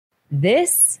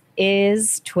This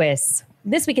is TWIS.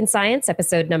 This Week in Science,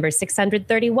 episode number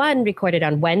 631, recorded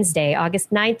on Wednesday, August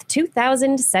 9th,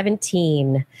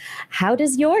 2017. How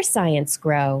does your science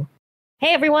grow?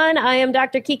 Hey everyone, I am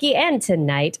Dr. Kiki, and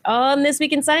tonight on This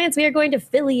Week in Science, we are going to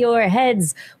fill your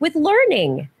heads with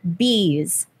learning,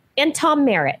 bees, and Tom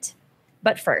Merritt.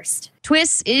 But first,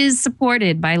 TWIS is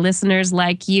supported by listeners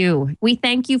like you. We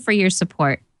thank you for your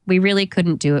support. We really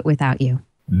couldn't do it without you.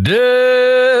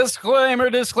 Disclaimer,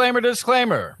 disclaimer,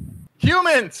 disclaimer.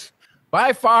 Humans,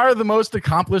 by far the most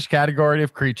accomplished category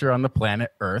of creature on the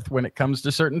planet Earth when it comes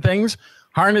to certain things,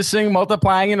 harnessing,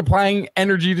 multiplying, and applying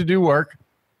energy to do work.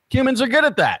 Humans are good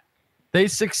at that. They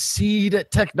succeed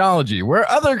at technology, where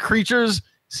other creatures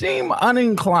seem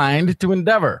uninclined to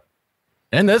endeavor.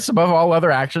 In this, above all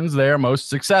other actions, they are most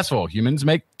successful. Humans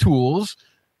make tools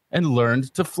and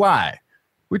learned to fly,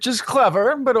 which is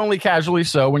clever, but only casually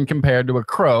so when compared to a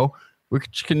crow,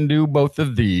 which can do both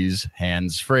of these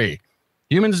hands-free.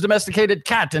 Humans domesticated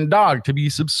cat and dog to be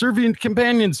subservient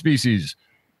companion species,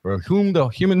 for whom the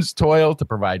humans toil to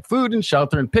provide food and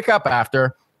shelter and pick up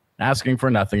after, asking for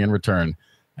nothing in return,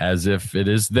 as if it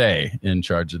is they in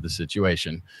charge of the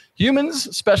situation.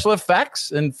 Humans' special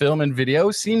effects in film and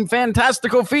video seem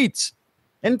fantastical feats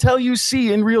until you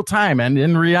see in real time and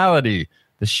in reality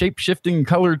the shape-shifting,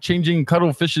 color-changing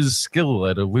cuttlefish's skill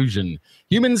at illusion.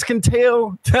 Humans can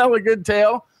tell a good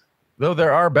tale, though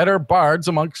there are better bards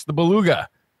amongst the beluga.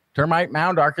 Termite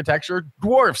mound architecture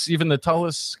dwarfs even the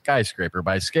tallest skyscraper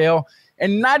by scale,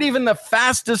 and not even the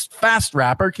fastest fast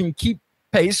rapper can keep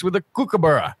pace with a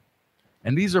kookaburra.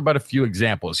 And these are but a few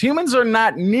examples. Humans are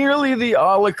not nearly the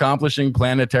all-accomplishing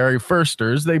planetary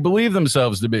firsters they believe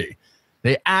themselves to be.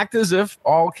 They act as if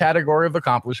all category of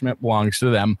accomplishment belongs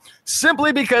to them,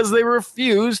 simply because they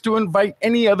refuse to invite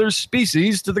any other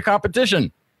species to the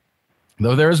competition.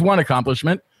 Though there is one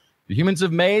accomplishment the humans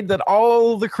have made that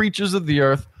all the creatures of the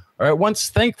earth are at once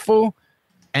thankful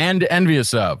and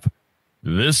envious of.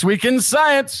 This Week in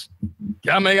Science,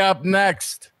 coming up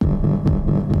next.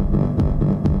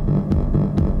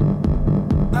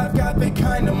 I've got the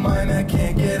kind of mind I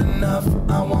can't get enough.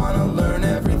 I want to learn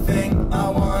everything. I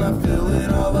want to fill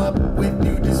it all up with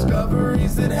new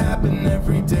discoveries that happen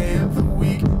every day of the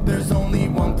week. There's only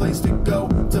one place to go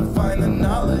to find the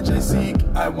knowledge I seek.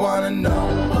 I want to know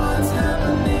what's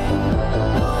happening.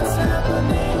 What's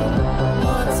happening?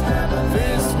 What's happening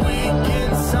this week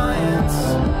in science?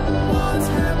 What's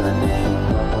happening?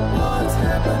 What's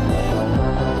happening?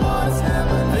 What's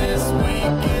happening this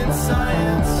week in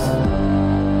science?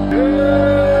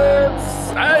 Good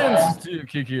science to you,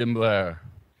 Kiki and Blair.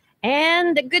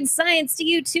 and good science to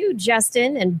you too,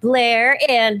 Justin and Blair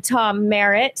and Tom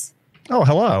Merritt. Oh,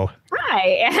 hello. Hi,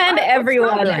 and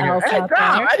everyone else out there.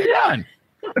 How you doing?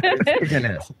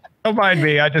 Goodness. Don't mind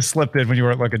me. I just slipped in when you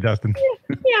weren't looking, Justin.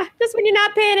 Yeah, just when you're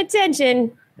not paying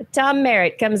attention, Tom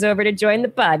Merritt comes over to join the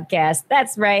podcast.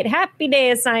 That's right. Happy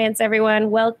day of science,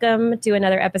 everyone. Welcome to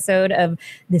another episode of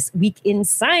This Week in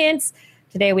Science.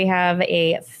 Today we have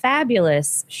a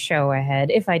fabulous show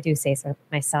ahead, if I do say so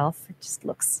myself. It just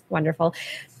looks wonderful.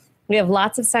 We have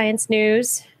lots of science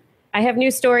news. I have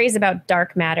news stories about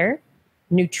dark matter,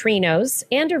 neutrinos,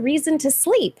 and a reason to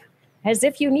sleep, as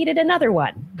if you needed another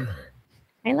one.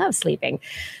 I love sleeping.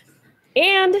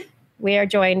 And we are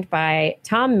joined by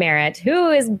Tom Merritt, who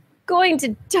is going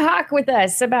to talk with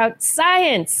us about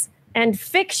science and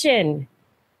fiction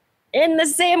in the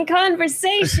same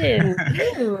conversation.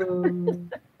 It's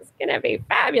going to be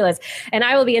fabulous. And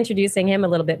I will be introducing him a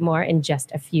little bit more in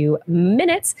just a few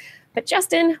minutes. But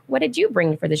Justin, what did you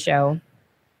bring for the show?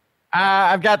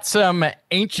 I've got some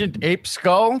ancient ape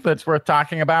skull that's worth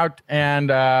talking about. And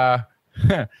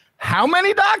how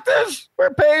many doctors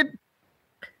were paid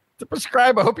to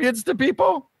prescribe opiates to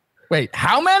people? Wait,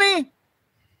 how many?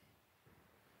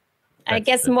 I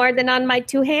guess more than on my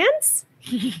two hands.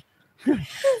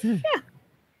 Yeah.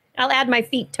 I'll add my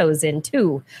feet toes in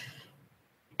too.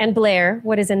 And Blair,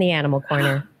 what is in the animal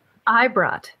corner? I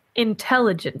brought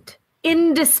intelligent,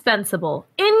 indispensable,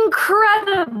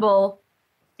 incredible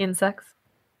insects.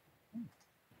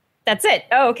 That's it.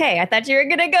 Oh, okay. I thought you were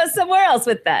going to go somewhere else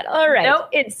with that. All right. Nope.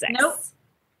 Insects. Nope.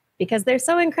 Because they're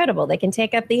so incredible. They can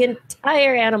take up the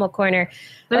entire animal corner.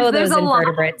 There's those a lot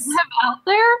invertebrates. of them out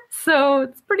there, so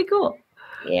it's pretty cool.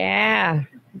 Yeah.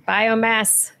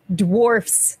 Biomass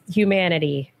dwarfs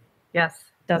humanity. Yes.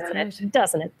 Doesn't it?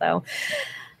 Doesn't it, though?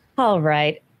 All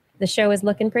right. The show is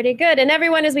looking pretty good. And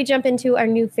everyone, as we jump into our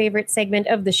new favorite segment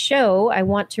of the show, I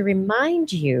want to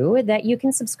remind you that you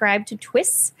can subscribe to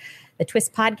TWIS, the TWIS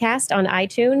podcast on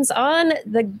iTunes,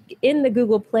 in the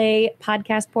Google Play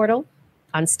podcast portal,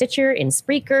 on Stitcher, in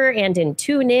Spreaker, and in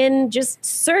TuneIn. Just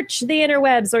search the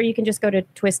interwebs, or you can just go to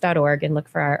twis.org and look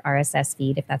for our RSS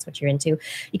feed if that's what you're into.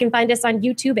 You can find us on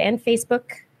YouTube and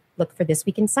Facebook. Look for This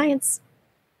Week in Science.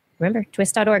 Remember,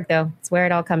 twis.org, though. It's where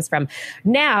it all comes from.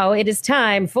 Now it is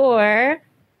time for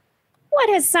What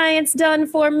Has Science Done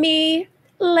for Me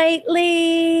Lately?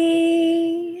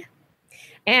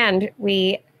 And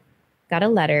we got a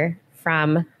letter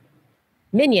from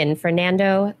Minion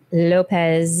Fernando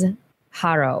Lopez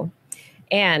Haro.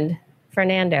 And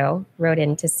Fernando wrote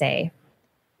in to say,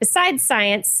 besides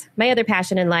science, my other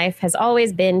passion in life has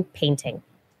always been painting.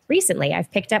 Recently,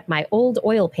 I've picked up my old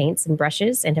oil paints and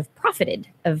brushes and have profited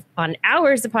on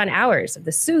hours upon hours of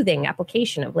the soothing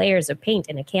application of layers of paint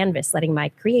in a canvas, letting my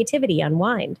creativity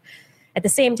unwind. At the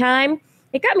same time,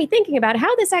 it got me thinking about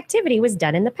how this activity was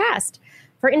done in the past.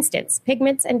 For instance,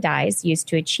 pigments and dyes used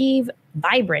to achieve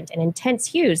vibrant and intense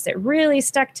hues that really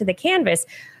stuck to the canvas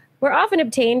were often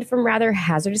obtained from rather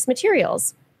hazardous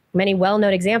materials. Many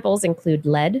well-known examples include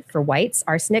lead for whites,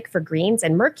 arsenic for greens,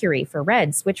 and mercury for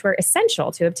reds, which were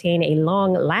essential to obtain a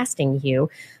long-lasting hue,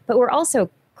 but were also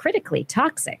critically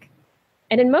toxic.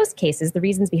 And in most cases, the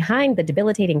reasons behind the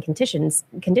debilitating conditions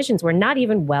were not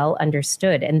even well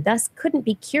understood, and thus couldn't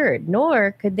be cured,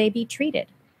 nor could they be treated.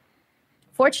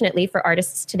 Fortunately for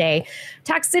artists today,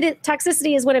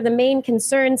 toxicity is one of the main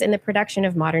concerns in the production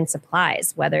of modern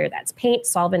supplies, whether that's paint,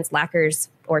 solvents, lacquers,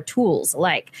 or tools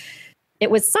alike. It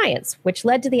was science which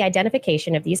led to the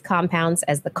identification of these compounds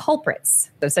as the culprits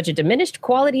of such a diminished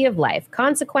quality of life,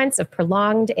 consequence of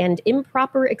prolonged and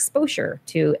improper exposure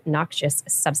to noxious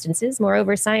substances.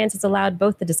 Moreover, science has allowed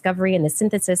both the discovery and the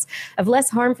synthesis of less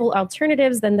harmful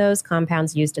alternatives than those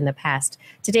compounds used in the past.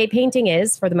 Today, painting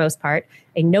is, for the most part,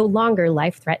 a no longer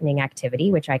life-threatening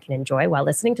activity, which I can enjoy while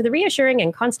listening to the reassuring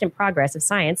and constant progress of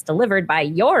science delivered by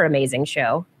your amazing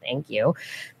show. Thank you.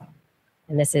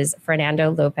 And this is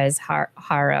Fernando Lopez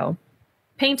Haro.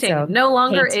 Painting, no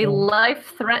longer a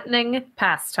life-threatening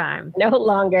pastime. No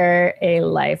longer a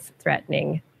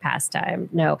life-threatening pastime,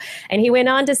 no. And he went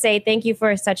on to say, thank you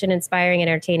for such an inspiring,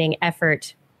 entertaining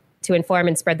effort to inform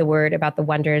and spread the word about the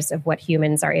wonders of what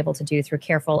humans are able to do through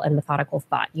careful and methodical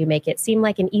thought. You make it seem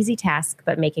like an easy task,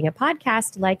 but making a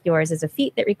podcast like yours is a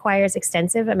feat that requires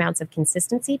extensive amounts of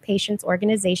consistency, patience,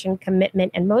 organization,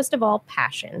 commitment, and most of all,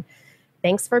 passion.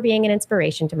 Thanks for being an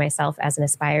inspiration to myself as an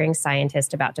aspiring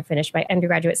scientist about to finish my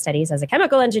undergraduate studies as a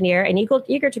chemical engineer and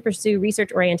eager to pursue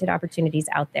research-oriented opportunities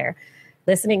out there.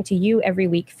 Listening to you every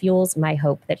week fuels my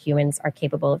hope that humans are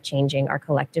capable of changing our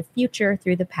collective future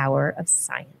through the power of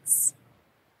science.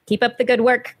 Keep up the good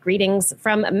work. Greetings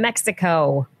from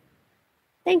Mexico.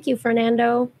 Thank you,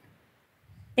 Fernando.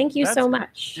 Thank you so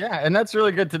much. Yeah, and that's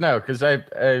really good to know because I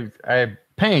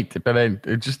paint, but I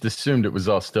just assumed it was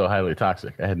all still highly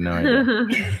toxic. I had no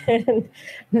idea.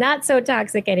 Not so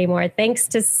toxic anymore, thanks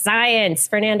to science.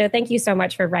 Fernando, thank you so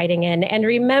much for writing in. And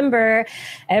remember,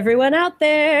 everyone out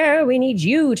there, we need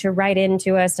you to write in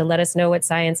to us to let us know what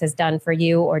science has done for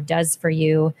you or does for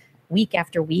you week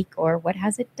after week, or what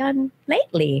has it done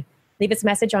lately. Leave us a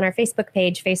message on our Facebook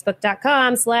page,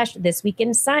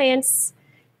 facebook.com/thisweekinscience.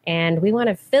 And we want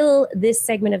to fill this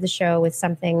segment of the show with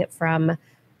something from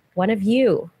one of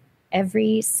you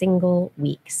every single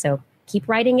week. So keep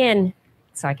writing in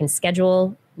so I can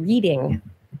schedule reading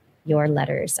your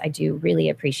letters. I do really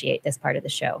appreciate this part of the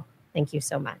show. Thank you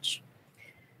so much.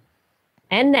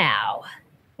 And now,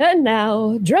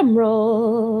 drum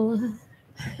roll.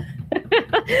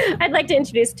 I'd like to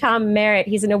introduce Tom Merritt.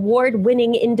 He's an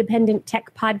award-winning independent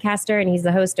tech podcaster, and he's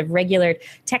the host of regular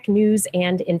tech news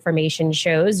and information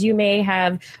shows. You may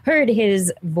have heard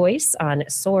his voice on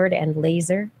Sword and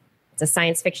Laser. It's a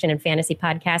science fiction and fantasy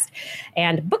podcast,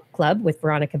 and book club with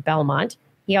Veronica Belmont.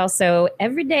 He also,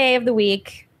 every day of the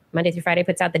week, Monday through Friday,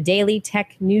 puts out the Daily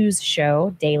Tech News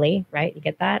Show. Daily, right? You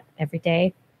get that? Every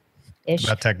day.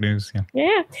 About tech news, yeah.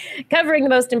 Yeah. Covering the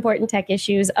most important tech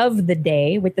issues of the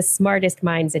day with the smartest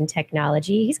minds in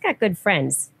technology. He's got good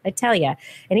friends, I tell you.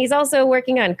 And he's also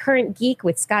working on Current Geek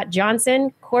with Scott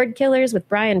Johnson, Cord Killers with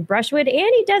Brian Brushwood,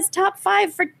 and he does Top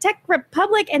 5 for Tech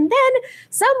Republic. And then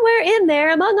somewhere in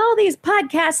there, among all these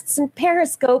podcasts and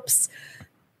periscopes,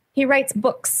 he writes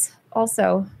books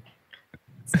also.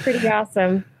 It's pretty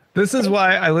awesome. This is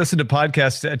why I listen to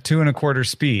podcasts at 2 1/4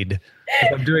 speed.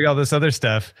 I'm doing all this other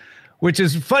stuff. Which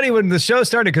is funny when the show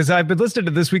started, because I've been listening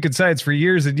to This Week in Science for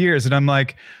years and years, and I'm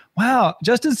like, wow,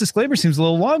 Justin's disclaimer seems a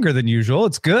little longer than usual.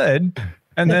 It's good.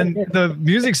 And then the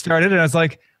music started, and I was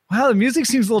like, wow, the music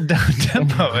seems a little down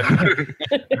tempo. And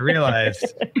I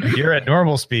realized you're at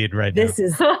normal speed right now. This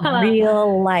is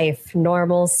real life,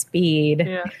 normal speed.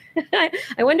 Yeah.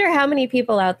 I wonder how many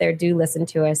people out there do listen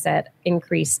to us at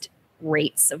increased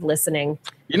rates of listening.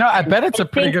 I bet it's a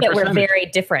pretty good percentage. We're very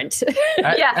different.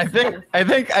 I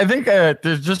think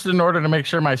there's just, in order to make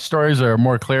sure my stories are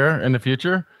more clear in the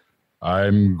future,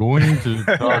 I'm going to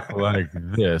talk like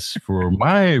this for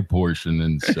my portion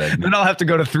and segment. Then I'll have to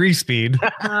go to 3-speed.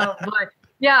 Oh boy.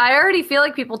 Yeah, I already feel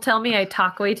like people tell me I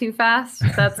talk way too fast.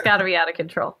 That's got to be out of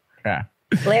control. Yeah.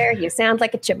 Blair, you sound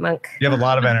like a chipmunk. You have a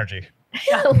lot of energy.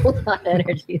 A lot of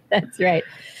energy. That's right.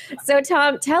 So,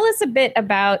 Tom, tell us a bit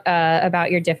about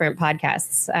your different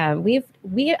podcasts.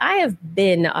 I have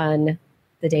been on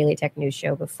the Daily Tech News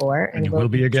Show before, and you will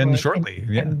be again shortly.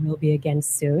 Yeah, and will be again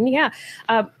soon. Yeah,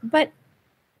 but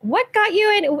what got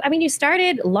you in? I mean, you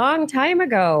started a long time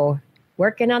ago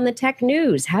working on the tech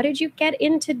news. How did you get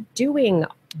into doing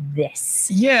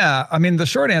this? Yeah, I mean, the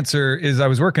short answer is I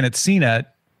was working at CNET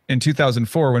in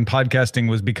 2004 when podcasting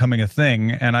was becoming a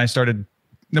thing, and I started.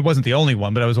 It wasn't the only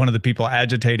one, but I was one of the people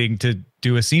agitating to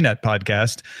do a CNET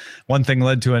podcast. One thing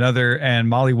led to another, and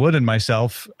Molly Wood and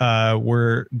myself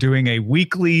were doing a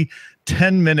weekly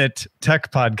 10-minute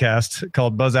tech podcast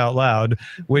called Buzz Out Loud,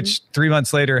 which 3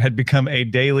 months later had become a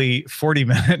daily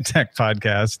 40-minute tech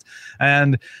podcast.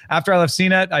 And after I left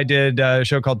CNET, I did a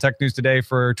show called Tech News Today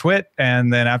for TWIT.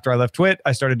 And then after I left TWIT,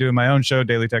 I started doing my own show,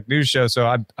 Daily Tech News Show. So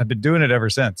I've been doing it ever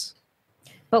since.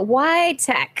 But why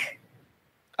tech?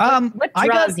 What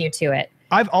draws you to it?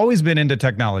 I've always been into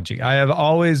technology. I have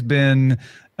always been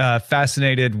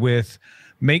fascinated with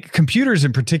computers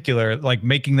in particular, like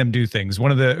making them do things.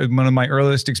 One of my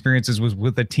earliest experiences was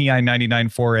with the TI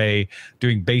 99.4a,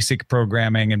 doing basic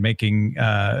programming and making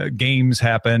games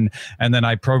happen. And then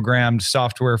I programmed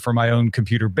software for my own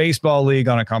computer baseball league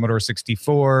on a Commodore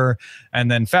 64.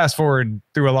 And then fast forward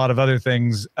through a lot of other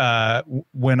things.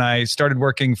 When I started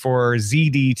working for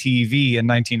ZDTV in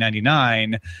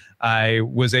 1999, I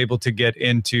was able to get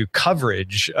into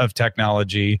coverage of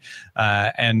technology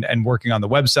and working on the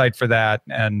website for that.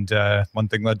 And one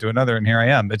thing led to another, and here I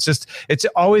am. It's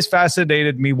always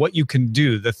fascinated me what you can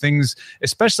do, the things,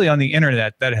 especially on the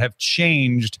internet, that have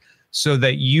changed so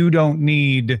that you don't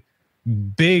need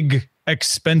big,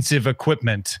 expensive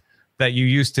equipment that you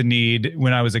used to need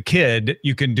when I was a kid.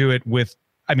 You can do it with,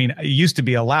 it used to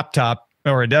be a laptop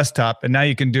or a desktop, and now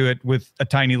you can do it with a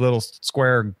tiny little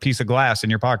square piece of glass in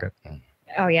your pocket.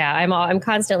 Oh yeah, I'm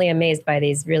constantly amazed by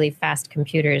these really fast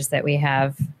computers that we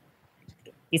have.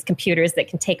 These computers that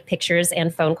can take pictures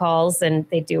and phone calls, and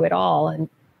they do it all, and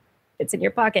it's in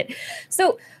your pocket.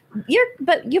 So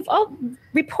you've all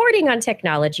reporting on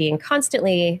technology and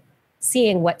constantly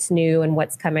seeing what's new and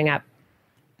what's coming up.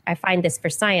 I find this for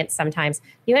science sometimes.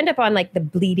 You end up on like the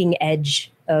bleeding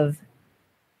edge of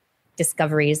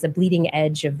discoveries, the bleeding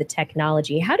edge of the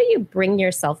technology. How do you bring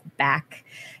yourself back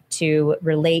to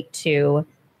relate to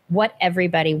what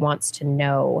everybody wants to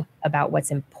know about what's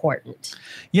important?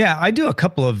 Yeah, I do a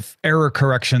couple of error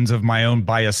corrections of my own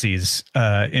biases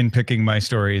in picking my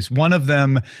stories. One of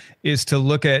them is to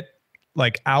look at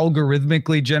like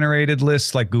algorithmically generated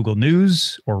lists like Google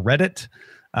News or Reddit.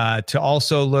 To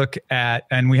also look at,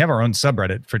 and we have our own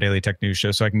subreddit for Daily Tech News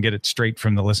Show, so I can get it straight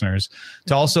from the listeners,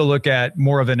 to also look at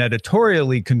more of an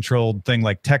editorially controlled thing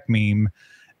like Tech Meme,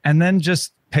 and then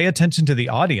just pay attention to the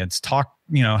audience. Talk,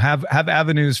 have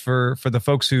avenues for the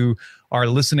folks who are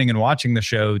listening and watching the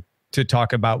show to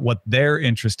talk about what they're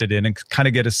interested in and kind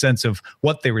of get a sense of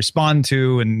what they respond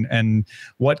to and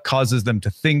what causes them to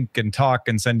think and talk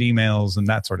and send emails and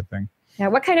that sort of thing. Yeah,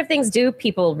 what kind of things do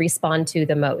people respond to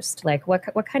the most? Like what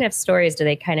kind of stories do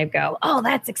they kind of go, oh,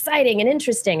 that's exciting and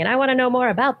interesting, and I want to know more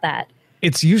about that?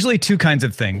 It's usually two kinds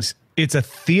of things. It's a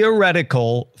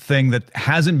theoretical thing that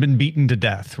hasn't been beaten to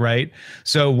death, right?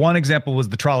 So one example was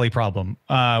the trolley problem.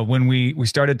 When we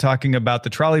started talking about the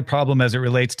trolley problem as it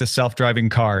relates to self-driving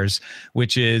cars,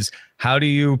 which is how do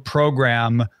you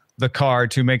program the car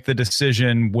to make the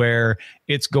decision where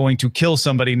it's going to kill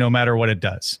somebody no matter what it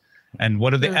does? And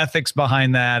what are the ethics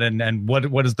behind that? And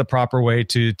what is the proper way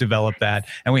to develop that?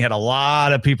 And we had a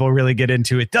lot of people really get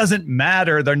into it. Doesn't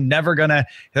matter. They're going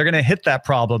to hit that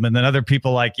problem. And then other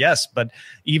people like, yes, but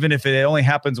even if it only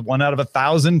happens 1 out of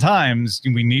 1,000 times,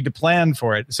 we need to plan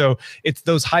for it. So it's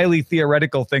those highly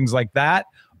theoretical things like that,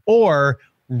 or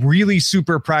really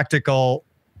super practical,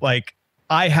 like,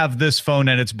 I have this phone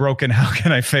and it's broken. How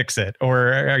can I fix it?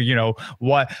 Or,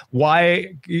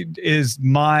 why is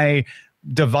my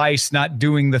device not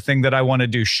doing the thing that I want to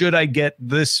do? Should I get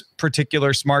this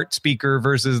particular smart speaker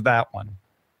versus that one?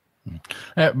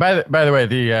 By the way,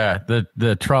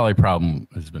 the trolley problem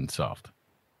has been solved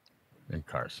in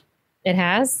cars. It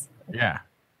has? Yeah.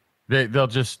 They'll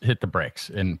just hit the brakes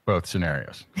in both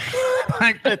scenarios.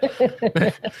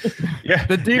 Yeah,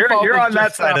 you're on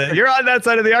that side of you're on that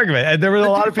side of the argument, and there were a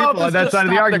lot of people on that side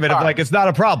of the argument of like it's not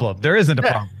a problem. There isn't a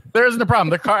problem. There isn't a problem.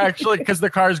 The car actually, because the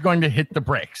car is going to hit the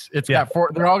brakes. It's got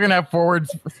they're all going to have forward.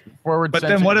 But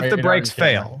then what if the brakes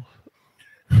fail?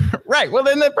 Right. Well,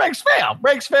 then the brakes fail.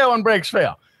 Brakes fail and brakes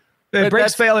fail. The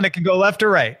brakes fail and it can go left or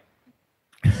right.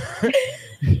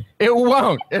 It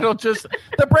won't. It'll just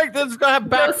the brake that's gonna have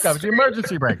backups, the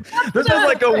emergency brake. This is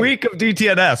like a week of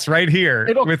DTNS right here.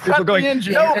 It'll with cut people going the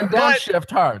engine and downshift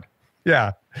hard.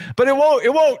 Yeah, but it won't.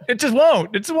 It just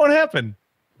won't. It just won't happen.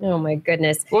 Oh my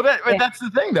goodness. Well, that's the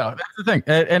thing, though. That's the thing,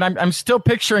 and I'm still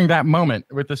picturing that moment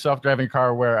with the self-driving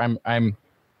car where I'm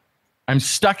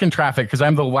stuck in traffic because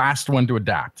I'm the last one to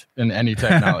adapt in any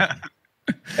technology,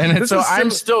 and so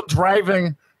I'm still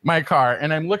driving my car,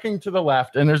 and I'm looking to the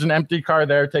left, and there's an empty car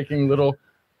there taking little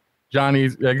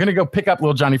Johnny's. They're going to go pick up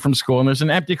little Johnny from school, and there's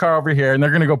an empty car over here, and they're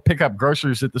going to go pick up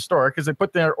groceries at the store because they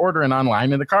put their order in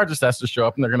online, and the car just has to show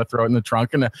up, and they're going to throw it in the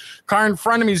trunk, and the car in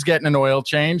front of me is getting an oil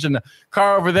change, and the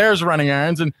car over there is running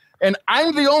errands, and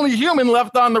I'm the only human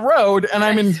left on the road, and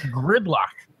I'm in gridlock.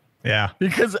 Yeah,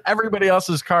 because everybody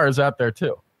else's car is out there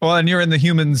too. Well, and you're in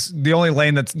the only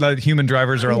lane that's the human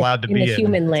drivers are allowed to be in. The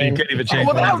human lane. So you can't even change.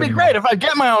 Well, that would be great if I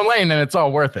get my own lane and it's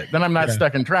all worth it. Then I'm not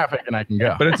stuck in traffic and I can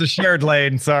go. But it's a shared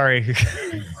lane. Sorry.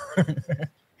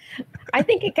 I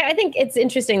think it's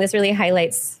interesting. This really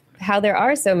highlights how there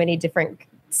are so many different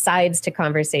sides to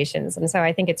conversations. And so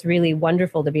I think it's really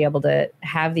wonderful to be able to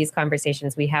have these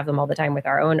conversations. We have them all the time with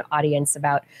our own audience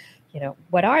about,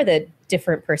 what are the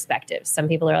different perspectives? Some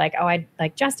people are like, oh, I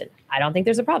like Justin. I don't think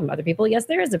there's a problem. Other people, yes,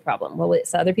 there is a problem. Well,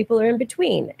 other people are in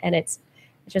between. And it's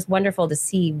just wonderful to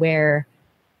see where,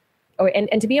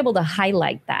 and to be able to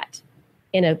highlight that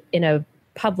in a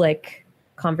public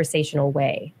conversational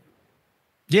way.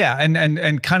 Yeah.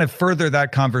 And kind of further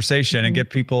that conversation and get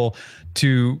people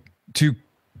to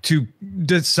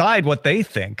decide what they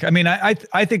think. I mean,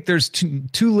 I think there's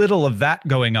too little of that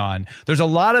going on. There's a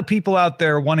lot of people out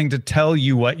there wanting to tell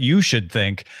you what you should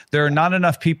think. There are not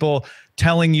enough people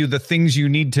telling you the things you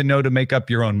need to know to make up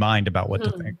your own mind about what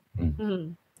to think.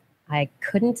 Mm-hmm. I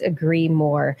couldn't agree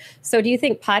more. So do you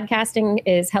think podcasting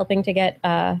is helping to get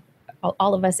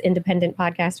all of us independent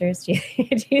podcasters? Do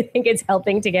you think it's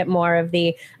helping to get more of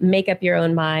the make up your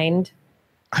own mind?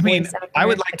 I mean, I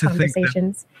would like to think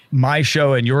that my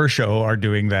show and your show are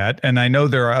doing that. And I know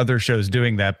there are other shows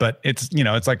doing that, but it's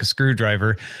like a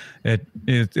screwdriver.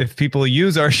 If people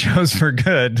use our shows for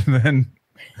good, then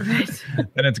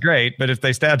it's great. But if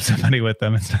they stab somebody with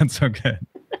them, it's not so good.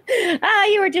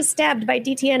 You were just stabbed by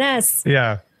DTNS.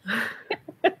 Yeah.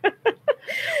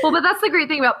 Well, but that's the great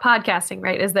thing about podcasting,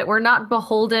 right? Is that we're not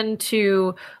beholden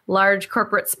to large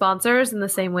corporate sponsors in the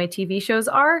same way TV shows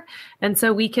are. And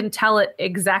so we can tell it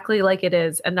exactly like it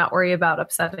is and not worry about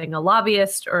upsetting a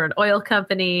lobbyist or an oil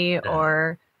company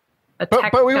or a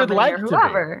tech but we company would like or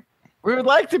whoever. We would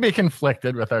like to be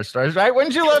conflicted with our stories, right?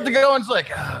 Wouldn't you love to go and it's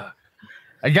like,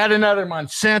 I got another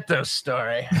Monsanto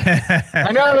story.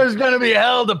 I know there's going to be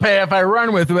hell to pay if I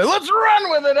run with it. Let's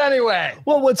run with it anyway.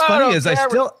 Well, what's funny is I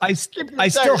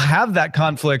still have that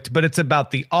conflict, but it's about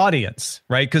the audience,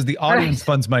 right? Because the audience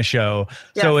funds my show.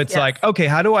 So it's like, okay,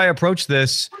 how do I approach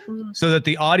this so that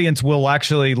the audience will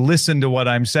actually listen to what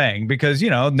I'm saying? Because,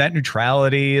 net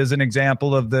neutrality is an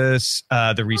example of this.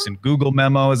 The recent Google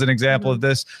memo is an example of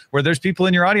this, where there's people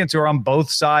in your audience who are on both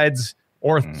sides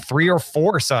or 3 or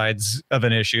 4 sides of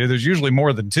an issue. There's usually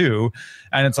more than 2.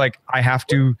 And it's like, I have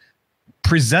to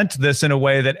present this in a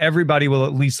way that everybody will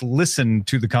at least listen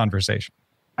to the conversation.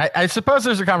 I suppose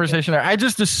there's a conversation there. I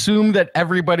just assume that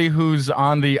everybody who's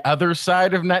on the other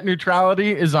side of net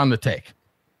neutrality is on the take.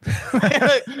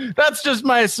 That's just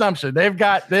my assumption. They've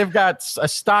got a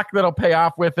stock that'll pay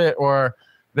off with it, or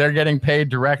they're getting paid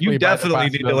directly. You definitely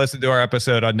need to listen to our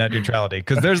episode on net neutrality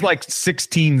because there's like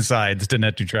 16 sides to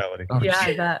net neutrality. Oh, yeah,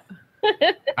 I bet.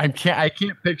 I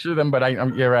can't picture them, but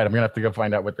you're right. I'm gonna have to go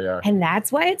find out what they are. And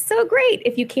that's why it's so great.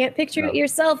 If you can't picture it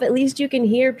yourself, at least you can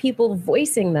hear people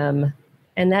voicing them,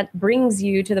 and that brings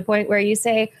you to the point where you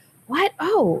say, "What?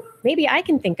 Oh, maybe I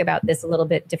can think about this a little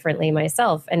bit differently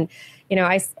myself." And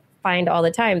I find all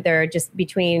the time there are just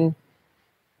between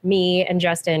me and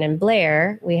Justin and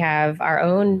Blair, we have our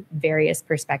own various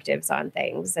perspectives on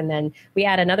things. And then we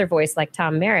add another voice like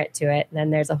Tom Merritt to it. And then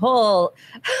there's a whole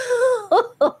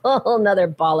another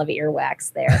ball of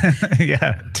earwax there.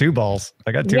 Yeah, 2 balls.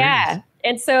 I got 2 ears.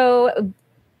 And so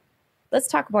let's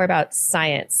talk more about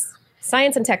science.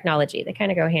 Science and technology, they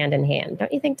kind of go hand in hand.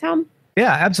 Don't you think, Tom?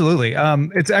 Yeah, absolutely.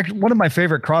 It's actually one of my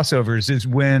favorite crossovers is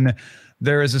when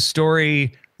there is a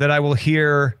story that I will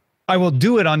hear. I will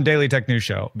do it on Daily Tech News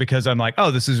Show because I'm like,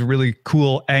 oh, this is a really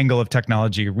cool angle of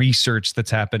technology research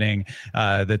that's happening.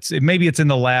 Maybe it's in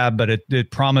the lab, but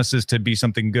it promises to be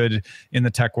something good in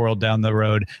the tech world down the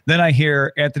road. Then I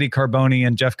hear Anthony Carboni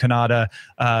and Jeff Kanata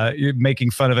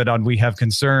making fun of it on We Have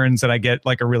Concerns, and I get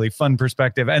like a really fun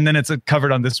perspective. And then it's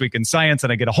covered on This Week in Science,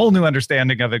 and I get a whole new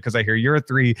understanding of it because I hear your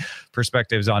three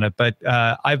perspectives on it. But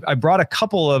I brought a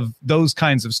couple of those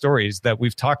kinds of stories that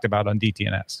we've talked about on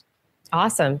DTNS.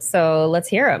 Awesome. So let's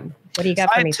hear them. What do you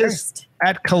got for me first?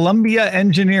 At Columbia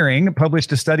Engineering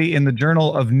published a study in the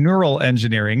Journal of Neural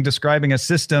Engineering describing a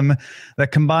system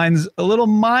that combines a little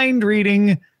mind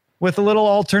reading with a little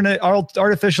alternate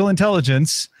artificial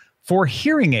intelligence for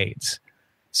hearing aids.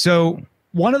 So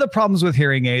one of the problems with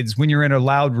hearing aids when you're in a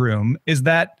loud room is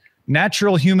that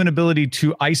natural human ability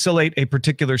to isolate a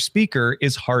particular speaker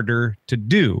is harder to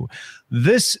do.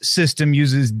 This system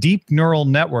uses deep neural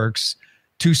networks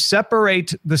to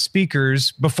separate the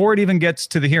speakers before it even gets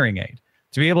to the hearing aid.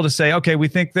 To be able to say, okay, we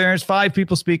think there's 5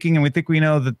 people speaking and we think we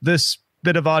know that this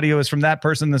bit of audio is from that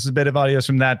person, this bit of audio is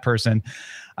from that person.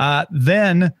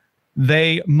 Then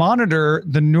they monitor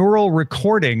the neural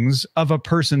recordings of a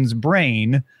person's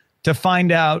brain to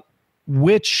find out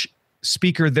which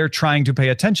speaker they're trying to pay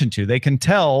attention to. They can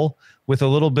tell with a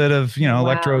little bit of,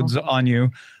 electrodes on you,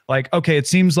 like, okay, it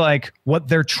seems like what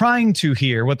they're trying to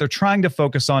hear, what they're trying to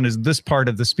focus on is this part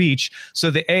of the speech.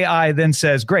 So the AI then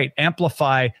says, great,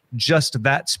 amplify just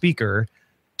that speaker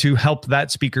to help that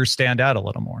speaker stand out a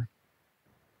little more.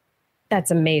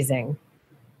 That's amazing.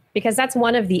 Because that's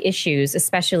one of the issues,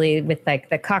 especially with like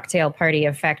the cocktail party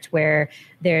effect, where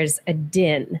there's a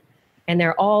din and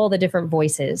they're all the different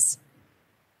voices.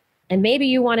 And maybe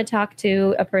you want to talk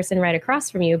to a person right across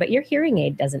from you, but your hearing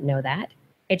aid doesn't know that.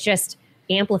 It just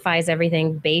amplifies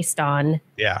everything based on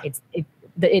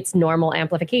its normal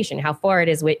amplification, how far it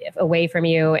is away from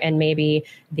you, and maybe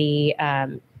the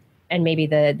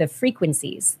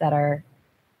frequencies that are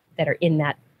in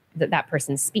that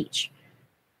person's speech.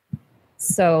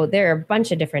 So there are a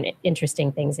bunch of different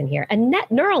interesting things in here. A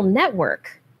neural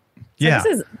network.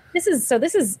 So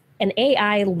this is an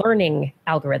AI learning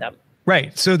algorithm.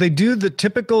 Right. So they do the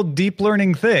typical deep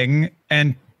learning thing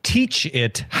and teach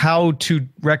it how to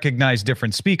recognize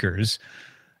different speakers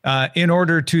in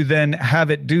order to then have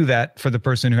it do that for the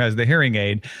person who has the hearing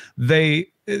aid. They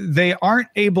aren't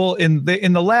able in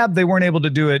the lab. They weren't able to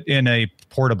do it in a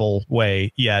portable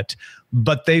way yet,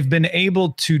 but they've been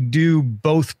able to do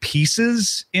both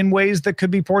pieces in ways that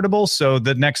could be portable. So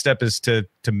the next step is to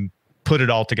put it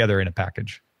all together in a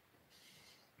package.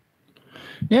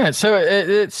 Yeah, so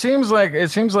it seems like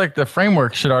the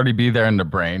framework should already be there in the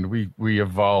brain. We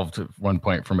evolved at one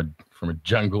point from a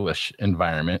jungle-ish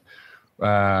environment.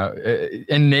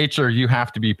 In nature, you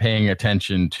have to be paying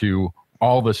attention to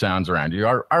all the sounds around you.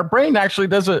 Our brain actually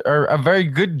does a very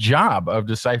good job of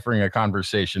deciphering a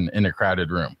conversation in a crowded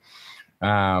room.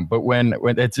 But when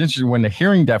it's interesting, when the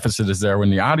hearing deficit is there, when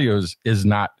the audio is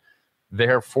not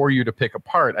there for you to pick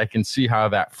apart, I can see how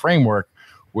that framework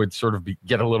would sort of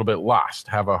get a little bit lost,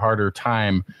 have a harder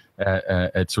time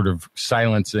at sort of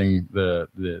silencing the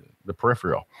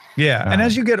peripheral. Yeah, and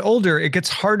as you get older, it gets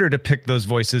harder to pick those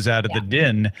voices out of the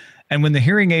din. And when the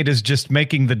hearing aid is just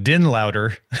making the din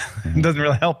louder, it doesn't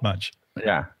really help much.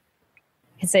 Yeah,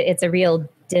 it's a real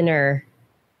dinner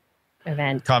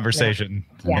event conversation.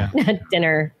 Yeah.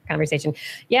 Dinner conversation.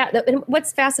 Yeah. And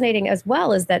what's fascinating as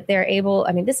well is that they're able.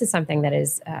 I mean, this is something that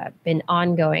has been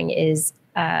ongoing. Is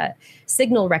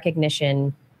signal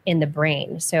recognition in the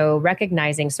brain. So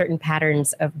recognizing certain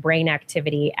patterns of brain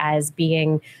activity as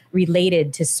being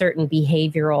related to certain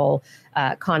behavioral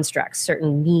constructs,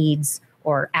 certain needs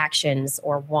or actions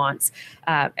or wants.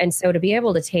 And so to be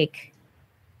able to take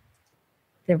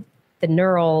the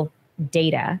neural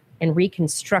data and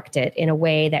reconstruct it in a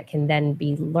way that can then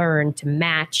be learned to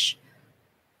match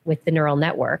with the neural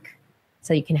network.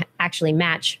 So you can actually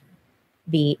match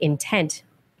the intent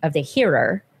of the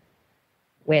hearer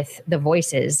with the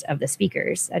voices of the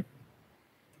speakers.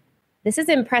 This is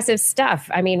impressive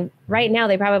stuff. I mean, right now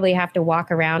they probably have to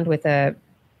walk around with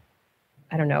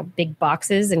big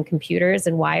boxes and computers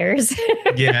and wires.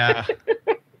 Yeah.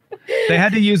 They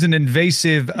had to use an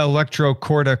invasive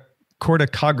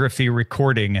electrocorticography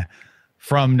recording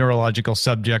from neurological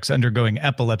subjects undergoing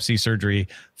epilepsy surgery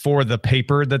for the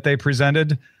paper that they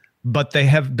presented. But they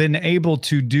have been able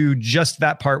to do just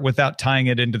that part without tying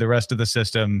it into the rest of the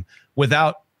system,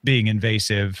 without being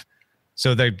invasive.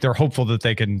 So they're hopeful that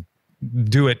they can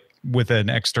do it with an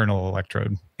external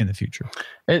electrode in the future.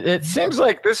 It seems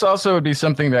like this also would be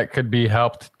something that could be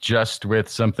helped just with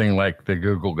something like the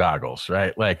Google goggles,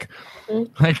 right? Like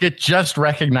it just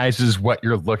recognizes what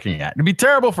you're looking at. It'd be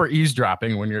terrible for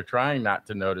eavesdropping when you're trying not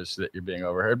to notice that you're being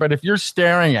overheard. But if you're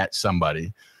staring at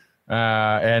somebody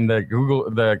and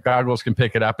the goggles can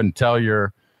pick it up and tell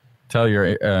your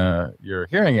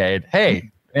hearing aid, hey,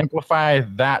 amplify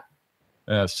that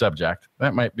subject.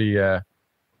 That might be a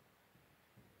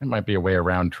way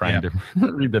around trying to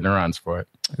read the neurons for it.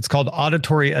 It's called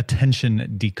auditory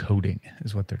attention decoding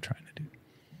is what they're trying to do.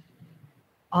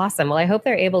 Awesome. Well, I hope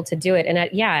they're able to do it. And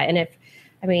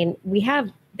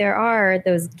there are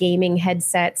those gaming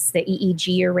headsets, the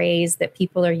EEG arrays that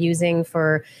people are using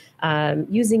for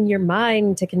using your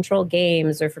mind to control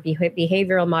games or for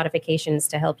behavioral modifications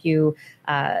to help you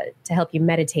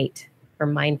meditate for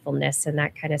mindfulness and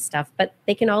that kind of stuff. But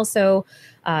they can also,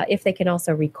 if they can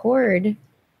also record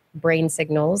brain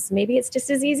signals, maybe it's just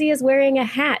as easy as wearing a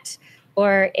hat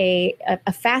or a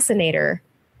fascinator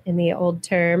in the old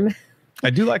term. I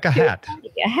do like a hat.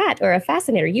 A hat or a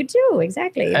fascinator. You do,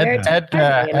 exactly.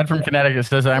 Ed from Connecticut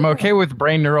says, I'm okay with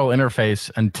brain neural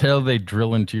interface until they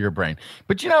drill into your brain.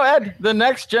 But Ed, the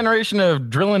next generation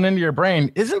of drilling into your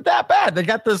brain isn't that bad. They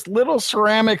got this little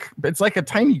ceramic, it's like a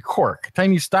tiny cork,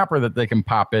 tiny stopper that they can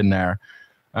pop in there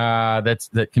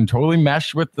that can totally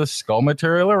mesh with the skull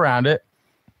material around it.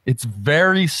 It's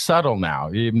very subtle now.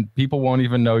 People won't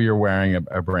even know you're wearing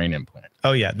a brain implant.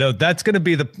 Oh yeah, no, that's gonna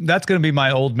be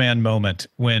my old man moment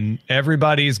when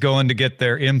everybody's going to get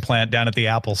their implant down at the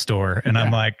Apple store, and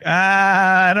I'm like,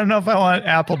 I don't know if I want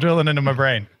Apple drilling into my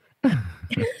brain.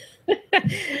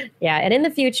 Yeah, and in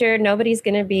the future, nobody's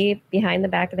gonna be behind the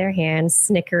back of their hand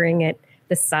snickering at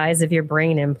the size of your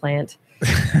brain implant.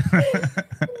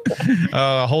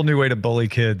 A whole new way to bully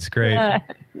kids. Great.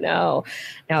 No,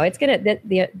 it's gonna.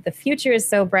 The future is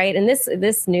so bright, and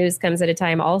this news comes at a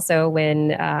time also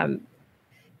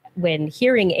when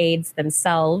hearing aids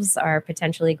themselves are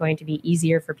potentially going to be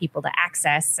easier for people to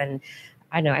access. And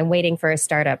I know I'm waiting for a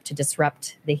startup to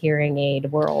disrupt the hearing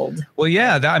aid world. Well,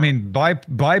 yeah,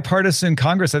 bipartisan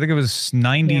Congress, I think it was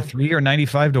 93 or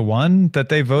 95 to 1 that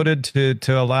they voted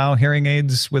to allow hearing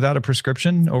aids without a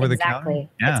prescription over the counter.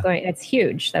 Yeah. It's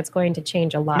huge. That's going to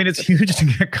change a lot. I mean, it's huge to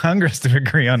get Congress to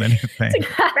agree on anything.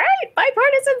 Right?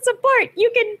 Bipartisan support.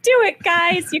 You can do it,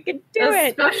 guys. You can do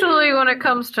it. Especially when it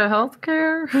comes to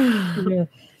healthcare.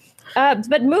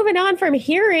 But moving on from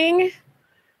hearing,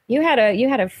 you had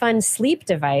a fun sleep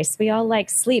device. We all like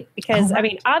sleep because,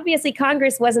 obviously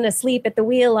Congress wasn't asleep at the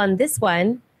wheel on this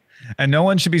one. And no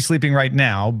one should be sleeping right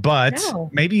now, but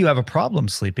maybe you have a problem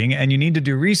sleeping and you need to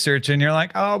do research and you're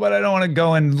like, oh, but I don't want to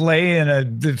go and lay in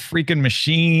the freaking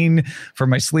machine for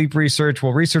my sleep research.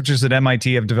 Well, researchers at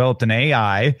MIT have developed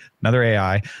another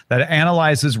AI, that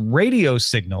analyzes radio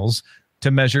signals to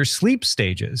measure sleep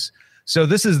stages. So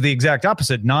this is the exact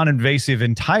opposite, non-invasive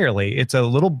entirely. It's a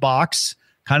little box,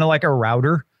 kind of like a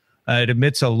router. It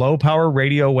emits a low power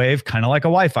radio wave, kind of like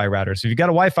a Wi-Fi router. So if you've got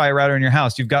a Wi-Fi router in your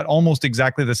house, you've got almost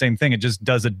exactly the same thing. It just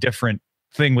does a different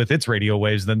thing with its radio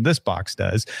waves than this box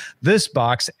does. This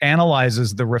box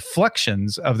analyzes the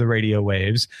reflections of the radio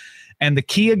waves. And the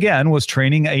key, again, was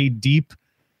training a deep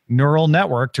neural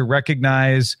network to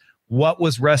recognize what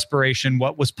was respiration,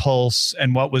 what was pulse,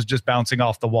 and what was just bouncing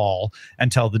off the wall,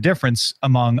 and tell the difference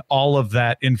among all of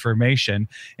that information.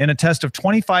 In a test of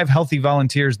 25 healthy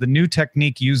volunteers, the new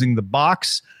technique using the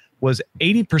box was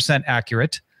 80%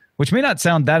 accurate, which may not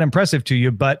sound that impressive to you,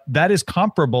 but that is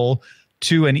comparable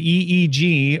to an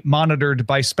EEG monitored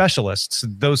by specialists.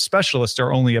 Those specialists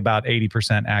are only about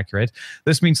 80% accurate.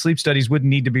 This means sleep studies wouldn't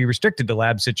need to be restricted to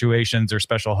lab situations or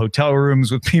special hotel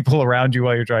rooms with people around you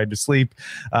while you're trying to sleep.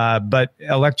 But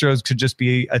electrodes could just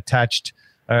be attached.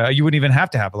 You wouldn't even have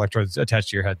to have electrodes attached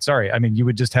to your head. Sorry. I mean, you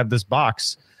would just have this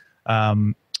box.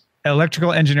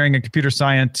 Electrical engineering and computer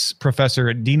science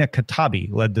professor Dina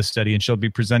Katabi led this study, and she'll be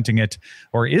presenting it,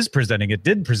 or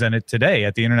did present it today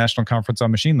at the International Conference on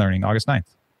Machine Learning, August 9th.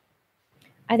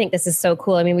 I think this is so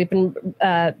cool. I mean, we've been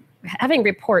having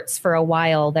reports for a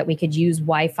while that we could use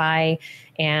Wi-Fi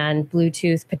and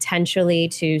Bluetooth potentially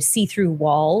to see through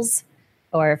walls,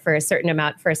 or for a certain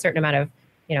amount of,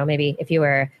 maybe if you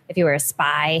were a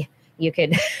spy, you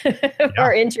could,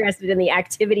 are interested in the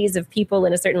activities of people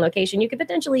in a certain location, you could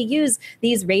potentially use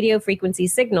these radio frequency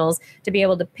signals to be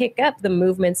able to pick up the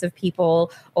movements of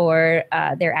people or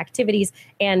their activities.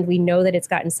 And we know that it's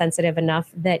gotten sensitive enough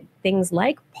that things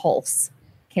like pulse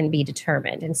can be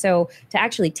determined. And so to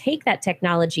actually take that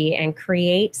technology and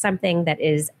create something that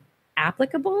is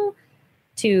applicable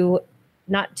to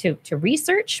not to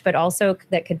research, but also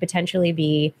that could potentially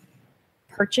be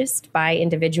purchased by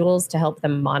individuals to help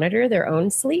them monitor their own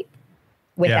sleep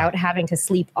without having to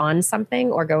sleep on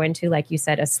something or go into, like you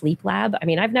said, a sleep lab. I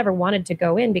mean, I've never wanted to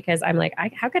go in because I'm like,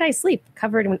 how could I sleep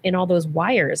covered in all those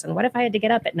wires? And what if I had to get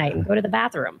up at night and go to the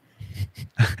bathroom?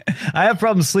 I have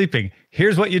problems sleeping.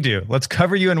 Here's what you do. Let's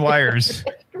cover you in wires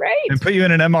Right. and put you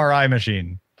in an MRI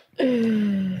machine.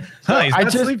 He's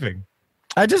not sleeping.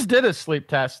 I just did a sleep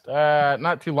test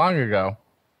not too long ago.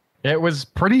 It was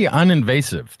pretty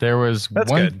uninvasive. There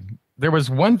was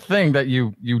one thing that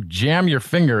you jam your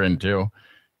finger into,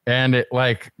 and it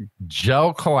like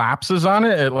gel collapses on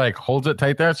it. It like holds it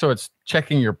tight there, so it's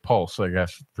checking your pulse, I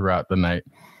guess, throughout the night.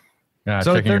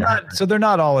 So they're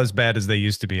not all as bad as they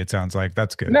used to be. It sounds like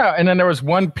that's good. No, and then there was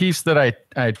one piece that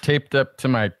I taped up to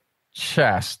my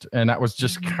chest, and that was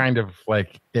just kind of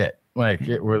like it. Like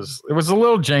it was a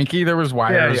little janky. There was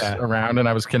wires around, and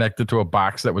I was connected to a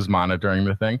box that was monitoring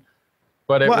the thing.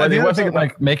 But it wasn't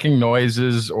like making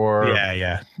noises or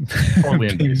totally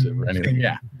invasive or anything.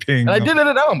 Yeah. And I did it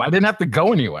at home. I didn't have to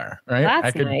go anywhere. Right.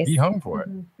 I could be home for it.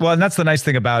 Well, and that's the nice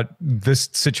thing about this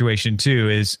situation too,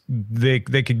 is they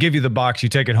could give you the box, you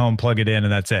take it home, plug it in,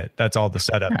 and that's it. That's all the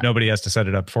setup. Nobody has to set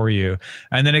it up for you.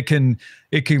 And then it can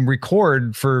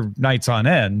record for nights on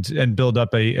end and build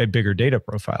up a bigger data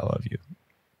profile of you.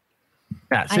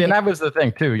 Yeah, see, and that was the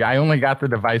thing too. I only got the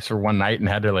device for one night and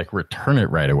had to like return it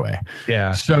right away.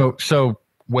 Yeah. So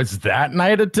was that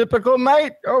night a typical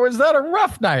night, or was that a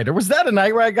rough night, or was that a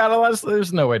night where I got a lot of?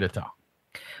 There's no way to tell.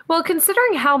 Well,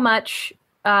 considering how much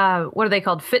what are they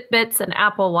called, Fitbits and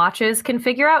Apple Watches can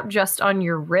figure out just on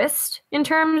your wrist in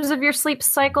terms of your sleep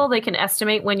cycle, they can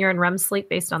estimate when you're in REM sleep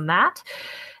based on that.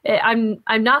 I'm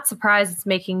not surprised it's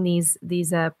making these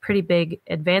pretty big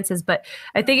advances, but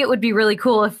I think it would be really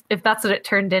cool if that's what it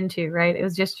turned into, right? It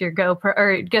was just your GoPro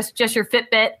or just your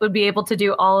Fitbit would be able to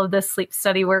do all of this sleep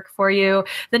study work for you.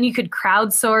 Then you could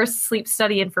crowdsource sleep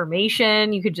study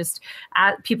information. You could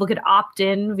people could opt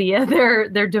in via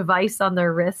their device on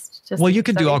their wrist. Well, you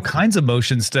could do all kinds of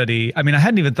motion study. I mean, I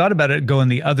hadn't even thought about it going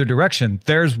the other direction.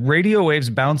 There's radio waves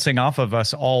bouncing off of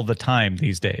us all the time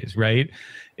these days, right?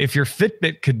 If your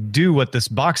Fitbit could do what this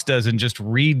box does and just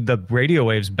read the radio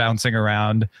waves bouncing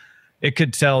around, it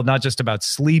could tell not just about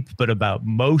sleep, but about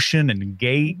motion and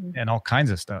gait and all kinds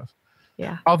of stuff.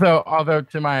 Yeah. Although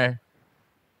to my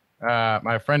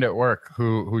my friend at work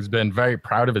who's been very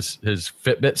proud of his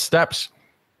Fitbit steps,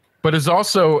 but is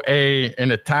also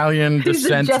an Italian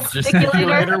descent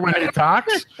gesticulator when he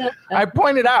talks. I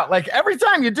pointed out, like, every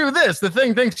time you do this, the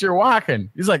thing thinks you're walking.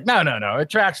 He's like, no.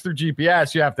 It tracks through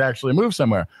GPS. You have to actually move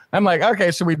somewhere. I'm like, okay,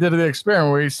 so we did the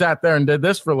experiment where he sat there and did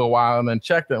this for a little while and then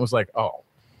checked it and was like, oh,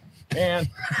 man.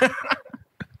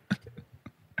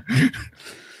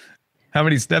 How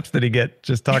many steps did he get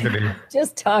just talking to you?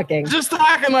 Just talking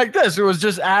like this. It was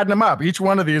just adding them up. Each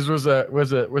one of these was a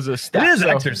step. It is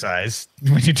exercise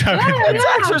when you talk. It's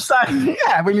exercise.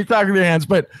 Yeah, when you talk with your hands.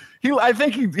 But I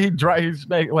think he's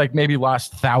maybe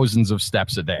lost thousands of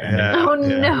steps a day. Yeah. Oh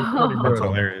no, that's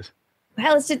hilarious.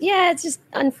 Well, it's just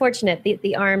unfortunate.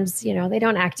 The arms, they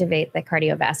don't activate the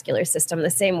cardiovascular system the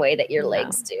same way that your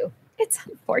legs do. It's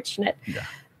unfortunate. Yeah.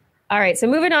 All right, so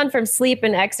moving on from sleep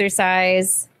and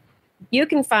exercise. You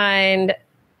can find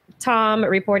Tom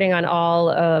reporting on all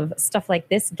of stuff like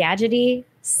this, gadgety,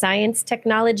 science,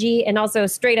 technology, and also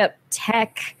straight up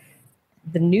tech,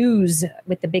 the news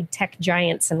with the big tech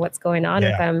giants and what's going on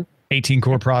with them.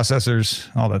 18-core processors,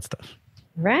 all that stuff.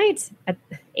 Right.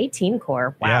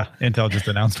 18-core. Wow. Yeah, Intel just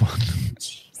announced one.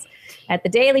 Jeez. At the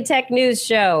Daily Tech News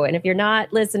Show. And if you're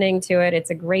not listening to it, it's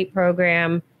a great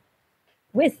program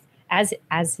with, as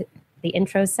the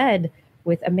intro said,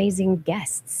 with amazing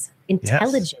guests.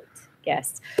 Intelligent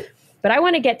guests. But I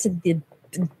want to get to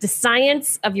the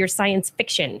science of your science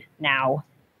fiction now,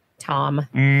 Tom.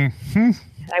 Mm-hmm.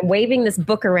 I'm waving this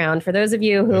book around for those of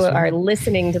you who are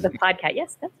listening to the podcast.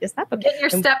 Yes, that's just that book. Get your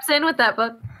steps in with that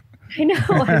book. I know.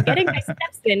 I'm getting my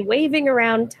steps in, waving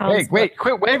around Tom's book. Wait,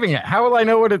 quit waving it. How will I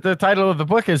know what the title of the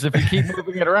book is if you keep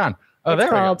moving it around? Oh, it's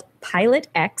called Pilot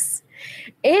X.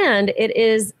 And it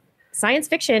is science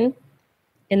fiction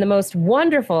in the most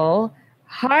wonderful,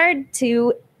 hard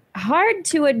to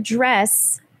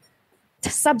address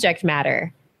subject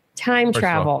matter, time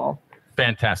travel.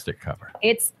 Fantastic cover.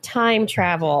 It's time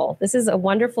travel. It's a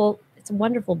wonderful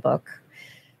book.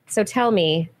 So tell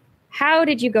me, how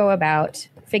did you go about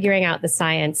figuring out the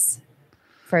science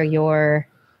for your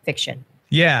fiction?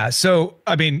 Yeah. So,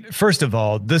 I mean, first of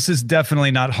all, this is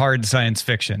definitely not hard science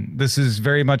fiction. This is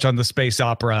very much on the space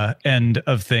opera end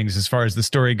of things as far as the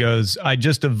story goes. I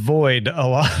just avoid a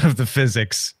lot of the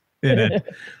physics in it.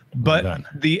 But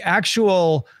the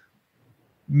actual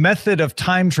method of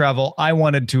time travel I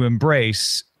wanted to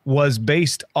embrace was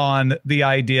based on the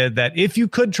idea that if you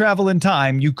could travel in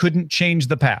time, you couldn't change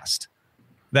the past.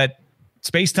 That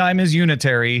space-time is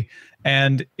unitary.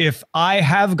 And if I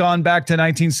have gone back to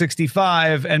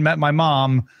 1965 and met my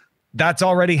mom, that's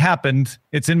already happened.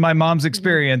 It's in my mom's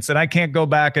experience, and I can't go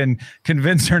back and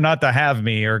convince her not to have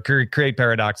me or create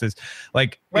paradoxes.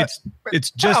 Like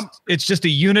it's just a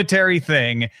unitary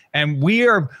thing, and we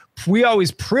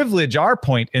always privilege our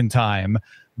point in time.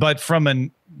 But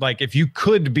from if you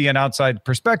could be an outside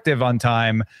perspective on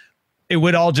time, it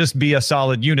would all just be a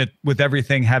solid unit with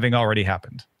everything having already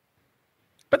happened.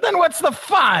 But then what's the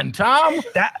fun, Tom?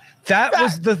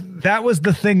 That was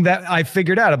the thing that I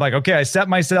figured out. I'm like, okay, I set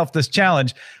myself this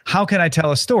challenge. How can I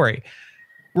tell a story?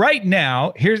 Right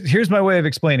now, here's my way of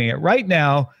explaining it. Right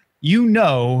now, you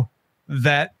know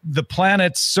that the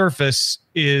planet's surface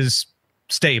is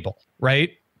stable,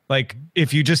 right? Like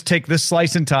if you just take this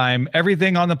slice in time,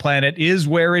 everything on the planet is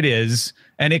where it is,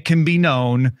 and it can be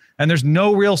known, and there's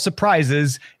no real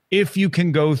surprises if you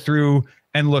can go through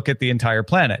and look at the entire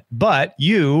planet. But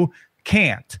you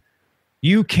can't.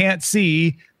 You can't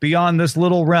see beyond this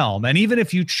little realm. And even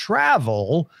if you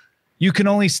travel, you can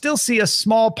only still see a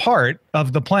small part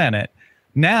of the planet.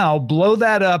 Now, blow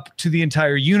that up to the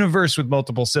entire universe with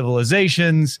multiple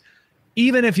civilizations.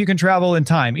 Even if you can travel in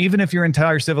time, even if your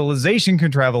entire civilization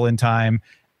can travel in time,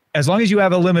 as long as you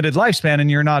have a limited lifespan and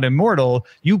you're not immortal,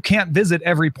 you can't visit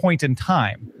every point in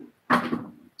time.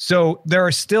 So there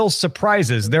are still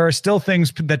surprises. There are still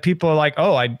things that people are like,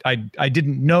 oh, I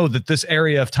didn't know that this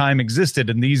area of time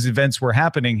existed and these events were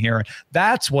happening here.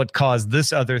 That's what caused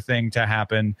this other thing to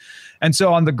happen. And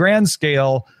so on the grand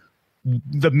scale,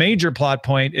 the major plot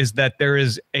point is that there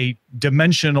is a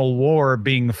dimensional war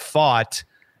being fought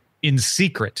in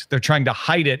secret. They're trying to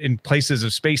hide it in places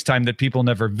of space-time that people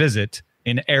never visit,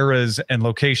 in eras and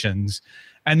locations.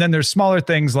 And then there's smaller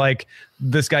things like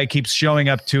this guy keeps showing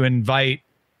up to invite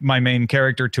my main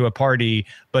character to a party,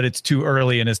 but it's too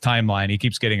early in his timeline. He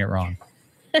keeps getting it wrong.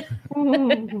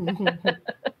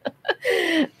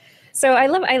 So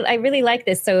I really like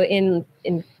this. So in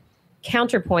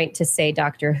counterpoint to, say,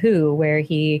 Doctor Who, where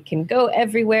he can go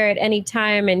everywhere at any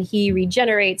time and he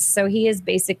regenerates, so he is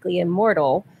basically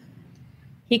immortal.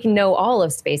 He can know all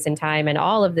of space and time and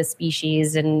all of the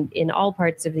species and in all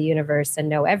parts of the universe and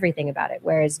know everything about it.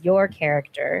 Whereas your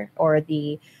character, or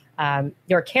your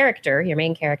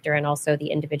main character, and also the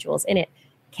individuals in it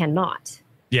cannot.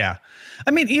 Yeah.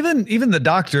 I mean, even the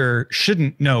Doctor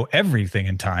shouldn't know everything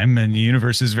in time, and the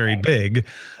universe is very big.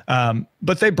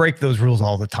 But they break those rules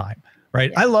all the time.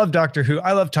 Right. Yeah. I love Doctor Who.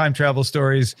 I love time travel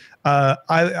stories.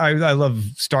 I love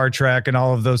Star Trek and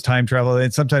all of those time travel.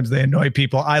 And sometimes they annoy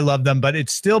people. I love them, but it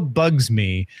still bugs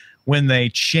me when they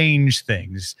change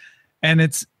things. And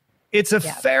it's a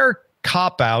fair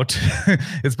cop out.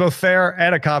 It's both fair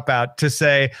and a cop out to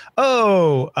say,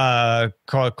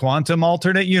 quantum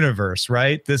alternate universe,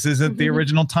 right? This isn't the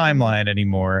original timeline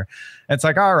anymore. It's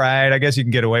like, all right, I guess you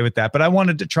can get away with that. But I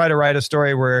wanted to try to write a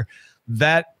story where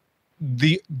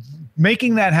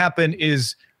making that happen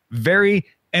is very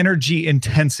energy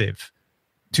intensive.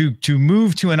 To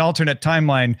move to an alternate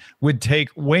timeline would take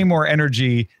way more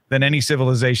energy than any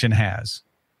civilization has.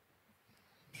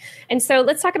 And so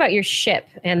let's talk about your ship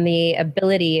and the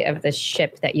ability of the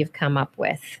ship that you've come up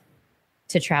with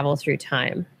to travel through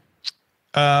time.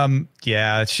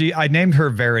 I named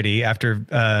her Verity after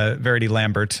Verity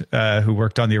Lambert, who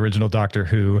worked on the original Doctor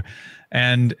Who.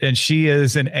 And she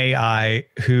is an AI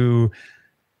who,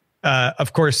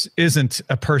 of course, isn't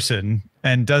a person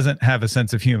and doesn't have a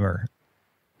sense of humor.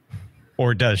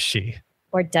 Or does she?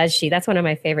 Or does she? That's one of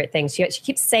my favorite things. She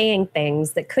keeps saying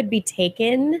things that could be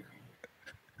taken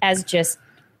as just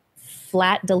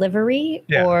flat delivery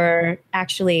or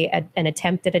actually an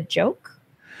attempt at a joke.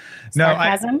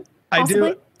 Sarcasm, I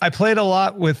do. I played a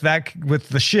lot with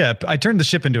the ship. I turned the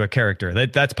ship into a character.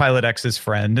 That's Pilot X's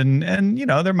friend, and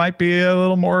there might be a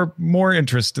little more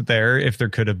interest there if there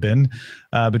could have been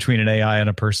between an AI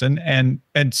and a person, and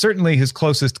certainly his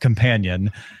closest companion.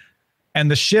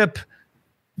 And the ship,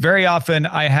 very often,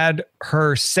 I had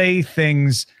her say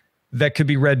things that could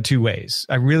be read two ways.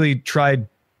 I really tried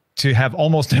to have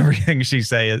almost everything she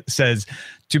says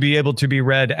to be able to be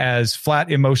read as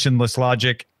flat, emotionless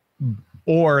logic,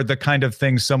 or the kind of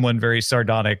thing someone very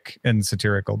sardonic and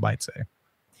satirical might say.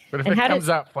 But if it comes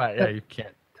out flat, you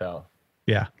can't tell.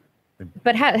 Yeah.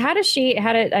 But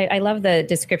I love the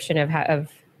description of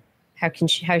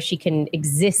how she can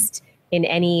exist in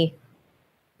any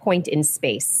point in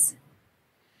space.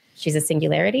 she's a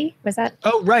singularity. Was that?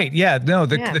 Oh, right. Yeah. No,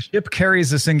 the ship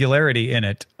carries a singularity in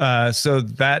it. So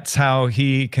that's how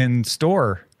he can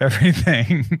store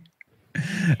everything.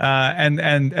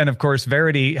 And of course,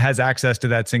 Verity has access to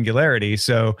that singularity.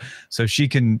 So she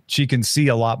can see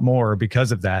a lot more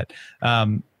because of that.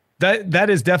 That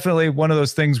is definitely one of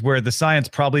those things where the science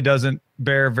probably doesn't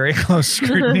bear very close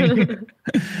scrutiny.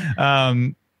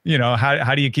 You know,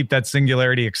 how do you keep that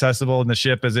singularity accessible in the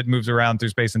ship as it moves around through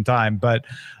space and time? But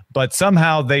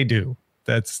somehow they do.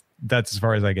 That's as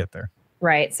far as I get there.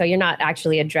 Right. So you're not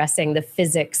actually addressing the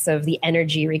physics of the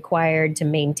energy required to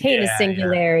maintain a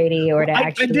singularity or to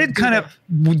actually. I did kind of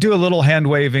do a little hand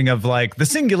waving of like the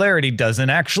singularity doesn't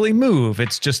actually move.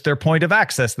 It's just their point of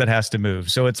access that has to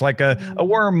move. So it's like a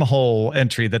wormhole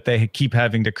entry that they keep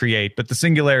having to create. But the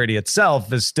singularity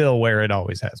itself is still where it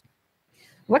always has been.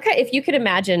 If you could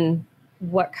imagine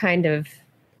what kind of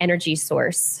energy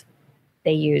source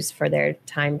they use for their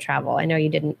time travel. I know you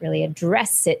didn't really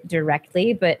address it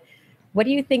directly, but what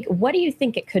do you think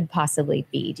it could possibly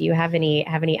be? Do you have any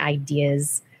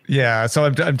ideas? Yeah, so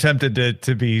I'm tempted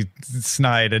to be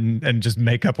snide and just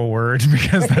make up a word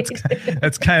because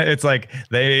that's kind of, it's like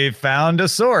they found a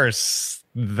source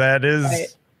that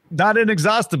is not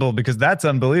inexhaustible because that's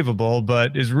unbelievable,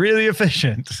 but is really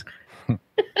efficient.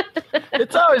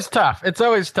 It's always tough.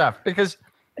 Because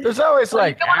there's always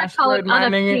like asteroid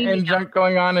mining and junk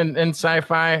going on in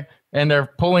sci-fi. And they're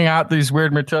pulling out these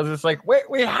weird materials. It's like, wait,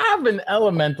 we have an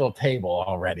elemental table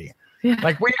already.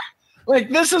 Yeah.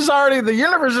 This is already, the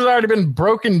universe has already been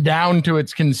broken down to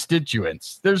its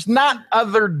constituents. There's not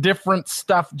other different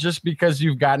stuff just because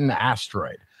you've got an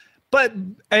asteroid. But,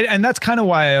 and that's kind of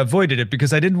why I avoided it,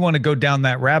 because I didn't want to go down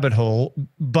that rabbit hole.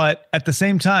 But at the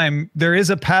same time, there is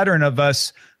a pattern of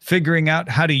us figuring out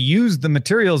how to use the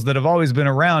materials that have always been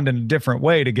around in a different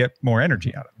way to get more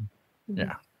energy out of them.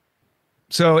 Yeah.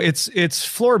 So it's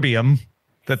florbium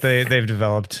that they've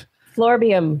developed.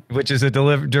 Florbium, which is a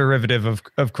derivative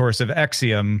of course of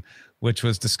exium, which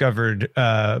was discovered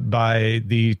by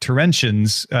the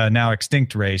Terentians, now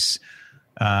extinct race,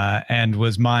 and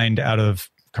was mined out of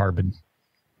carbon.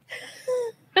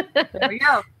 There we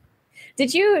go.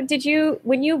 Did you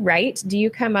when you write, do you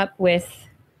come up with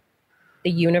the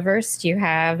universe? Do you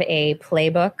have a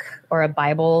playbook or a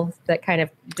Bible that kind of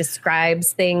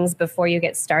describes things before you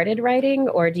get started writing?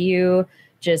 Or do you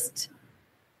just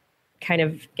kind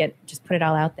of put it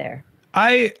all out there?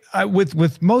 I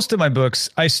with most of my books,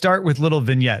 I start with little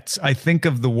vignettes. I think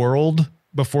of the world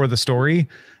before the story.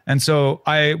 And so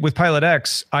with Pilot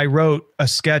X, I wrote a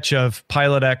sketch of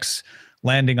Pilot X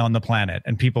landing on the planet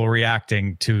and people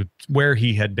reacting to where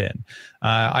he had been.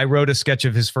 I wrote a sketch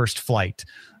of his first flight.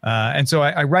 And so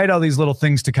I write all these little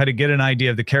things to kind of get an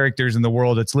idea of the characters in the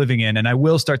world it's living in. And I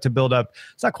will start to build up,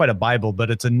 it's not quite a Bible,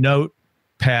 but it's a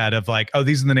notepad of like, oh,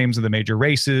 these are the names of the major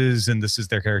races and this is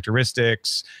their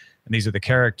characteristics and these are the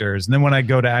characters. And then when I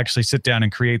go to actually sit down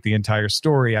and create the entire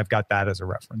story, I've got that as a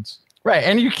reference. Right.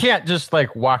 And you can't just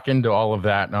like walk into all of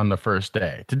that on the first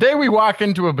day. Today we walk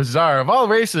into a bazaar of all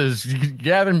races,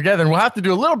 gather them together, and we'll have to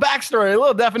do a little backstory, a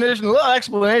little definition, a little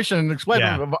explanation, and explain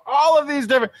of all of these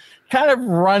different, kind of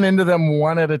run into them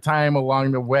one at a time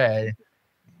along the way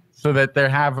so that they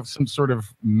have some sort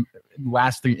of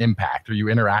lasting impact or you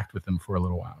interact with them for a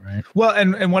little while, right? Well,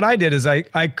 and what I did is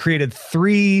I created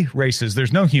 3 races.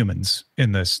 There's no humans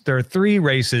in this. There are 3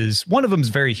 races. One of them is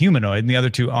very humanoid and the other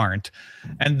 2 aren't.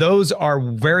 And those are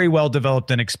very well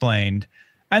developed and explained.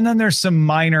 And then there's some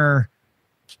minor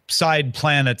side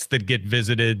planets that get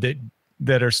visited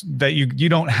that you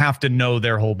don't have to know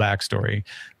their whole backstory.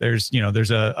 There's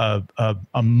a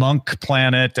monk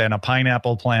planet and a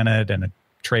pineapple planet and a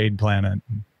trade planet.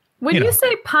 When you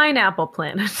say pineapple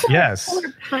planet, yes,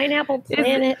 pineapple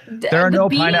planet. There are no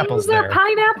pineapples there. Are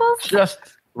pineapples? Just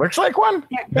looks like one.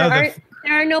 There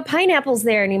are no pineapples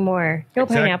there anymore. No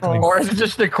pineapples. Or is it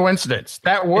just a coincidence?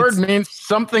 That word means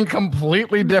something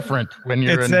completely different when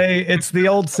you're it's the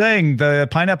old saying, the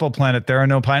pineapple planet, there are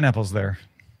no pineapples there.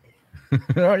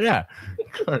 Oh yeah.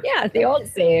 Yeah, the old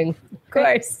saying. Of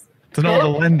course. It's an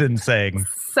old Linden saying.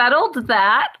 Settled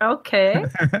that. Okay.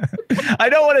 I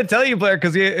don't want to tell you, Blair,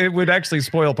 because it would actually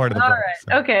spoil part of the book. All right.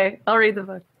 So. Okay. I'll read the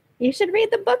book. You should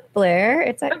read the book, Blair.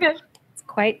 It's okay. It's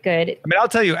quite good. I mean, I'll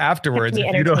tell you afterwards.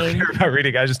 If you don't care about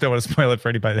reading, I just don't want to spoil it for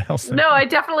anybody else. No, I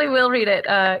definitely will read it.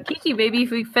 Kiki, maybe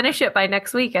if we finish it by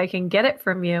next week, I can get it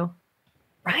from you.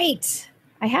 Right.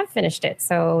 I have finished it.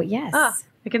 So, yes.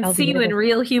 I can see you in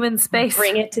real human space.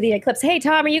 Bring it to the eclipse. Hey,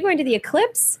 Tom, are you going to the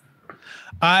eclipse?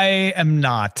 I am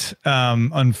not.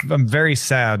 I'm very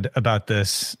sad about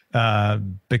this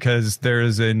because there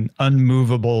is an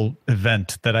unmovable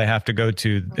event that I have to go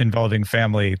to involving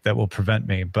family that will prevent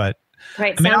me. But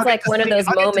right, sounds like one of those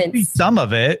moments. Some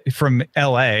of it from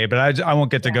LA, but I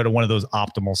won't get to go to one of those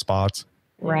optimal spots.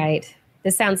 Right.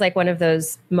 This sounds like one of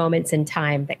those moments in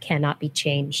time that cannot be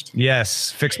changed.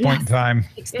 Yes, fixed point in time.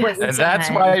 And that's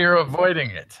why you're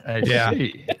avoiding it.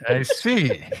 I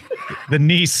see.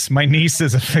 My niece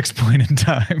is a fixed point in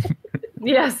time.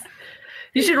 Yes.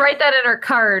 You should write that in her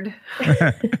card.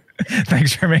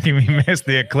 Thanks for making me miss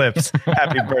the eclipse.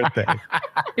 Happy birthday.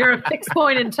 You're a fixed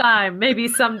point in time. Maybe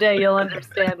someday you'll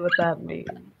understand what that means.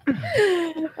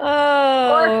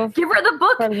 Oh. Or give her the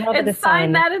book and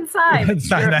sign that inside.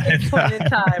 Sign that inside. In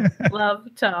time. Love,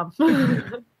 Tom.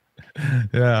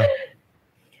 Yeah.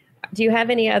 Do you have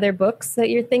any other books that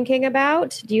you're thinking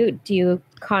about? Do you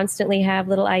constantly have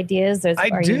little ideas?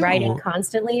 Are you writing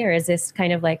constantly, or is this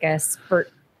kind of like a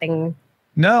spurt thing?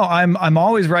 No, I'm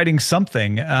always writing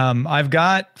something. I've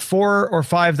got 4 or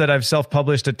 5 that I've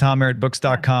self-published at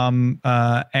TomMerrittBooks.com,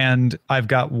 and I've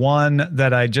got one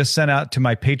that I just sent out to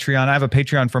my Patreon. I have a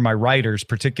Patreon for my writers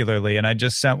particularly, and I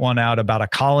just sent one out about a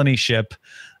colony ship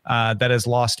that has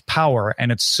lost power,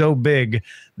 and it's so big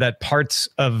that parts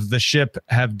of the ship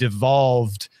have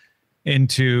devolved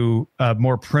into a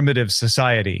more primitive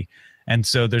society. And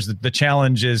so the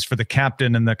challenge is for the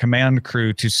captain and the command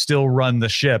crew to still run the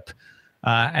ship.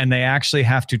 And they actually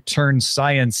have to turn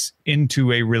science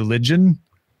into a religion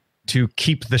to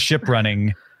keep the ship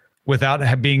running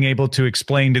without being able to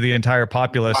explain to the entire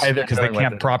populace because they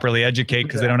can't properly educate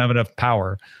because they don't have enough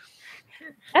power.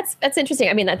 That's interesting.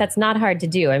 I mean, that's not hard to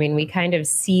do. I mean, we kind of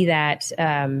see that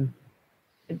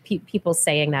people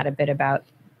saying that a bit about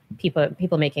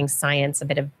people making science a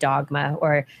bit of dogma,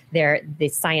 or the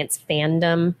science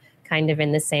fandom kind of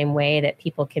in the same way that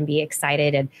people can be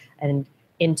excited and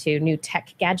into new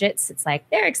tech gadgets. It's like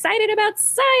they're excited about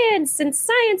science and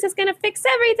science is going to fix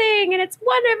everything and it's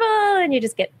wonderful. And you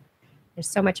just there's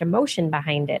so much emotion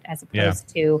behind it as opposed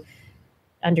to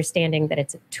understanding that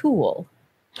it's a tool.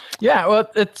 Yeah,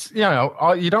 well, it's, you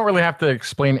don't really have to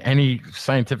explain any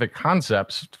scientific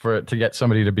concepts to get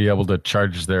somebody to be able to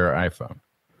charge their iPhone.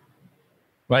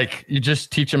 Like, you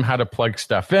just teach them how to plug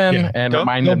stuff in and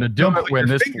remind them to do it when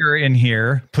this finger in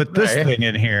here, put this thing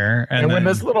in here. And when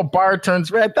this little bar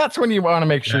turns red, that's when you want to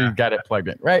make sure you got it plugged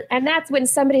in, right? And that's when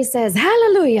somebody says,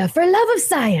 hallelujah, for love of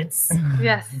science.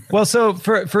 Yes. Well, so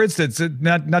for instance,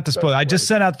 not to spoil, I just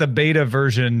sent out the beta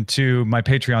version to my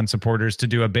Patreon supporters to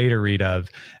do a beta read of.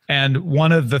 And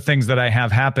one of the things that I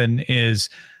have happen is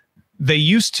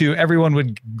everyone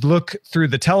would look through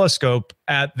the telescope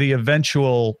at the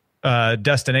eventual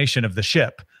destination of the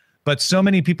ship, but so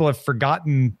many people have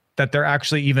forgotten that they're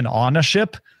actually even on a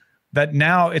ship that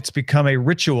now it's become a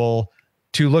ritual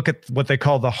to look at what they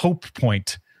call the hope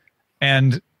point,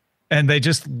 and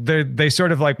they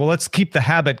sort of like, well, let's keep the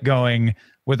habit going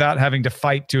without having to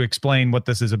fight to explain what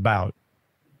this is about.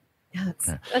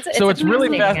 So it's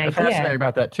really fascinating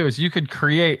about that too, is you could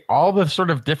create all the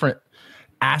sort of different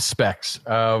aspects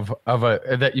of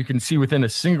that you can see within a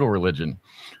single religion.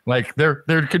 Like there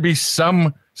could be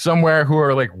somewhere who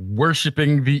are like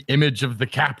worshiping the image of the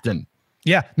captain.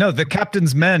 Yeah, no, the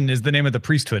captain's men is the name of the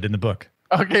priesthood in the book.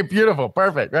 Okay, beautiful,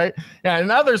 perfect, right? Yeah,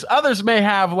 and others may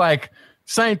have like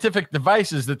scientific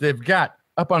devices that they've got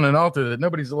up on an altar that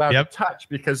nobody's allowed to touch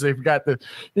because they've got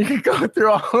you can go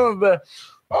through all of the.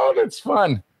 Oh, that's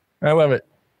fun! I love it.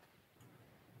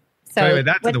 So anyway,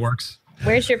 that's in the works.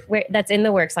 That's in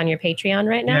the works on your Patreon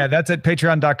right now? Yeah, that's at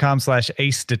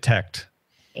patreon.com/AceDetect.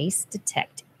 Ace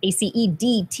Detect.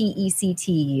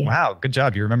 ACEDTECT. Wow, good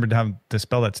job. You remembered how to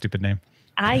spell that stupid name.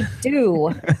 I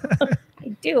do. I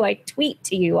do. I tweet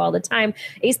to you all the time.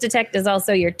 Ace Detect is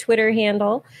also your Twitter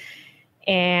handle.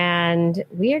 And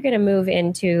we are going to move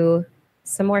into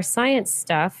some more science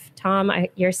stuff. Tom,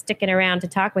 you're sticking around to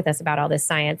talk with us about all this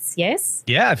science, yes?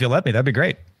 Yeah, if you'll let me, that'd be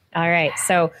great. All right.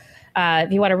 So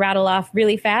if you want to rattle off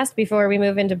really fast before we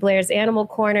move into Blair's Animal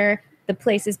Corner, the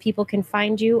places people can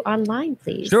find you online,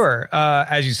 please. Sure.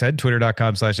 As you said,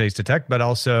 twitter.com/AceDetect, but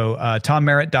also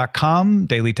TomMerritt.com,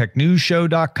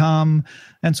 dailytechnewsshow.com,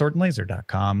 and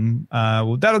swordandlaser.com.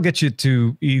 That'll get you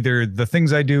to either the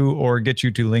things I do or get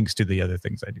you to links to the other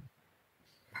things I do.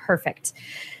 Perfect.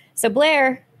 So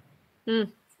Blair,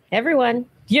 everyone,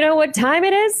 you know what time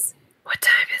it is? What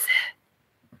time is it?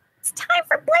 It's time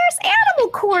for Blair's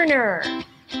Animal Corner.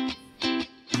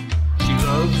 She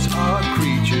loves our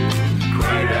creatures,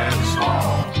 great and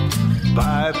small.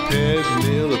 Biped,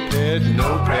 millipede,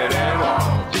 no pet at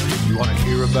all. You want to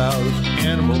hear about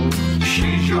animals?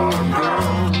 She's your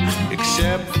girl. Except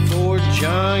except for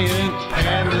giant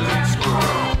pandas and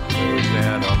squirrels. There's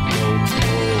animal corner.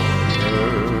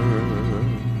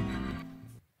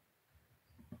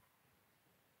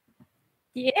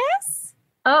 Yes.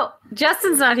 Oh,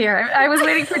 Justin's not here. I was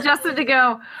waiting for Justin to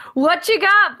go, what you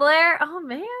got, Blair? Oh,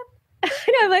 man. I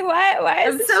know, I'm like, why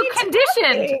is I'm so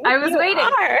conditioned. talking? I was You waiting.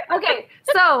 are. Okay,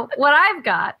 so what I've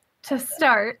got to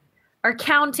start are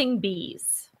counting bees.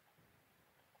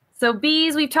 So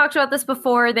bees, we've talked about this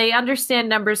before. They understand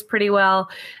numbers pretty well.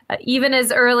 Even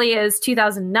as early as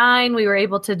 2009, we were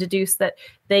able to deduce that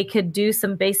they could do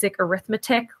some basic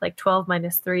arithmetic, like 12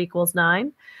 minus 3 equals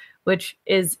 9, which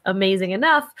is amazing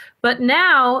enough. But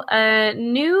now a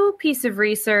new piece of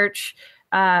research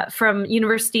from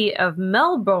University of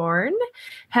Melbourne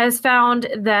has found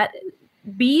that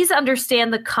bees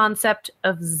understand the concept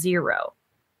of zero.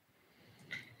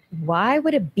 Why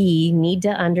would a bee need to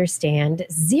understand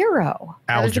zero?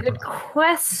 That was a Algebra. good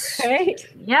question. Right?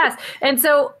 Yes. And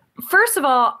so, first of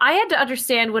all, I had to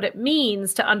understand what it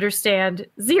means to understand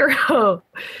zero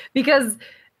because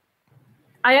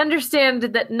I understand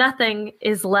that nothing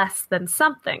is less than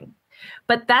something.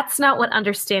 But that's not what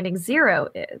understanding zero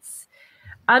is.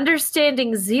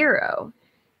 Understanding zero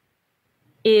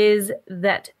is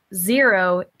that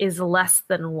 0 is less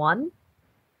than 1.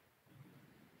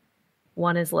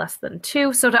 1 is less than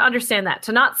 2. So to understand that,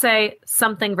 to not say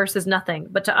something versus nothing,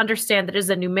 but to understand that it is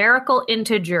a numerical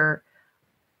integer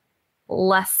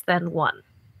less than 1.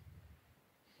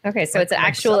 Okay, so it's Like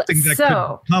actual. something that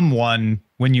could become 1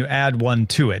 when you add 1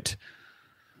 to it.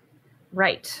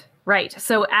 Right.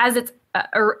 So as it's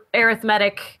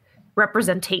arithmetic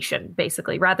representation,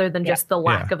 basically, rather than just the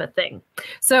lack of a thing.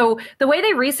 So the way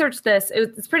they researched this,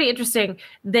 it's pretty interesting.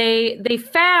 They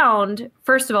found,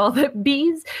 first of all, that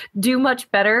bees do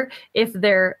much better if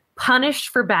they're punished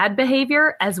for bad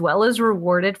behavior as well as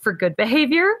rewarded for good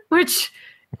behavior, which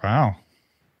Wow.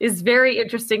 is very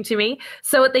interesting to me.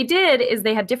 So what they did is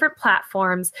they had different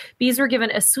platforms. Bees were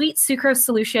given a sweet sucrose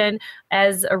solution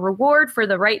as a reward for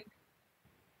the right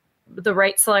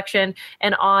selection,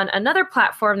 and on another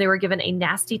platform they were given a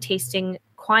nasty tasting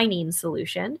quinine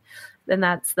solution. Then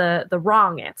that's the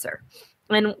wrong answer.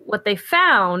 And what they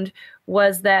found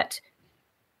was that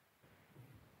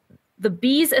the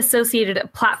bees associated a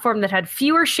platform that had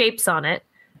fewer shapes on it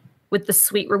with the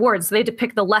sweet rewards. So they had to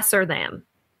pick the lesser than.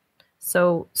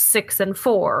 So 6 and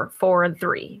 4, 4 and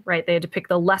 3, right? They had to pick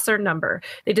the lesser number.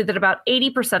 They did that about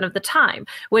 80% of the time,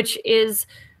 which is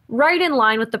right in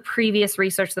line with the previous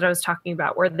research that I was talking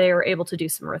about, where they were able to do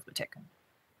some arithmetic.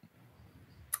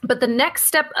 But the next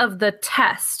step of the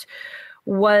test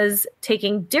was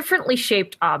taking differently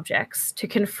shaped objects to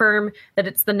confirm that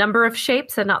it's the number of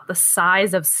shapes and not the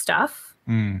size of stuff.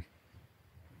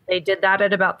 They did that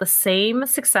at about the same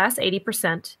success,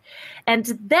 80%.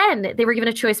 And then they were given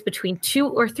a choice between 2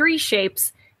 or 3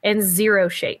 shapes and 0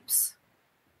 shapes.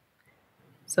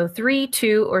 So 3,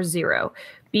 2, or 0.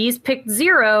 Bees picked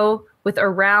 0 with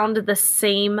around the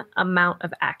same amount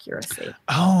of accuracy.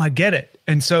 Oh, I get it.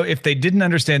 And so if they didn't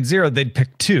understand 0, they'd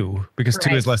pick 2 because 2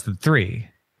 is less than 3.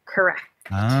 Correct.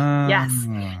 Ah. Yes.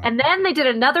 And then they did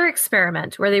another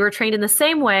experiment where they were trained in the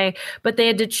same way, but they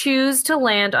had to choose to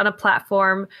land on a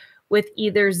platform with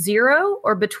either 0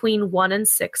 or between 1 and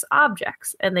 6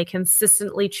 objects. And they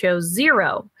consistently chose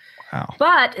 0. Wow.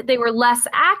 But they were less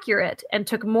accurate and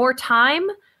took more time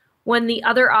when the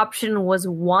other option was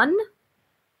 1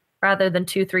 rather than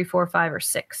 2, 3, 4, 5, or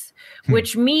 6,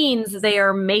 which means they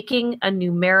are making a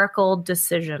numerical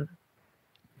decision.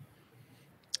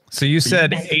 So you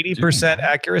said 80%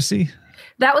 accuracy?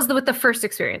 That was with the first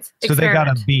experience. So they got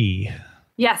a B.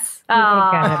 Yes.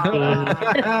 Nice.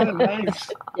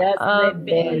 Yes, A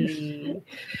they did.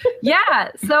 Yeah.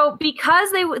 So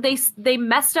because they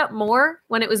messed up more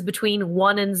when it was between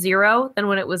 1 and 0 than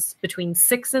when it was between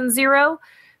 6 and 0,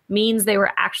 means they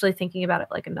were actually thinking about it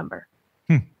like a number.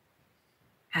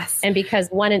 Yes. And because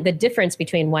the difference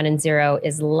between 1 and 0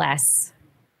 is less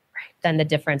than the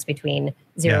difference between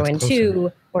 0 and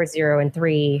 2 or 0 and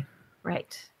 3.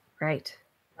 Right.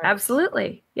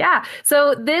 Absolutely. Yeah.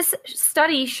 So this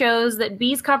study shows that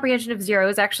bees' comprehension of 0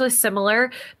 is actually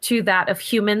similar to that of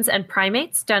humans and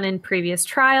primates done in previous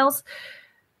trials.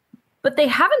 But they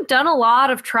haven't done a lot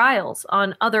of trials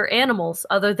on other animals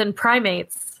other than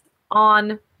primates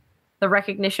on the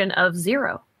recognition of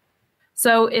 0.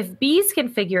 So if bees can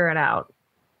figure it out,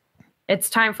 it's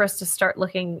time for us to start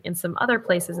looking in some other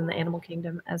places in the animal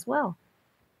kingdom as well.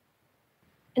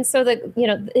 And so the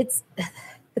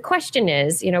question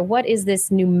is, what is this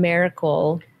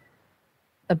numerical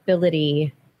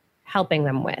ability helping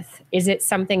them with? Is it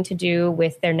something to do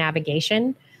with their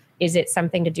navigation? Is it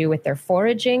something to do with their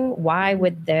foraging? Why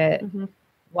would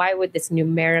this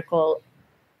numerical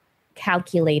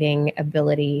calculating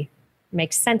ability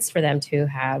make sense for them to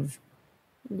have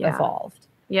evolved?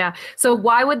 Yeah. So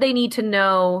why would they need to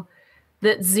know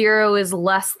that 0 is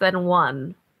less than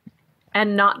 1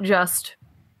 and not just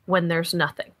when there's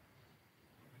nothing?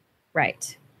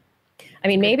 Right. I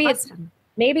mean, maybe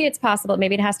it's possible.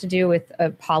 Maybe it has to do with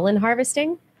pollen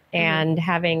harvesting and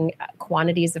having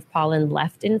quantities of pollen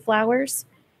left in flowers.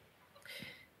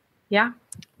 Yeah.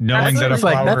 Knowing that a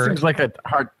flower... that seems like a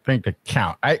hard thing to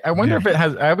count. I wonder if it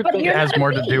has... I would think it has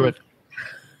more to do with...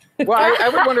 Well, I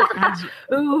would wonder if it has...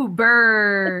 Ooh,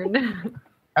 burn.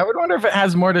 I would wonder if it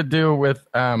has more to do with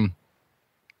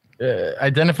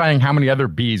identifying how many other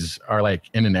bees are like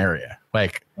in an area.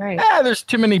 Like, there's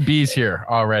too many bees here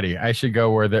already. I should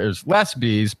go where there's less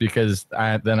bees because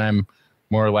then I'm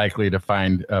more likely to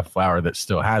find a flower that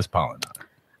still has pollen on it.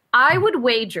 I would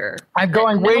wager. I'm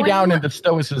going way down into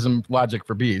stoicism logic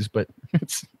for bees, but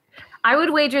it's... I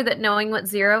would wager that knowing what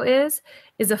 0 is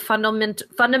a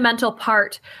fundamental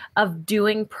part of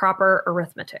doing proper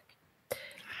arithmetic.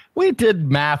 We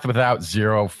did math without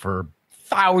 0 for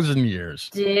 1,000 years.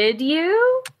 Did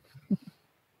you?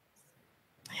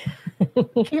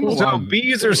 So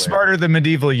bees are smarter than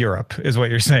medieval Europe, is what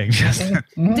you're saying, Justin.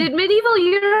 Did medieval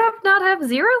Europe not have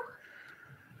 0?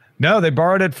 No, they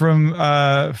borrowed it from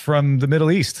the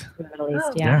Middle East. The Middle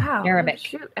East, Wow. Arabic. Oh,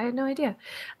 shoot, I had no idea.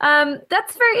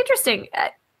 That's very interesting.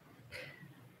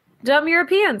 Dumb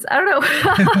Europeans. I don't know.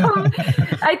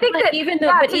 I think that even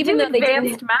though they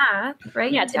advanced math,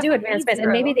 right? Yeah, to do advanced math,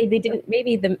 and maybe they didn't.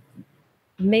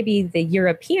 Maybe the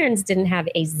Europeans didn't have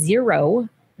a 0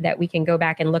 that we can go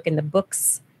back and look in the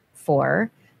books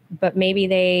for, but maybe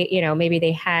they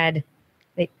had.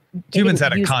 Humans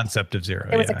had a concept of 0.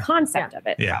 There was a concept of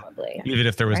it, probably. Even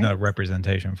if there was no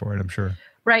representation for it, I'm sure.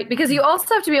 Right, because you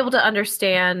also have to be able to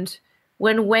understand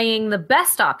when weighing the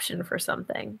best option for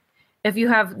something. If you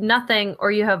have nothing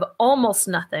or you have almost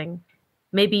nothing,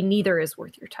 maybe neither is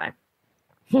worth your time.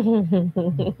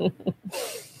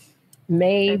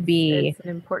 Maybe. It's an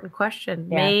important question.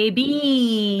 Yeah.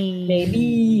 Maybe.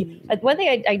 One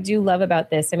thing I do love about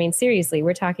this, I mean, seriously,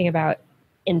 we're talking about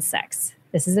insects.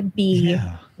 This is a bee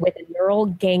with a neural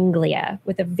ganglia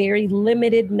with a very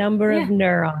limited number of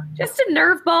neurons. Just a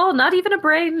nerve ball, not even a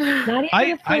brain. Not even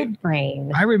a full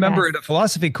brain. I remember at a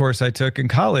philosophy course I took in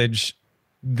college,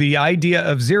 the idea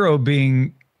of 0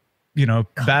 being,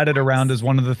 batted around as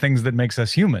one of the things that makes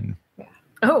us human.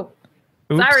 Oh,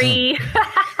 oops. Sorry.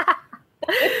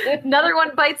 Another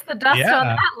one bites the dust on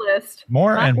that list.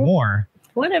 More and more.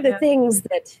 One of the things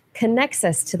that connects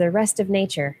us to the rest of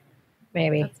nature,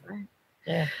 maybe. That's right.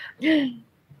 Yeah.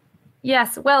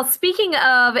 Yes. Well, speaking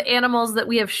of animals that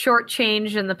we have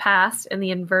shortchanged in the past in the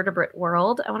invertebrate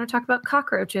world, I want to talk about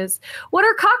cockroaches. What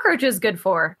are cockroaches good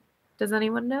for? Does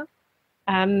anyone know?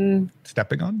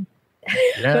 Stepping on?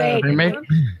 Yeah,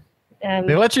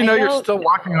 they let you know you're still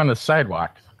walking on the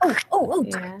sidewalk.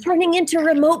 Turning into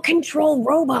remote control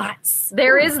robots.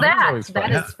 There is that. always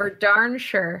That fun. is for darn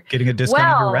sure. Getting a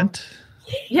discount on your rent?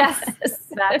 Yes,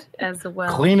 that as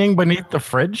well. Cleaning beneath the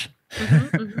fridge.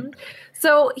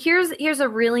 So here's a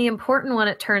really important one.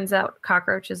 It turns out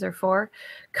cockroaches are for.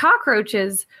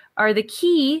 Cockroaches are the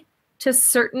key to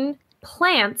certain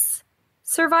plants'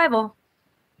 survival.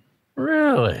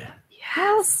 Really?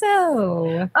 How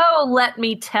so? Oh, let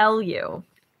me tell you.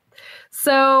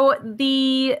 So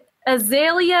the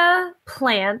azalea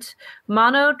plant,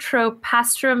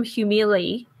 Monotropastrum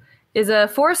humile, is a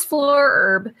forest floor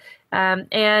herb,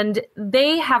 and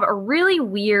they have a really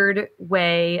weird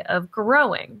way of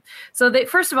growing. So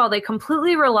first of all, they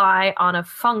completely rely on a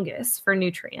fungus for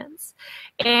nutrients.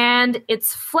 And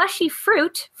its fleshy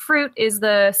fruit is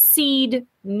the seed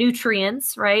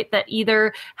nutrients, right, that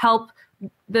either help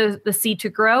the seed to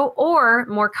grow, or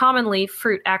more commonly,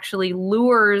 fruit actually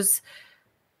lures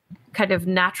kind of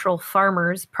natural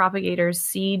farmers, propagators,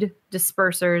 seed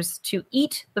dispersers to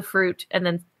eat the fruit and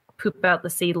then poop out the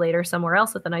seed later somewhere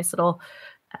else with a nice little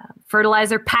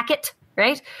fertilizer packet,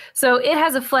 right? So it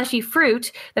has a fleshy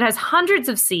fruit that has hundreds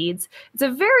of seeds. It's a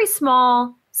very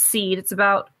small seed. It's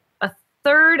about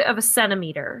 1/3 of a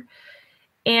centimeter.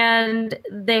 And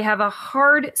they have a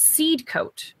hard seed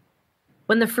coat.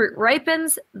 When the fruit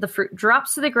ripens, the fruit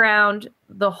drops to the ground.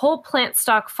 The whole plant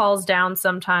stalk falls down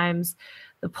sometimes.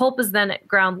 The pulp is then at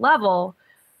ground level.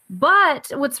 But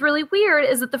what's really weird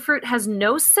is that the fruit has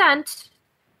no scent.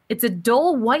 It's a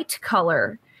dull white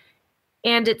color,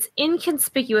 and it's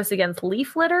inconspicuous against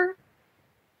leaf litter,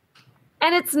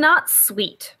 and it's not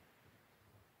sweet.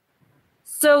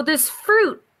 So this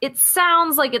fruit it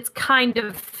sounds like it's kind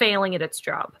of failing at its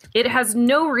job. It has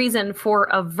no reason for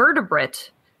a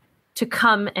vertebrate to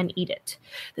come and eat it.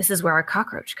 This is where a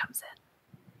cockroach comes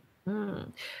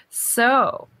in.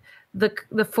 So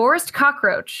the forest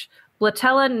cockroach,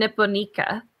 Blatella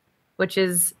nipponica, which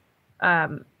is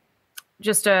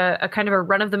just a kind of a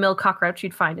run-of-the-mill cockroach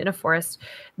you'd find in a forest,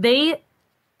 they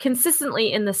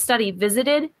consistently in the study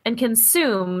visited and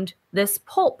consumed this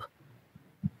pulp.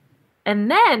 And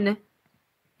then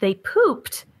they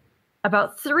pooped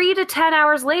about 3 to 10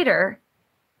 hours later.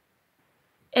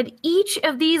 And each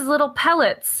of these little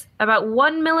pellets, about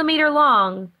 1 millimeter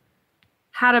long,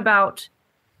 had about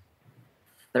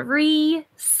 3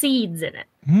 seeds in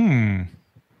it.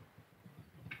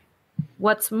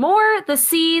 What's more, the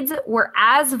seeds were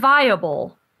as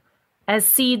viable as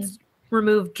seeds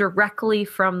removed directly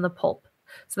from the pulp.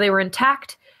 So they were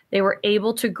intact, they were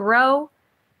able to grow.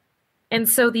 And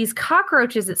so these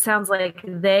cockroaches, it sounds like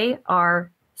they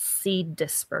are seed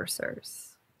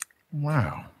dispersers.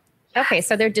 Wow. Okay,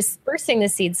 so they're dispersing the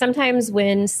seeds. Sometimes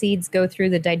when seeds go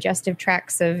through the digestive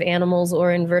tracts of animals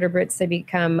or invertebrates, they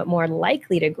become more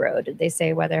likely to grow. Did they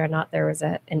say whether or not there was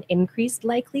an increased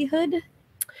likelihood?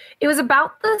 It was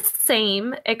about the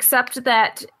same, except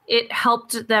that it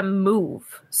helped them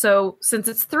move. So since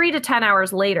it's 3 to 10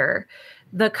 hours later,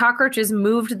 the cockroaches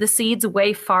moved the seeds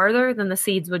way farther than the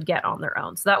seeds would get on their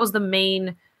own. So that was the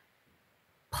main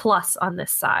plus on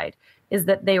this side, is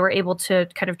that they were able to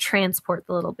kind of transport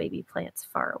the little baby plants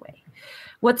far away.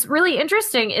 What's really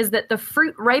interesting is that the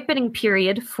fruit ripening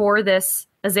period for this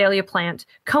azalea plant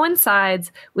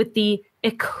coincides with the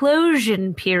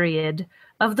eclosion period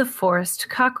of the forest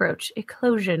cockroach.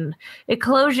 Eclosion.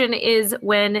 Eclosion is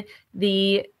when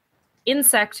the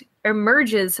insect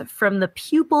emerges from the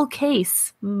pupal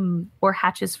case or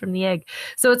hatches from the egg.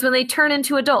 So it's when they turn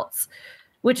into adults,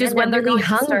 which is when they're really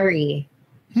going hungry.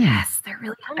 Yes, they're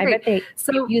really hungry. I bet they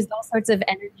used all sorts of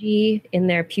energy in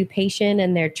their pupation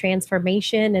and their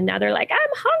transformation, and now they're like, I'm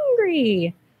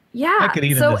hungry. Yeah. I could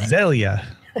eat an azalea.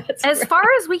 As far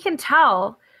as we can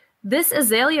tell, this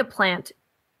azalea plant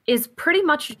is pretty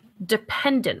much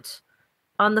dependent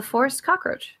on the forest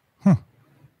cockroach.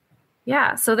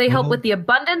 Yeah, so they help with the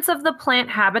abundance of the plant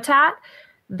habitat.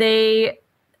 They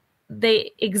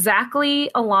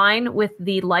exactly align with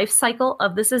the life cycle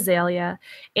of this azalea,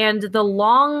 and the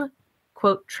long,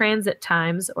 quote, transit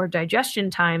times or digestion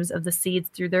times of the seeds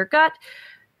through their gut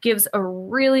gives a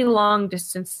really long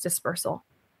distance dispersal.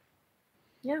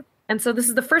 Yeah. And so this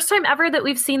is the first time ever that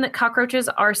we've seen that cockroaches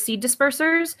are seed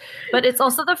dispersers, but it's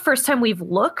also the first time we've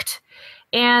looked.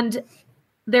 And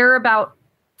there are about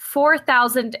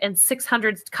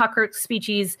 4,600 cockroach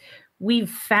species we've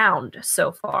found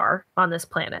so far on this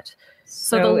planet.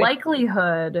 So the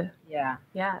likelihood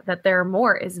that there are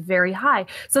more is very high.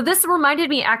 So this reminded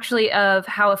me actually of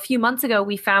how a few months ago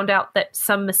we found out that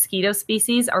some mosquito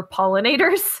species are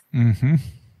pollinators. Mm-hmm.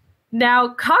 Now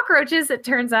cockroaches, it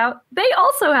turns out, they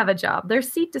also have a job. They're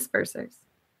seed dispersers.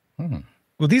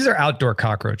 Well, these are outdoor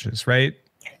cockroaches, right?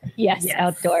 Yes,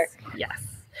 outdoor. Yes.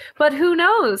 But who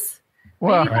knows?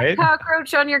 Well, Maybe that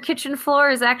cockroach on your kitchen floor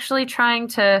is actually trying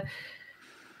to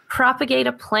propagate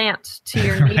a plant to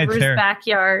your neighbor's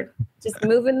backyard. Just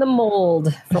moving the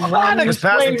mold from one Just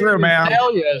passing through, man.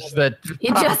 Azaleas that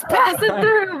You just pass it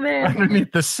through, man.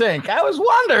 underneath the sink. I was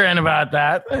wondering about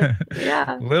that.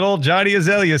 Yeah. Little Johnny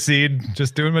Azalea seed,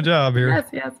 just doing my job here.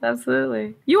 Yes,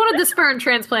 absolutely. You wanted this fern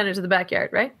transplanted to the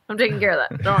backyard, right? I'm taking care of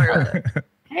that. Don't worry about that.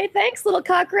 Hey, thanks, little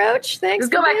cockroach. Thanks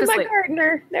Just for go back being to my sleep.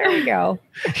 gardener. There we go.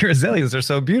 Your azaleas are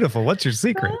so beautiful. What's your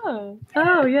secret?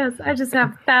 Oh, yes. I just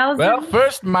have thousands, Well,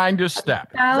 first, mind your step.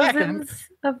 Second,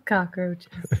 of cockroaches.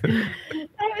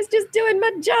 I was just doing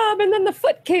my job, and then the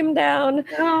foot came down.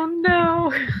 Oh,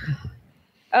 no.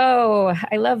 Oh,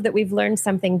 I love that we've learned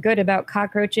something good about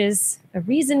cockroaches. A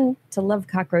reason to love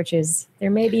cockroaches. There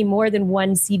may be more than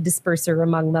one seed disperser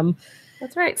among them.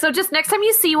 That's right. So just next time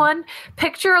you see one,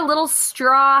 picture a little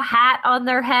straw hat on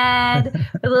their head,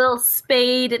 a little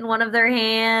spade in one of their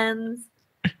hands.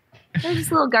 They're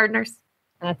just little gardeners.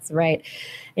 That's right.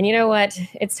 And you know what?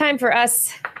 It's time for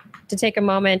us to take a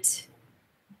moment.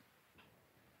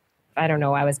 I don't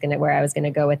know where I was going to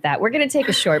go with that. We're going to take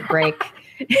a short break.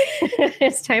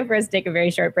 It's time for us to take a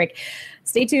very short break.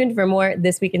 Stay tuned for more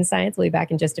This Week in Science. We'll be back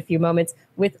in just a few moments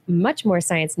with much more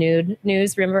science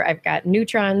news. Remember, I've got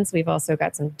neutrons. We've also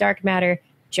got some dark matter.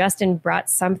 Justin brought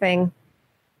something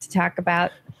to talk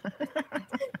about.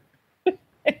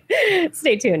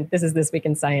 Stay tuned. This is This Week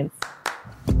in Science.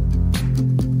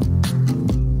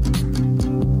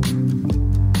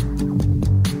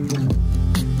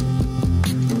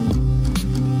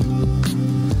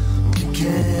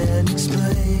 Can't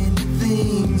explain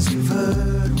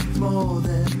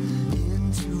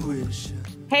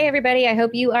Hey, everybody. I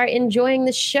hope you are enjoying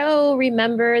the show.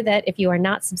 Remember that if you are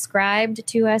not subscribed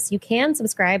to us, you can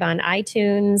subscribe on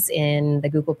iTunes, in the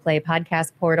Google Play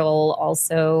podcast portal,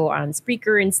 also on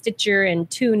Spreaker and Stitcher and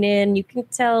TuneIn. You can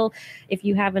tell if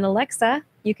you have an Alexa,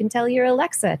 you can tell your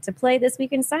Alexa to play This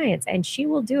Week in Science, and she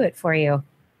will do it for you.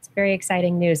 It's very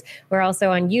exciting news. We're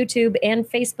also on YouTube and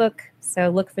Facebook, so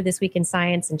look for This Week in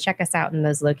Science and check us out in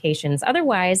those locations.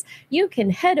 Otherwise, you can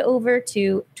head over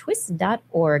to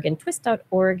TWIS.org, and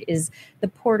TWIS.org is the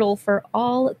portal for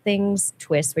all things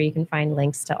TWIS, where you can find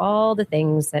links to all the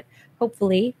things that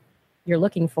hopefully you're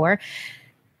looking for.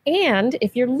 And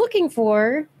if you're looking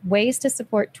for ways to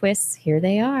support TWIS, here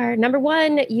they are. Number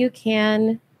one, you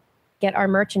can get our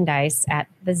merchandise at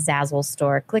the Zazzle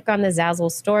store. Click on the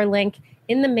Zazzle store link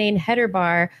in the main header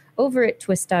bar over at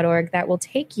twist.org. That will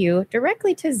take you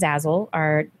directly to Zazzle.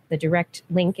 The direct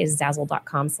link is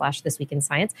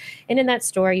zazzle.com/thisweekinscience. And in that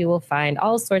store, you will find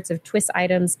all sorts of TWIS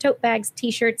items, tote bags,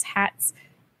 t-shirts, hats,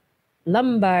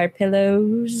 lumbar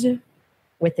pillows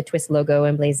with the TWIS logo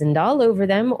emblazoned all over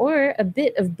them, or a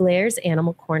bit of Blair's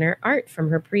Animal Corner art from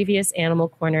her previous Animal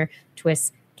Corner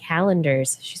TWIS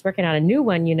calendars. She's working on a new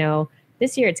one,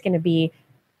 This year it's going to be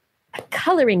a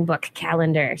coloring book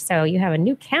calendar. So you have a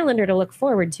new calendar to look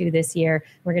forward to this year.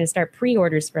 We're going to start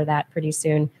pre-orders for that pretty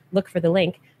soon. Look for the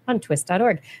link on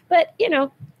twist.org. But,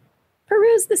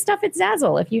 peruse the stuff at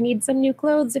Zazzle. If you need some new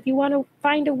clothes, if you want to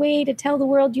find a way to tell the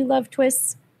world you love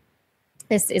TWIS,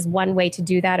 this is one way to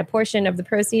do that. A portion of the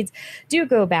proceeds do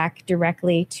go back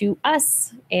directly to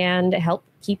us and help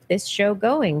keep this show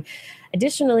going.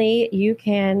 Additionally, you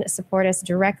can support us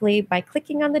directly by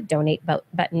clicking on the donate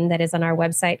button that is on our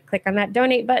website. Click on that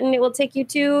donate button. It will take you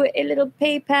to a little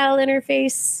PayPal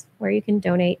interface where you can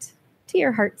donate to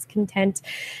your heart's content.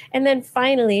 And then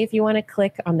finally, if you want to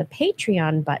click on the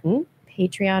Patreon button,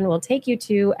 Patreon will take you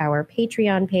to our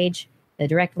Patreon page. The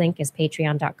direct link is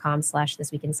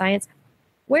patreon.com/thisweekinscience,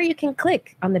 where you can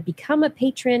click on the Become a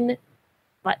Patron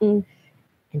button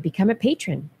and become a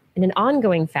patron. In an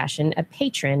ongoing fashion, a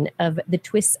patron of the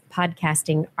TWIS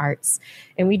podcasting arts.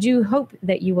 And we do hope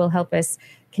that you will help us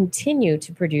continue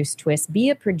to produce TWIS, be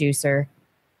a producer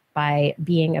by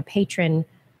being a patron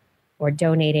or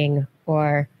donating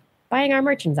or buying our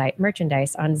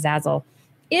merchandise on Zazzle.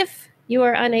 If you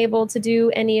are unable to do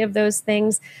any of those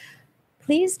things,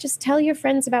 please just tell your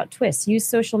friends about TWIS. Use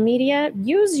social media,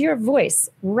 use your voice,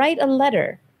 write a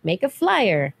letter, make a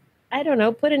flyer. I don't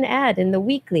know, put an ad in the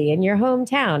weekly in your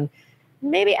hometown.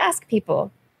 Maybe ask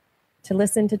people to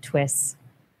listen to TWIS.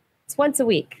 It's once a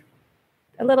week,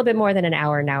 a little bit more than an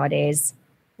hour nowadays,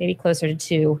 maybe closer to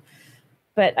 2.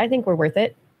 But I think we're worth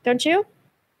it, don't you?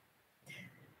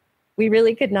 We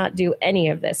really could not do any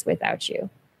of this without you.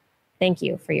 Thank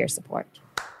you for your support.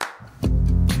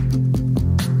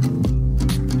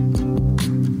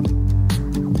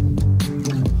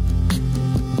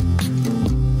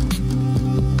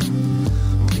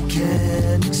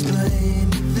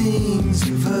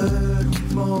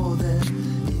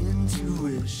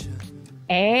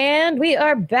 And we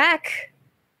are back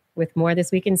with more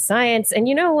This Week in Science. And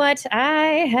you know what?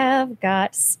 I have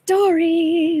got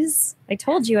stories. I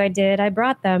told you I did. I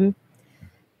brought them.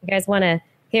 You guys want to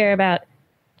hear about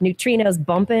neutrinos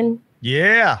bumping?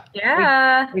 Yeah.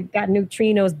 Yeah. We've got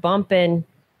neutrinos bumping.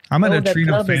 I'm a The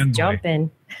neutrino club is fanboy.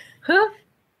 jumping.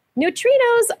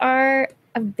 Neutrinos are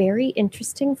a very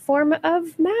interesting form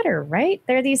of matter, right?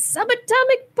 They're these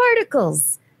subatomic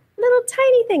particles, little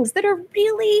tiny things that are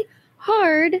really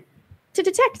hard to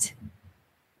detect.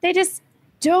 They just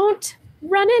don't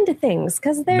run into things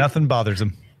because they're Nothing bothers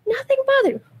them. nothing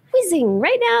bothered. Whizzing.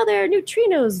 Right now, there are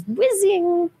neutrinos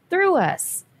whizzing through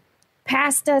us,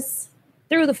 past us,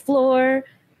 through the floor.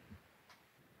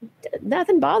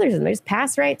 Nothing bothers them. They just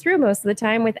pass right through most of the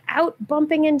time without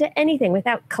bumping into anything,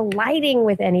 without colliding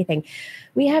with anything.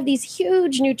 We have these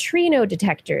huge neutrino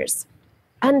detectors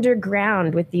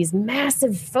underground with these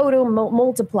massive photo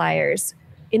multipliers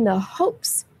in the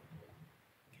hopes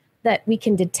that we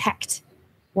can detect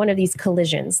one of these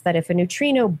collisions, that if a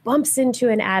neutrino bumps into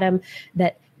an atom,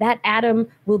 that atom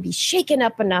will be shaken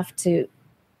up enough to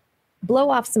blow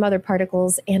off some other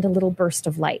particles and a little burst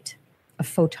of light, a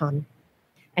photon.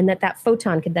 And that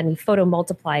photon could then be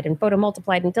photomultiplied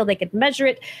until they could measure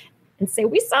it and say,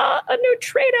 we saw a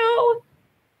neutrino,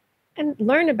 and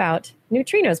learn about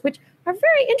neutrinos, which are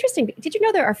very interesting. Did you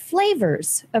know there are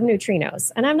flavors of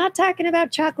neutrinos? And I'm not talking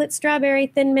about chocolate, strawberry,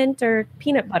 thin mint, or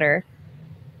peanut butter.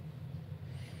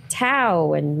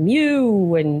 Tau and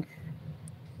mu and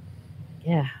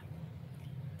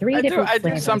three different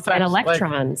flavors. Sometimes, and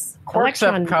electrons. Quarks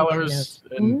have Electron colors.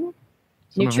 neutrinos.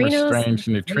 Some of them are strange.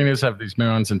 Neutrinos have these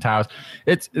muons and taus.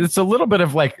 It's a little bit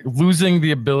of like losing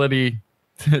the ability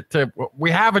to we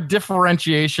have a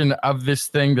differentiation of this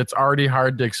thing that's already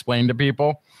hard to explain to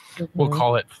people. We'll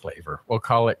call it flavor. We'll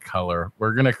call it color.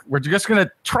 We're just gonna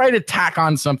try to tack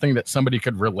on something that somebody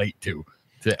could relate to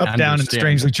up, understand. Down, and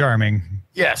strangely charming.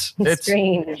 Yes, it's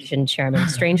strange and charming.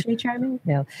 Strangely charming?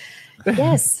 No.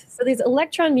 Yes. So these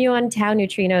electron muon tau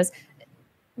neutrinos,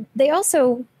 they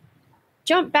also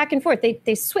jump back and forth.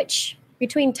 They switch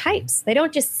between types. They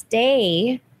don't just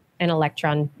stay an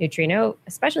electron neutrino,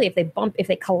 especially if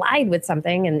they collide with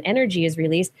something and energy is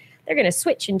released, they're going to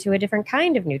switch into a different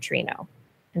kind of neutrino.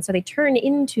 And so they turn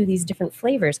into these different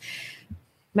flavors.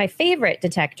 My favorite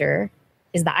detector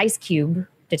is the ice cube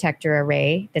detector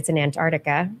array that's in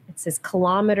Antarctica. It's this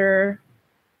kilometer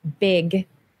big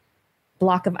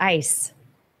block of ice.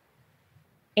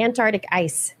 Antarctic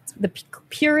ice. It's the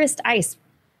purest ice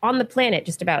on the planet,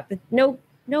 just about. No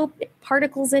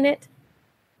particles in it,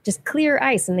 just clear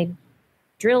ice. And they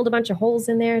drilled a bunch of holes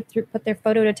in there, put their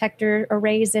photodetector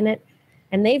arrays in it,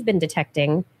 and they've been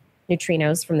detecting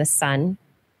neutrinos from the sun,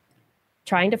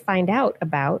 trying to find out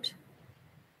about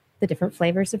the different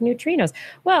flavors of neutrinos.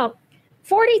 Well,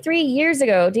 43 years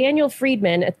ago, Daniel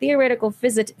Friedman, a theoretical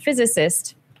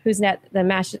physicist who's at the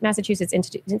Massachusetts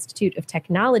Institute of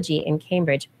Technology in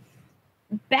Cambridge,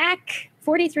 back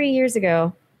 43 years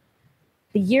ago,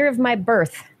 the year of my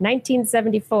birth,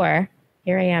 1974,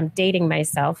 here I am dating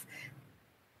myself,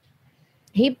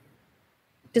 he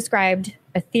described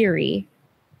a theory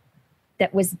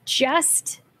that was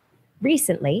just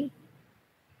recently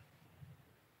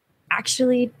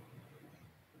actually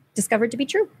discovered to be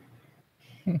true.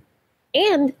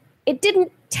 And it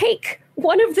didn't take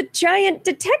one of the giant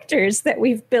detectors that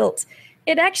we've built.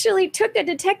 It actually took a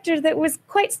detector that was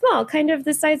quite small, kind of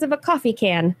the size of a coffee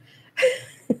can.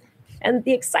 And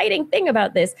the exciting thing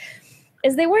about this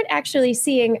is they weren't actually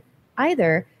seeing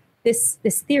either this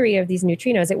theory of these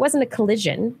neutrinos. It wasn't a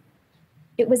collision.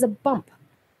 It was a bump.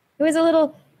 It was a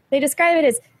little, they describe it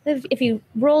as if you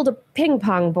rolled a ping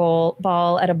pong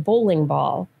ball at a bowling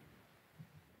ball,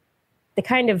 the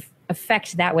kind of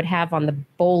effect that would have on the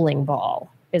bowling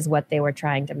ball is what they were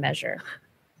trying to measure.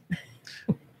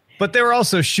 But they were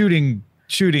also shooting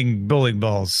bowling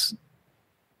balls,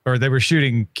 or they were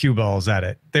shooting cue balls at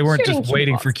it. They weren't just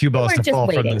waiting for cue balls to fall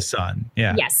from the sun.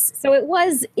 Yeah. Yes. So it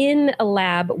was in a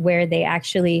lab where they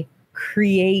actually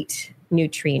create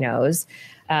neutrinos.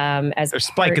 They're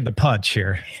spiking the punch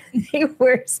here. They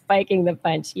were spiking the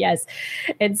punch, yes.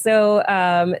 And so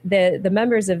the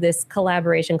members of this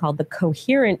collaboration, called the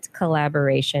Coherent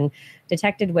Collaboration,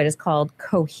 detected what is called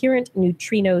coherent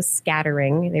neutrino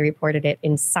scattering. They reported it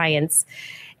in Science.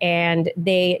 And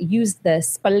they used the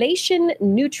spallation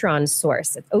neutron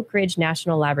source at Oak Ridge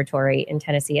National Laboratory in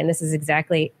Tennessee. And this is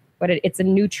exactly what it's a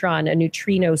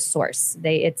neutrino source.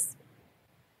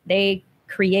 They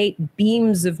create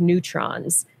beams of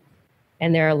neutrons,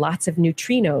 and there are lots of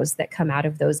neutrinos that come out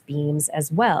of those beams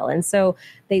as well. And so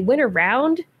they went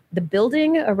around the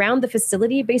building, around the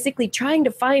facility, basically trying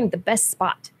to find the best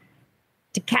spot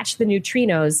to catch the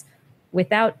neutrinos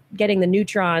without getting the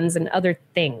neutrons and other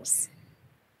things.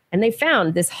 And they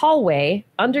found this hallway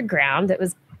underground that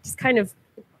was just kind of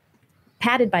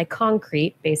padded by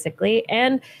concrete, basically,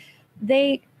 and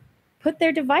they put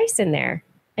their device in there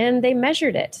and they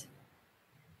measured it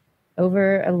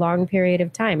over a long period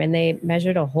of time. And they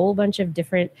measured a whole bunch of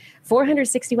different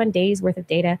 461 days worth of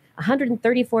data.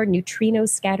 134 neutrino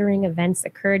scattering events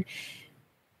occurred,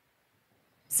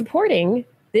 supporting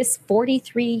this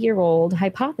 43-year-old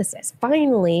hypothesis.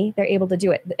 Finally, they're able to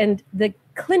do it. And the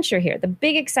clincher here, the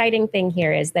big exciting thing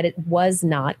here, is that it was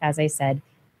not, as I said,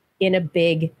 in a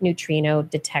big neutrino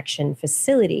detection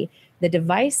facility. The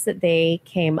device that they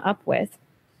came up with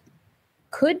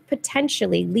could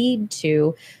potentially lead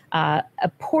to a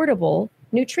portable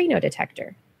neutrino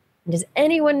detector. Does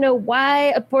anyone know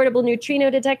why a portable neutrino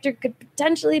detector could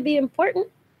potentially be important?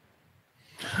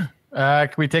 Can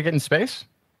we take it in space?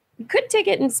 You could take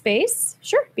it in space.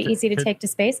 Sure, be easy to take to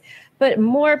space. But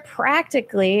more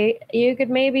practically, you could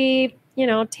maybe,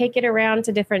 take it around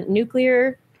to different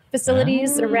nuclear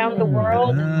facilities around the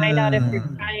world and find out if you're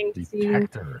trying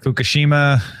detector. to...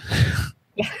 Fukushima.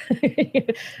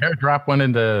 Yeah. Drop one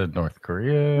into North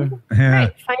Korea. Yeah.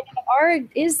 Right. Find out,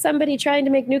 is somebody trying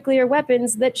to make nuclear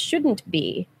weapons that shouldn't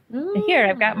be? Here,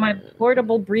 I've got my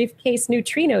portable briefcase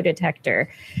neutrino detector.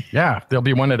 Yeah, there'll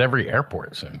be one at every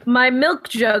airport soon. My milk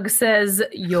jug says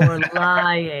you're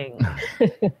lying.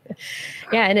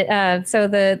 Yeah, and so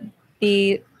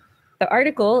the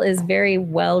article is very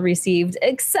well received,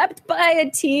 except by a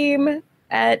team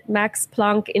at Max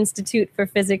Planck Institute for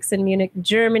Physics in Munich,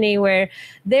 Germany, where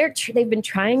they've been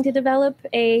trying to develop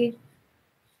a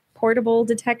portable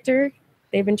detector.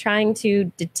 They've been trying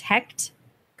to detect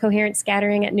coherent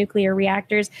scattering at nuclear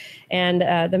reactors. And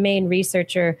the main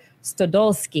researcher,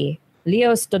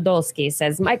 Leo Stodolsky,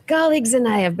 says, "My colleagues and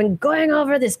I have been going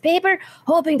over this paper,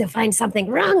 hoping to find something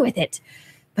wrong with it.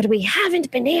 But we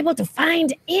haven't been able to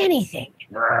find anything."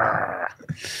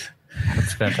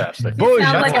 That's fantastic. You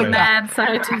sound That's like a mad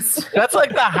scientist. That's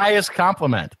like the highest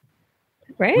compliment.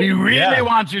 Right? We really Yeah.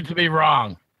 want you to be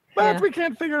wrong, but Yeah. we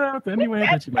can't figure out any way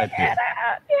that you might be.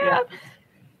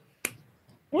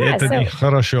 Yeah, Это не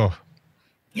хорошо.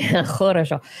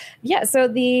 Хорошо. Yeah, so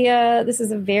this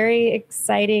is a very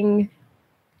exciting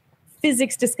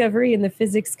physics discovery in the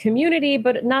physics community,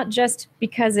 but not just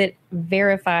because it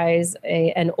verifies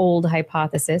an old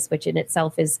hypothesis, which in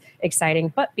itself is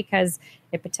exciting, but because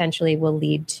it potentially will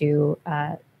lead to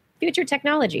future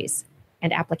technologies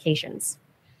and applications,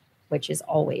 which is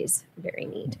always very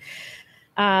neat.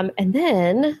 And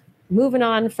then moving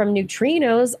on from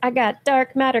neutrinos, I got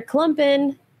dark matter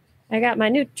clumping. I got my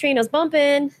neutrinos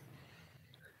bumping.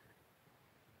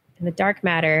 And the dark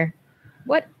matter,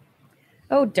 what?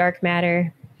 Oh, dark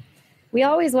matter. We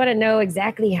always want to know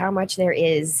exactly how much there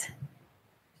is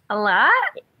A lot?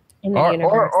 in the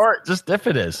universe. Or just if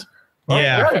it is. Or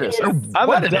Yeah. what it is. Or I'm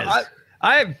what it is.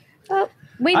 I've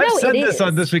We know said it this is.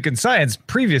 on This Week in Science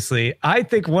previously. I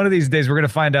think one of these days we're going to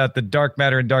find out that dark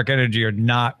matter and dark energy are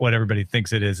not what everybody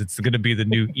thinks it is. It's going to be the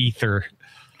new ether.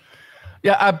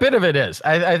 Yeah, a bit of it is.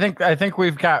 I think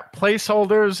we've got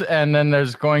placeholders, and then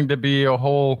there's going to be a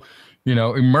whole,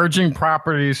 emerging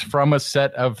properties from a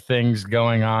set of things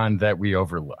going on that we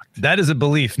overlooked. That is a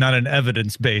belief, not an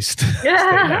evidence-based.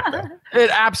 Yeah, It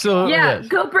absolutely is.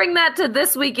 go bring that to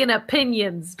This Week in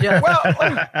Opinions, Jeff.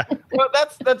 Well,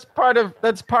 that's part of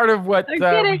what I'm we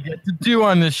kidding. get to do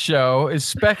on this show is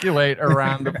speculate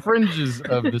around the fringes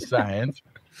of the science.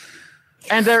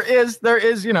 And there is,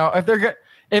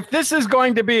 if this is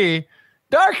going to be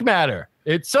dark matter,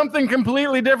 it's something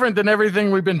completely different than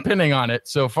everything we've been pinning on it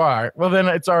so far. Well, then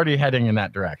it's already heading in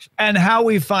that direction. And how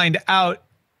we find out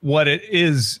what it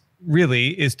is really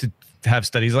is to have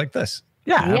studies like this.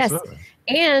 Yeah, Yes. absolutely.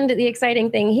 And the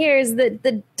exciting thing here is that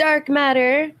the dark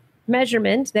matter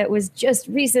measurement that was just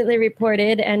recently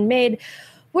reported and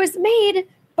was made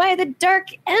by the Dark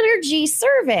Energy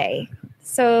Survey.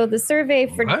 So the survey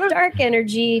for What? dark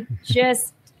energy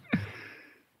just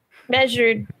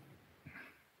measured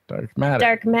Dark matter.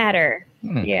 dark matter.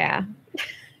 Hmm. Yeah.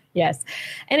 Yes.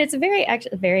 And it's a very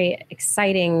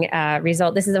exciting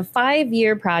result. This is a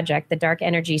 5-year project, the Dark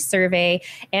Energy Survey.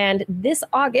 And this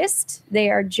August, they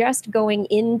are just going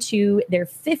into their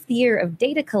 5th year of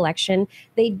data collection.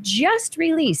 They just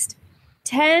released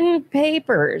 10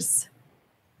 papers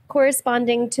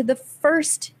corresponding to the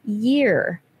first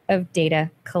year of data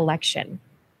collection.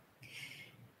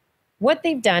 What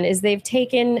they've done is they've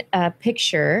taken a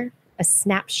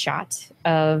snapshot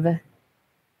of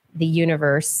the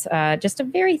universe, just a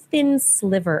very thin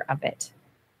sliver of it.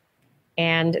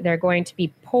 And they're going to be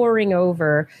pouring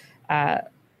over this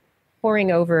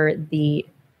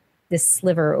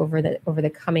sliver over the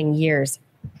coming years.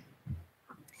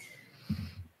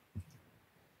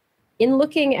 In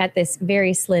looking at this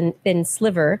very thin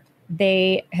sliver,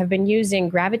 they have been using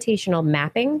gravitational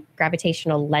mapping,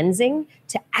 gravitational lensing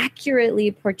to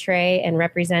accurately portray and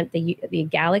represent the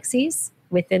galaxies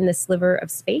within the sliver of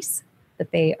space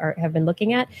that they have been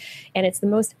looking at. And it's the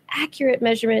most accurate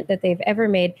measurement that they've ever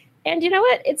made. And you know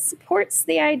what? It supports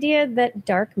the idea that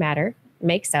dark matter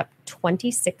makes up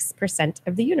 26%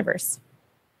 of the universe.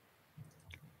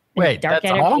 And Wait, that's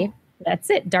all? That's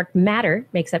it. Dark matter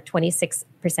makes up 26%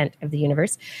 of the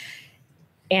universe.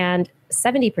 And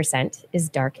 70% is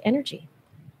dark energy.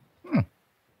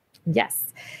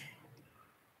 Yes.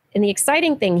 And the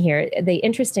exciting thing here, the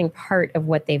interesting part of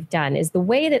what they've done is the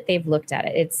way that they've looked at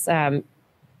it. It's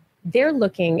they're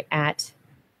looking at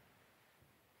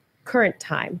current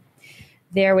time.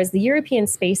 There was the European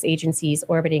Space Agency's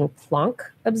orbiting Planck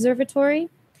Observatory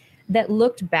that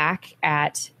looked back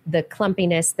at the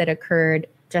clumpiness that occurred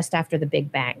just after the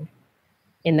Big Bang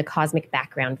in the cosmic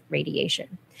background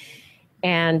radiation.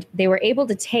 And they were able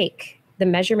to take the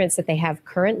measurements that they have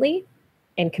currently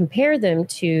and compare them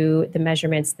to the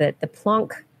measurements that the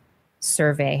Planck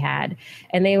survey had.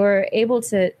 And they were able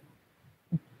to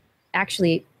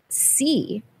actually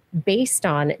see, based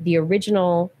on the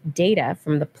original data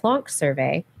from the Planck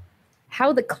survey,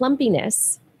 how the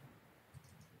clumpiness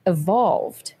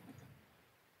evolved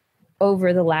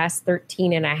over the last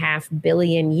 13.5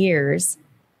 billion years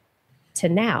to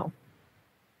now.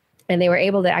 And they were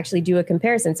able to actually do a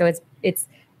comparison. So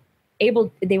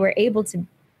they were able to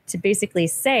basically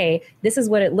say, this is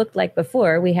what it looked like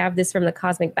before. We have this from the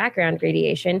cosmic background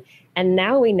radiation, and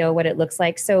now we know what it looks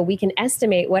like. So we can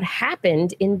estimate what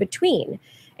happened in between.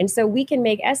 And so we can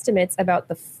make estimates about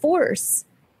the force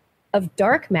of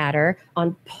dark matter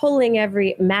on pulling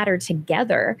every matter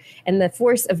together, and the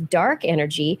force of dark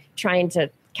energy trying to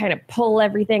kind of pull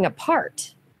everything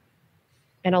apart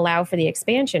and allow for the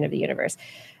expansion of the universe.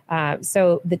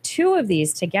 So the two of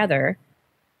these together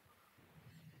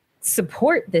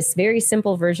support this very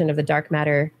simple version of the dark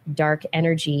matter, dark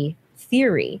energy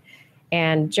theory.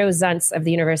 And Joe Zuntz of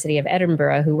the University of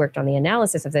Edinburgh, who worked on the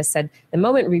analysis of this, said, the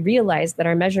moment we realized that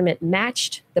our measurement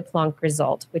matched the Planck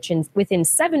result, which within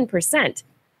 7%,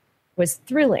 was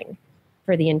thrilling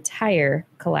for the entire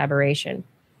collaboration.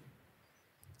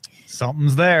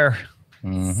 Something's there.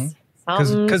 Mm-hmm.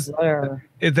 Because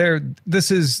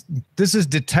this is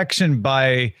detection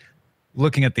by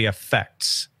looking at the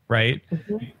effects, right?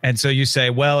 Mm-hmm. And so you say,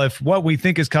 well, if what we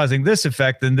think is causing this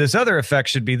effect, then this other effect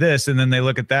should be this. And then they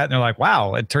look at that and they're like,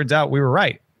 wow, it turns out we were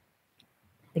right.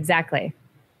 Exactly.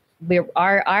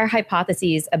 Our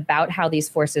hypotheses about how these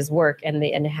forces work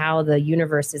and how the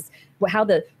universe is, how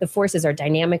the forces are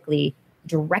dynamically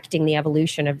directing the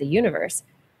evolution of the universe,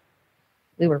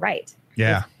 we were right.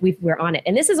 Yeah, we're on it.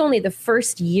 And this is only the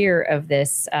first year of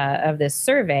this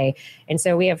survey. And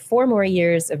so we have 4 more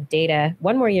years of data,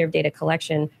 1 more year of data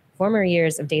collection, 4 more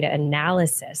years of data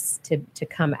analysis to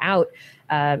come out.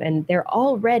 And they're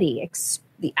already,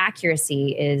 the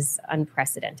accuracy is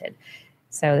unprecedented.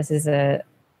 So this is a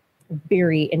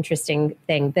very interesting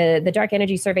thing. The Dark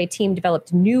Energy Survey team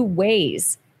developed new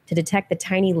ways to detect the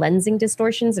tiny lensing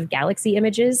distortions of galaxy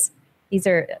images. These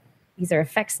are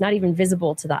effects not even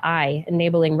visible to the eye,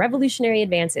 enabling revolutionary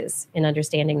advances in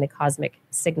understanding the cosmic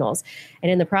signals.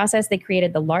 And in the process, they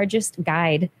created the largest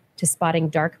guide to spotting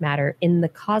dark matter in the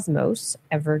cosmos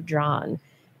ever drawn.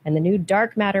 And the new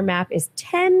dark matter map is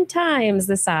 10 times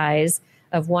the size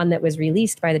of one that was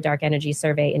released by the Dark Energy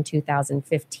Survey in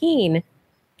 2015.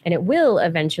 And it will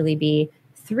eventually be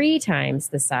 3 times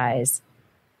the size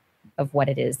of what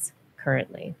it is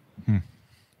currently.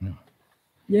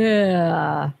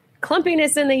 Yeah.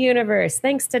 Clumpiness in the universe,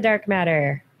 thanks to dark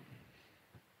matter.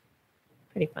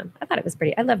 Pretty fun. I thought it was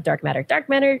pretty. I love dark matter. Dark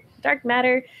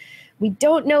matter. We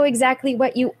don't know exactly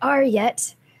what you are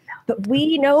yet, but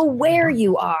we know where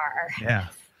you are. Yeah.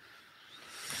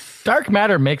 Dark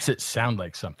matter makes it sound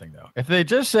like something, though. If they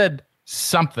just said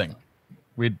something,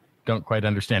 we don't quite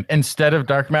understand. Instead of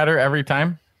dark matter every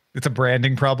time. It's a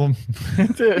branding problem.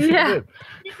 Yeah.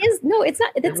 It is. No, it's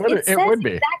not. It would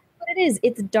be. Exactly what it is.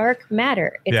 It's dark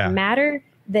matter. It's matter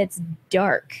that's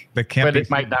dark. But it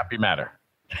might not be matter.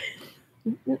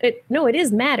 No, it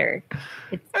is matter.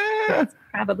 It's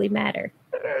probably matter.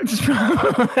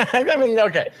 I mean,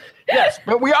 okay. Yes,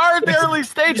 but we are at the early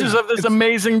stages of this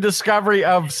amazing discovery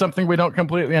of something we don't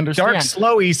completely understand. Dark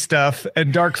slowy stuff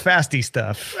and dark fasty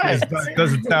stuff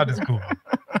doesn't sound as cool.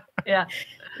 Yeah.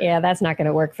 Yeah, that's not going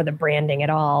to work for the branding at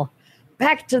all.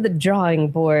 Back to the drawing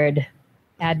board,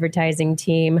 advertising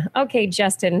team. Okay,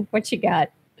 Justin, what you got?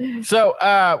 So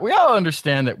we all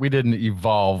understand that we didn't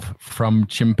evolve from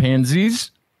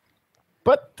chimpanzees,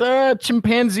 but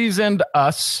chimpanzees and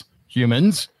us,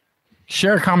 humans,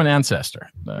 share a common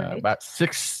ancestor about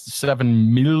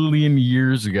 6-7 million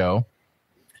years ago.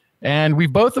 And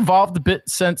we've both evolved a bit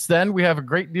since then. We have a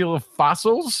great deal of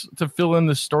fossils to fill in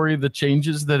the story of the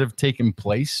changes that have taken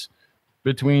place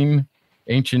between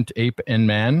ancient ape and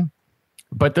man.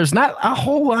 But there's not a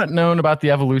whole lot known about the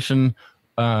evolution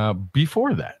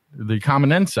before that. The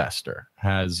common ancestor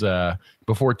has,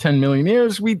 before 10 million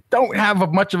years, we don't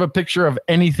have much of a picture of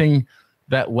anything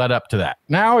that led up to that.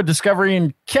 Now, a discovery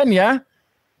in Kenya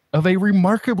of a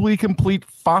remarkably complete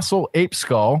fossil ape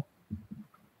skull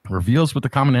reveals what the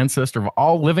common ancestor of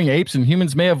all living apes and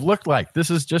humans may have looked like. This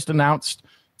is just announced.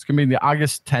 It's going to be the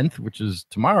August 10th, which is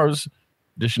tomorrow's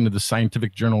edition of the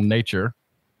scientific journal Nature.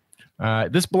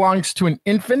 This belongs to an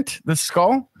infant, this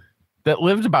skull, that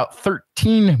lived about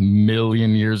 13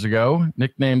 million years ago,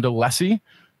 nicknamed Alessi.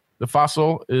 The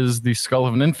fossil is the skull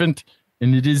of an infant,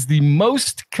 and it is the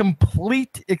most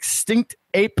complete extinct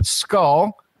ape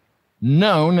skull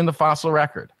known in the fossil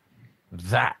record.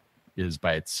 That is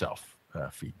by itself a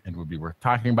feat and would be worth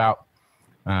talking about.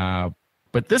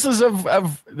 But this is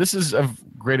of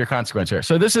greater consequence here.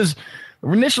 So this is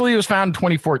initially it was found in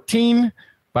 2014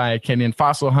 by a Kenyan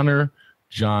fossil hunter,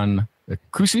 John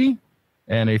Kusi,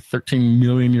 and a 13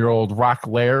 million year old rock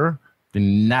layer, the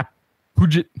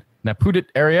Napudit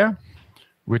area,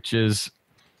 which is,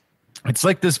 it's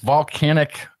like this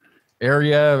volcanic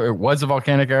area. It was a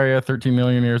volcanic area 13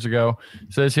 million years ago.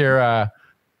 It says here, a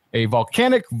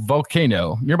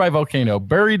nearby volcano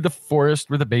buried the forest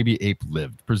where the baby ape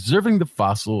lived, preserving the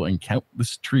fossil and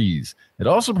countless trees. It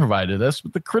also provided us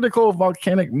with the critical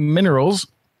volcanic minerals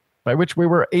by which we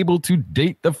were able to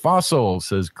date the fossil,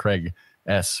 says Craig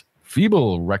S.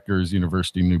 Feeble, Rutgers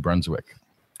University, New Brunswick.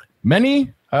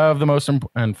 Many of the most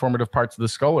informative parts of the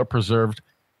skull are preserved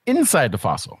inside the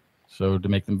fossil. So to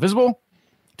make them visible,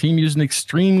 the team used an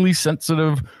extremely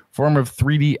sensitive form of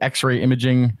 3D X-ray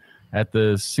imaging at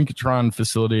the synchrotron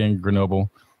facility in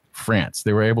Grenoble, France.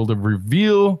 We were able to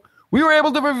reveal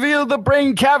the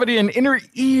brain cavity and inner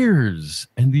ears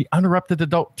and the unerupted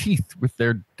adult teeth with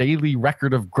their daily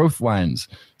record of growth lines,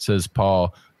 says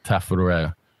Paul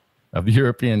Tafoura of the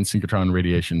European Synchrotron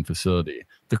Radiation Facility.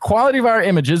 The quality of our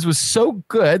images was so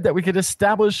good that we could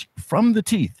establish from the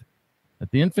teeth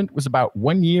that the infant was about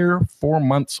 1 year, 4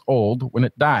 months old when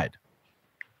it died.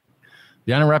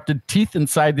 The unerupted teeth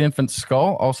inside the infant's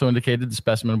skull also indicated the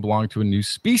specimen belonged to a new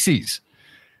species.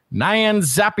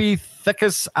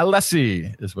 Nyanzaphithecus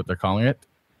alesi is what they're calling it.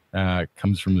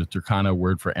 Comes from the Turkana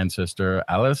word for ancestor,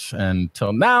 Alis.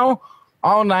 Until now,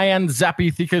 all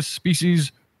Nyanzaphithecus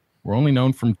species were only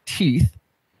known from teeth.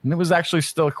 And there was actually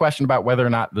still a question about whether or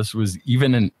not this was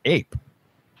even an ape.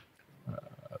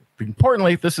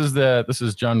 Importantly, this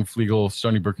is John Flegel,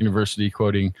 Stony Brook University,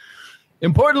 quoting,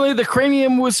 importantly, the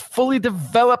cranium was has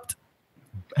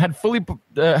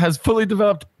fully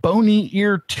developed bony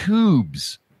ear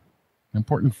tubes. An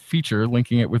important feature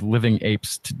linking it with living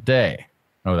apes today.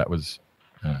 Oh, that was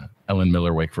Ellen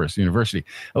Miller, Wake Forest University.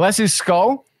 Alessi's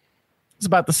skull is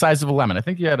about the size of a lemon. I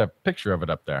think you had a picture of it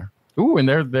up there. Ooh, and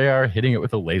there they are hitting it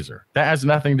with a laser. That has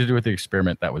nothing to do with the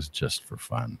experiment. That was just for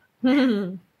fun.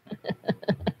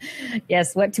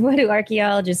 Yes, what do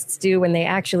archaeologists do when they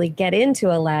actually get into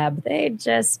a lab? They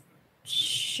just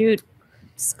shoot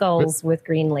skulls with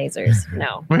green lasers.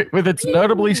 No. With its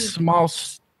notably small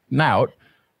snout,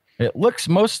 it looks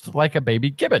most like a baby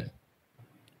gibbon.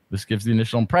 This gives the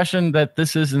initial impression that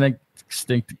this is an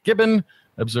extinct gibbon,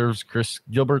 observes Chris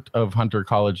Gilbert of Hunter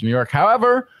College, New York.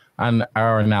 However, on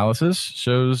our analysis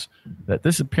shows that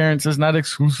this appearance is not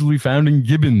exclusively found in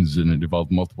gibbons, and it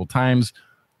evolved multiple times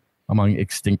among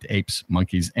extinct apes,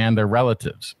 monkeys, and their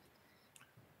relatives.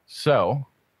 So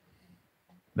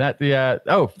that the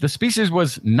species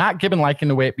was not gibbon-like in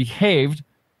the way it behaved.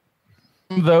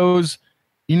 Those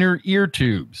inner ear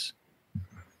tubes,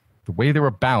 the way they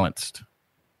were balanced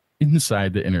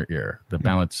inside the inner ear, the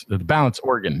balance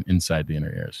organ inside the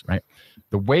inner ears, right?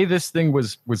 The way this thing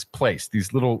was placed,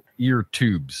 these little ear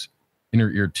tubes,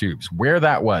 inner ear tubes, where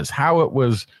that was, how it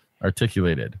was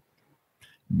articulated,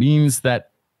 means that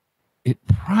it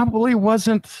probably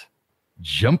wasn't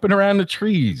jumping around the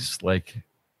trees like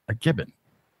a gibbon.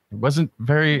 It wasn't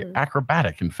very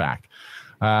acrobatic, in fact.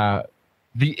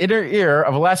 The inner ear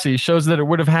of Alessi shows that it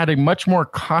would have had a much more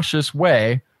cautious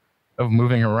way of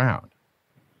moving around,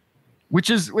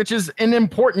 which is an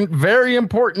important, very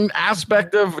important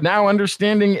aspect of now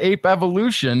understanding ape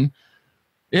evolution.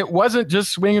 It wasn't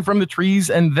just swinging from the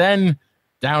trees and then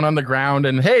down on the ground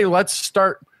and, hey, let's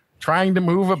start trying to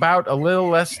move about a little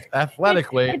less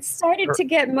athletically. It started to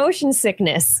get motion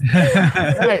sickness.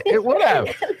 Right, it would have.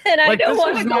 And I don't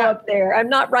want to go up there. I'm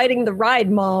not riding the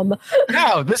ride, Mom.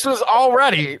 No, this was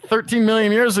already 13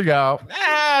 million years ago.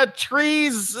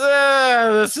 Trees,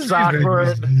 this is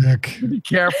awkward. Be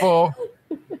careful.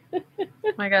 Oh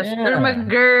my gosh. Irma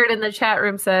Gerd in the chat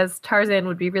room says Tarzan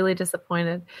would be really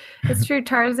disappointed. It's true.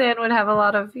 Tarzan would have a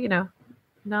lot of,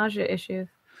 nausea issues.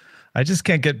 I just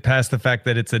can't get past the fact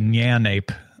that it's a nyan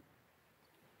ape.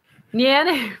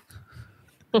 Nyan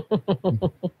ape.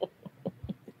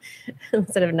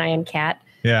 Instead of Nyan cat.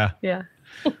 Yeah. Yeah.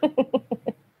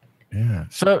 Yeah.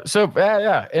 So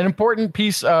an important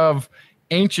piece of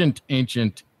ancient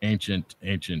human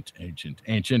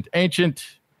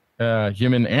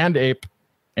and ape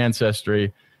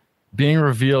ancestry being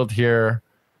revealed here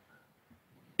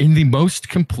in the most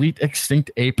complete extinct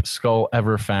ape skull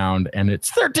ever found, and it's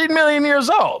 13 million years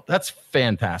old. That's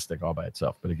fantastic all by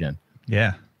itself. But again,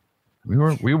 yeah, we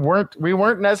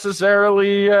weren't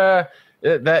necessarily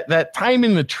that time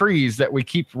in the trees that we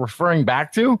keep referring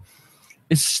back to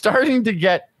is starting to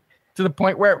get to the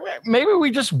point where maybe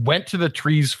we just went to the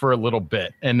trees for a little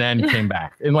bit and then came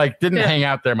back and didn't hang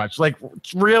out there much.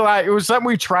 Realize it was something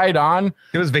we tried on.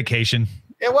 It was vacation.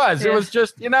 It was. Yeah. It was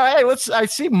just, hey, I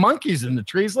see monkeys in the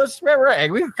trees.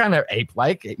 We're kind of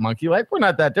ape-like, monkey-like. We're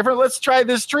not that different. Let's try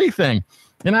this tree thing.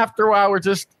 And after a while, we're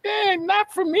just,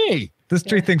 not for me. This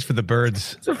tree thing's for the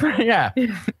birds. Yeah.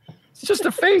 It's just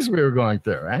a phase we were going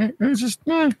through, right? It was just,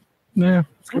 Yeah,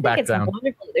 let's I go think back it's down.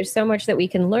 wonderful. There's so much that we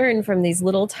can learn from these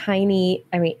little tiny,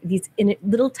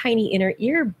 little tiny inner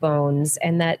ear bones,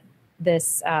 and that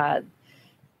this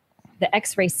the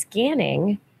X-ray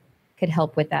scanning could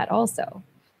help with that also.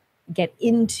 Get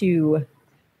into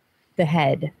the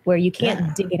head where you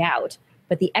can't dig it out,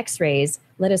 but the X-rays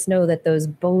let us know that those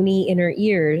bony inner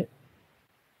ear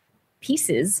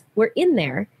pieces were in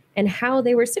there and how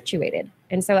they were situated.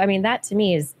 And so, I mean, that to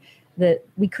me is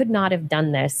we could not have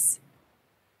done this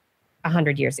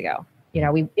 100 years ago. You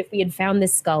know, if we had found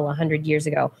this skull 100 years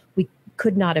ago, we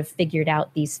could not have figured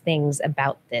out these things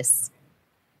about this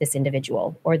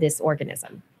individual or this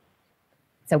organism.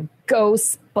 So go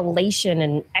spallation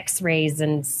and X-rays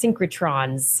and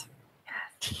synchrotrons.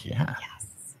 Yeah.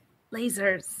 Yes.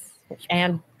 Lasers.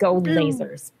 And go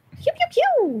lasers. Pew, pew,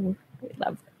 pew.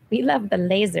 We love the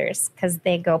lasers because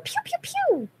they go pew, pew,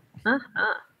 pew.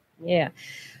 Uh-huh. Yeah.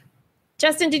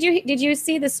 Justin, did you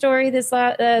see the story this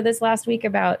last week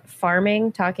about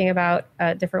farming, talking about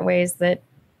different ways that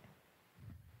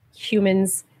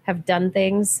humans have done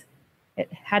things? It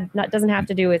doesn't have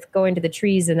to do with going to the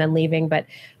trees and then leaving, but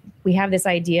we have this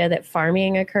idea that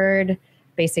farming occurred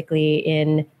basically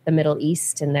in the Middle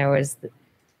East, and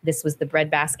this was the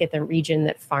breadbasket, the region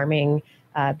that farming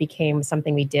became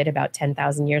something we did about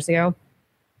 10,000 years ago.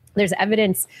 There's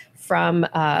evidence from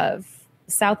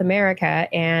South America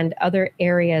and other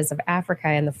areas of Africa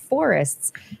and the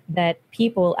forests that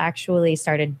people actually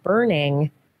started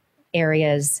burning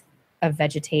areas of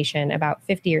vegetation about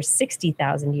 50 or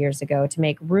 60,000 years ago to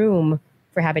make room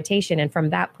for habitation. And from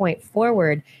that point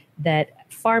forward, that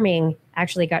farming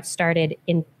actually got started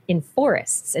in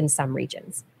forests in some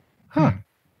regions. Huh.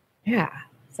 Yeah.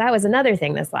 So that was another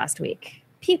thing this last week.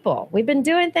 People, we've been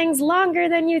doing things longer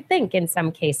than you think in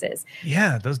some cases.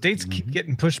 Yeah, those dates keep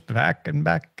getting pushed back and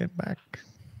back and back.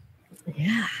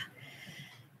 Yeah.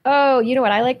 Oh, you know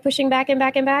what I like pushing back and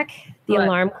back and back? The What?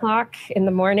 alarm clock in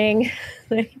the morning.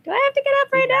 Like, do I have to get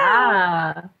up right now?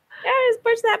 Yeah. Yeah, just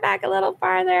push that back a little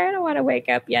farther. I don't want to wake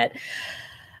up yet.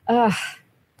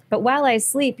 But while I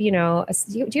sleep, you know,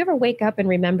 do you ever wake up and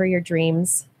remember your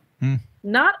dreams?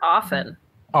 Not often.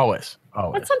 Always.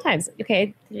 But sometimes,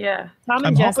 okay. Yeah. Tom and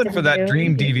I'm Justin hoping for that do,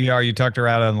 dream DVR you talked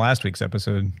about on last week's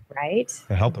episode right?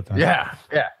 to help with that. Yeah.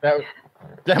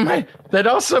 That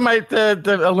also might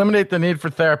eliminate the need for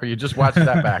therapy. You just watch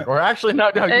that back, or actually, no.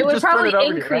 It You would just turn probably it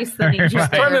over. increase the need.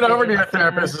 Just turn it over to your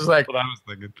therapist. Is like, What I was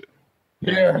thinking.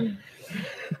 yeah.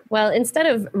 Well, instead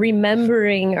of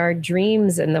remembering our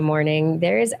dreams in the morning,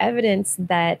 there is evidence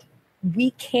that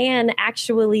we can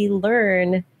actually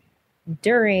learn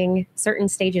during certain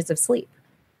stages of sleep.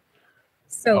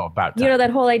 So, about you know,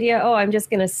 that whole idea, I'm just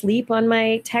going to sleep on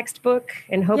my textbook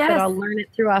and hope that Yes. I'll learn it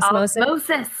through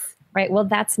osmosis. Right. Well,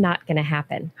 that's not going to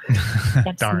happen.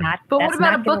 That's Darn. But what that's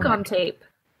about a not gonna book on work. tape?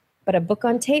 But a book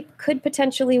on tape could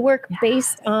potentially work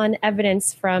based on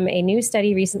evidence from a new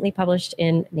study recently published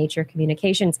in Nature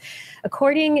Communications.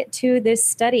 According to this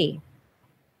study,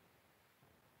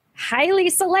 highly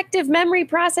selective memory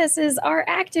processes are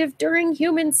active during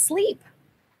human sleep,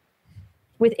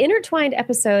 with intertwined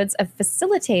episodes of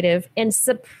facilitative and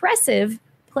suppressive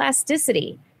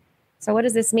plasticity. So what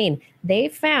does this mean?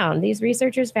 These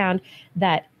researchers found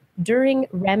that during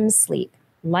REM sleep,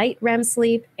 light REM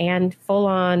sleep and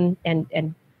full-on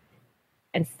and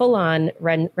full-on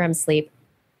REM sleep,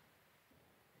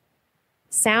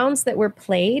 sounds that were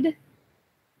played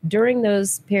during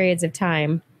those periods of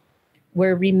time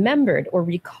were remembered or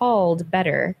recalled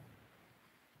better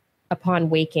upon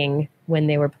waking when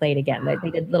they were played again.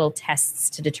 They did little tests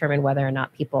to determine whether or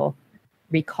not people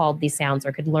recalled these sounds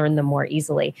or could learn them more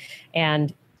easily.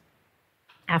 And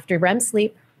after REM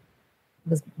sleep, it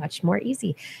was much more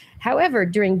easy. However,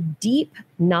 during deep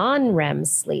non-REM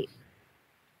sleep,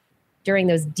 during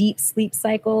those deep sleep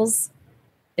cycles,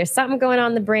 there's something going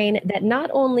on in the brain that not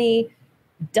only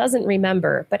doesn't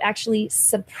remember, but actually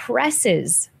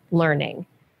suppresses learning.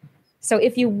 So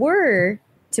if you were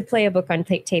to play a book on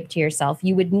tape to yourself,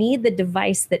 you would need the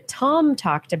device that Tom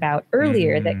talked about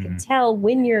earlier that could tell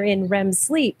when you're in REM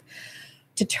sleep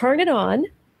to turn it on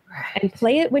and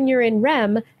play it when you're in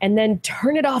REM and then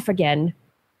turn it off again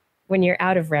when you're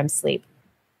out of REM sleep.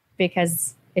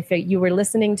 Because if you were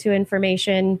listening to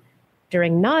information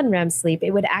during non-REM sleep,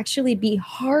 it would actually be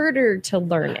harder to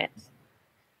learn it.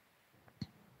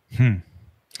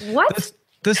 What?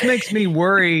 This makes me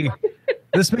worry.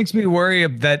 This makes me worry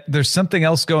that there's something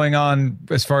else going on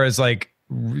as far as like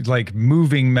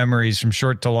moving memories from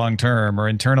short to long term or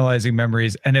internalizing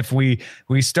memories. And if we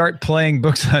start playing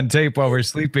books on tape while we're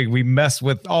sleeping, we mess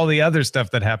with all the other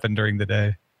stuff that happened during the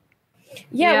day.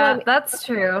 Yeah, well, that's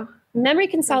true. Memory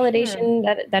consolidation,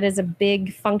 that is a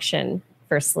big function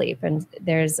for sleep. And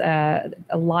there's a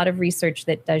lot of research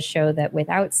that does show that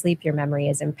without sleep, your memory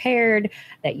is impaired,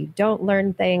 that you don't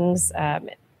learn things.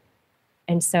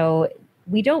 And so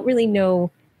we don't really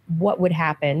know what would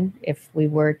happen if we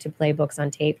were to play books on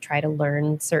tape, try to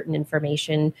learn certain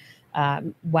information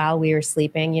while we were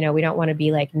sleeping. You know, we don't want to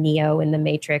be like Neo in the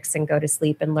Matrix and go to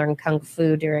sleep and learn Kung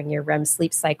Fu during your REM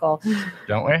sleep cycle.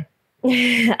 Don't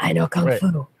we? I know Kung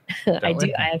Fu. I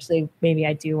do. we? Maybe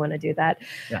I do want to do that.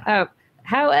 Yeah.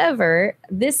 However,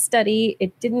 this study,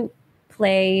 it didn't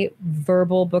play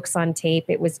verbal books on tape.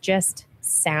 It was just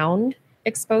sound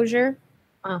exposure.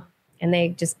 And they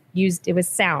just it was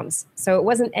sounds. So it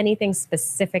wasn't anything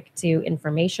specific to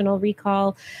informational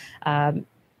recall.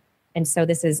 And so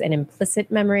this is an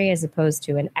implicit memory as opposed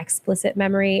to an explicit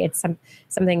memory. It's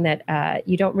something that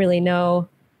you don't really know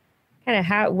kind of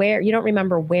you don't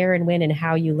remember where and when and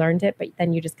how you learned it, but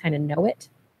then you just kind of know it.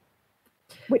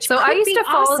 So I used to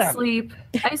fall asleep.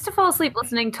 I used to fall asleep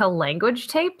listening to language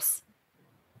tapes.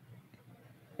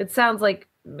 It sounds like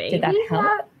maybe Did that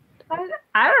help?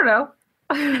 I don't know.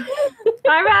 I'm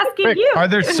asking you. Are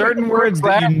there certain words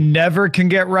that you never can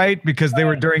get right because they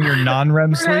were during your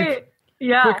non-REM sleep? Right.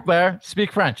 Yeah. Quick, Blair,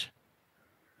 speak French.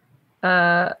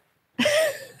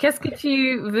 Qu'est-ce que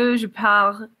tu veux je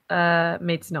parle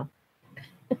maintenant?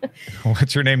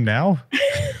 What's your name now?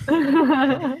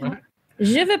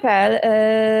 Je veux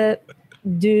parler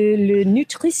de la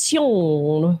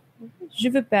nutrition. Je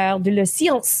veux parler de la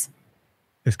science.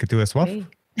 Est-ce que tu as soif?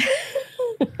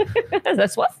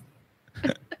 That's soif?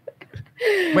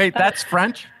 Wait, that's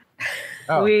French?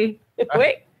 Oh. Oui.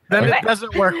 Wait. Then it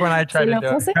doesn't work when I try to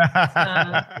do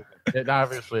it. it.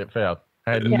 Obviously, it failed.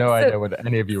 I had no idea what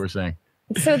any of you were saying.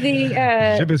 So the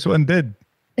J'ai besoin d'aide.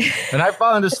 And I've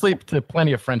fallen asleep to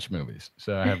plenty of French movies,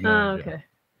 so I have no idea.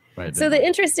 Okay. So the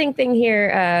interesting thing here,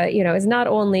 is not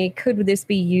only could this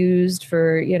be used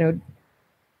for,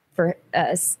 for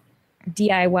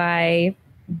DIY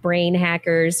brain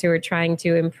hackers who are trying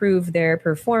to improve their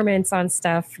performance on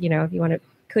stuff, if you want to,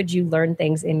 could you learn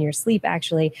things in your sleep?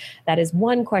 Actually, that is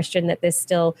one question that this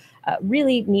still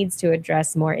really needs to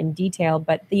address more in detail.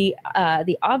 But the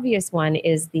obvious one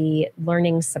is the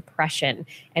learning suppression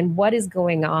and what is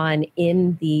going on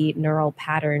in the neural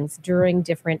patterns during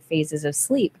different phases of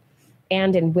sleep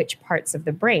and in which parts of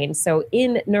the brain. So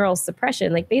in neural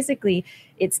suppression, like basically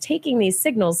it's taking these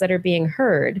signals that are being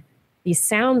heard, these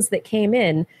sounds that came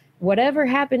in, whatever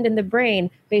happened in the brain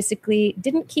basically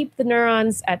didn't keep the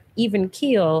neurons at even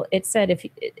keel. It said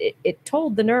it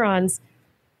told the neurons,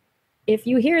 if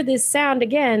you hear this sound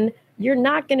again, you're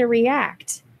not going to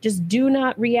react. Just do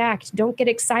not react. Don't get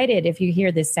excited if you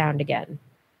hear this sound again.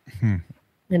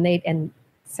 And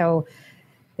so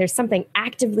there's something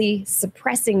actively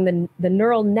suppressing the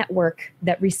neural network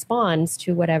that responds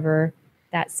to whatever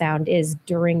that sound is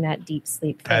during that deep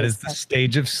sleep phase. That is the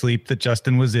stage of sleep that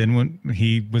Justin was in when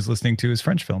he was listening to his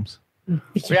French films.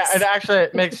 Yes. Yeah,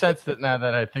 it makes sense that now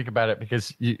that I think about it,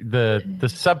 because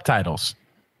the subtitles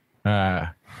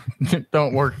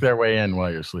don't work their way in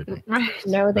while you're sleeping.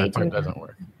 No, they That do part not. doesn't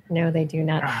work. No, they do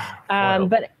not. Foiled.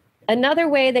 But another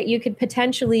way that you could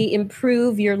potentially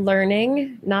improve your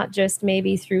learning, not just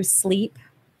maybe through sleep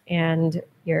and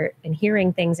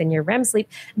hearing things in your REM sleep,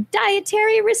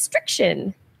 dietary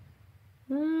restriction.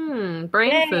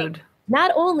 Brain food.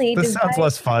 Not only This sounds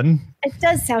less fun. It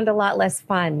does sound a lot less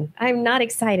fun. I'm not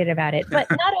excited about it. But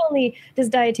not only does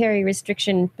dietary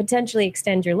restriction potentially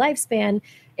extend your lifespan,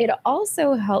 it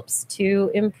also helps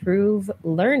to improve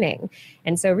learning.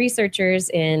 And so researchers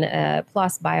in a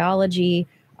PLOS Biology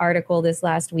article this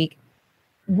last week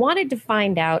wanted to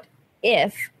find out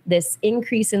if this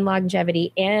increase in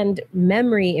longevity and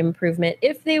memory improvement,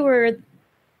 if they were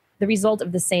the result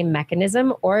of the same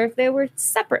mechanism or if they were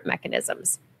separate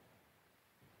mechanisms.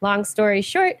 Long story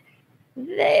short,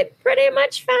 they pretty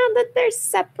much found that they're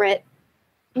separate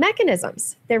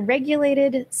mechanisms. They're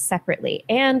regulated separately.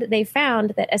 And they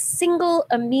found that a single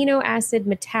amino acid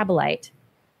metabolite,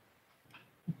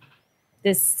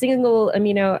 this single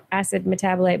amino acid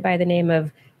metabolite by the name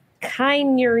of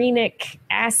kynurenic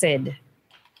acid,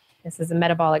 this is a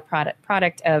metabolic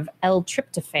product of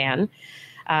L-tryptophan,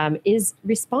 is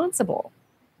responsible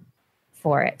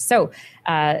for it. So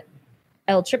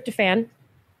L-tryptophan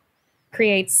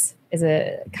is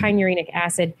a kynurenic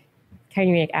acid.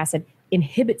 Kynurenic acid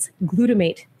inhibits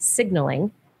glutamate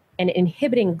signaling, and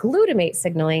inhibiting glutamate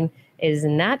signaling is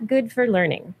not good for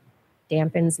learning,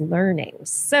 dampens learning.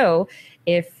 So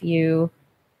if you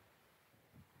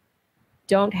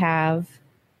don't have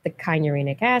the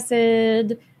kynurenic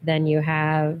acid, then you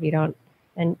have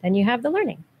the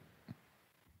learning.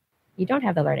 You don't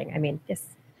have the learning. I mean, yes,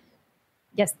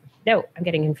 no, I'm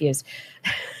getting confused.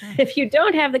 If you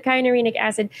don't have the kynureninic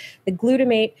acid, the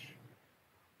glutamate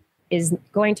is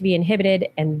going to be inhibited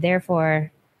and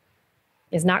therefore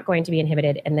is not going to be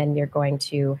inhibited. And then you're going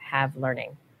to have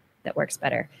learning that works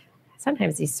better.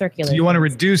 Sometimes these circular. So you want to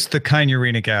reduce the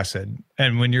kynurenic acid.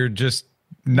 And when you're just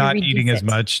not eating as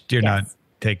much, you're not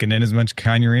taking in as much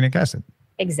kynurenic acid.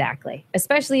 Exactly.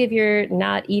 Especially if you're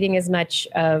not eating as much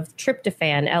of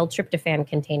tryptophan, L-tryptophan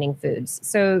containing foods.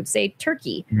 So say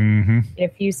turkey.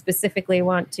 If you specifically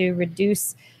want to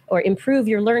reduce or improve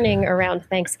your learning around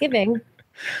Thanksgiving.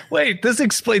 Wait, this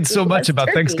explains so much about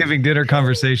turkey. Thanksgiving dinner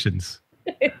conversations.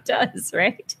 It does,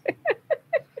 right?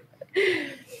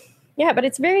 Yeah, but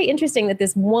it's very interesting that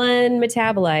this one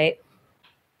metabolite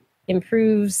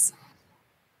improves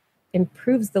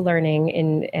the learning,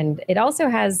 and it also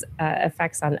has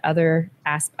effects on other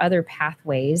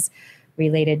pathways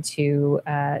related to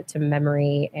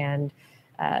memory and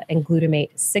glutamate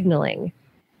signaling.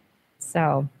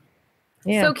 So,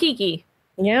 yeah. So Kiki,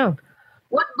 yeah,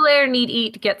 what Blair need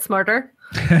eat to get smarter?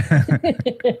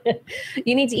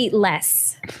 You need to eat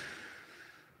less.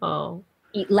 Oh,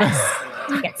 eat less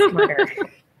to get smarter.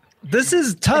 This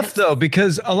is tough, though,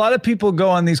 because a lot of people go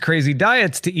on these crazy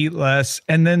diets to eat less,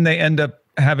 and then they end up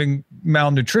having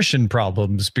malnutrition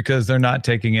problems because they're not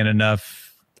taking in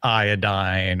enough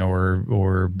iodine or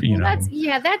you know.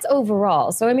 That's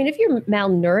overall. So, I mean, if you're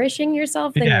malnourishing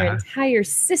yourself, then your entire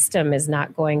system is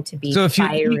not going to be. So if you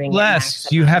eat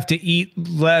less, you have to eat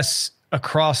less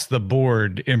across the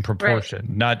board in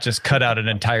proportion, not just cut out an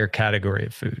entire category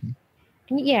of food.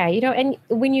 Yeah, you don't. And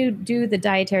when you do the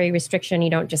dietary restriction, you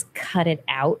don't just cut it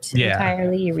out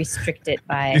entirely. You restrict it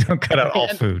by. You don't cut out all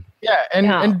food. Yeah,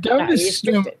 and don't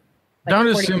assume that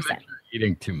you're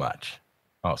eating too much.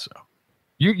 Also,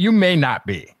 you may not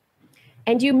be.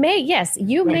 And you may,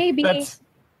 you may be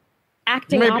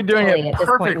acting. You may be doing it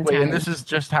perfectly, and this is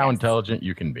just how intelligent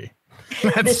you can be.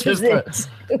 That's just it.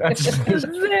 That's just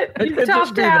it. You've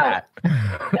topped out.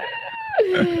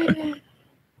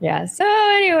 Yeah. So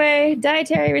anyway,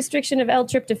 dietary restriction of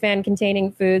L-tryptophan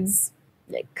containing foods,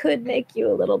 it could make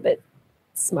you a little bit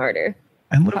smarter.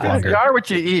 And live longer. You are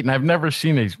what you eat, and I've never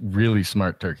seen a really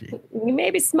smart turkey. You may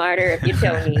be smarter if you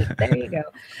don't eat. There you go.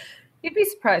 You'd be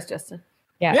surprised, Justin.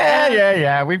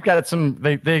 Yeah. We've got some.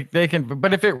 They can,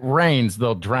 but if it rains,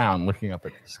 they'll drown looking up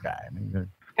at the sky. I mean,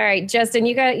 all right, Justin,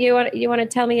 you want to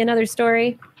tell me another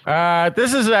story?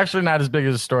 This is actually not as big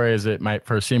as a story as it might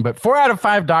first seem, but 4 out of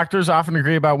 5 doctors often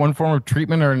agree about one form of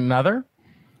treatment or another.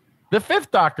 The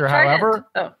 5th doctor, however,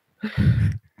 the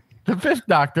 5th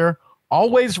doctor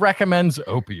always recommends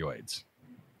opioids.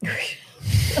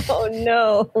 Oh,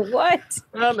 no. What?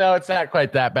 Well, no, it's not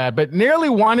quite that bad, but nearly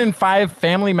 1 in 5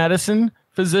 family medicine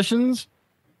physicians,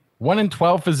 1 in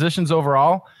 12 physicians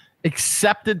overall,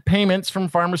 accepted payments from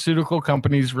pharmaceutical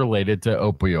companies related to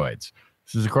opioids.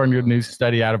 This is according to a new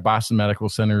study out of Boston Medical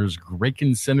Center's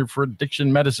Graken Center for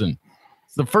Addiction Medicine.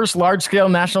 It's the first large-scale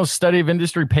national study of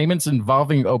industry payments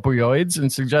involving opioids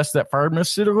and suggests that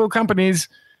pharmaceutical companies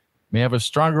may have a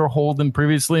stronger hold than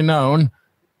previously known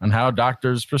on how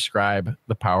doctors prescribe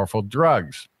the powerful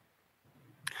drugs.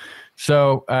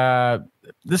 So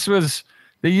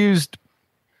they used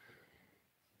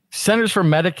Centers for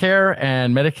Medicare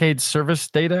and Medicaid service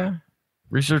data.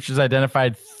 Researchers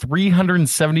identified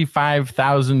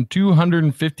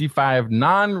 375,255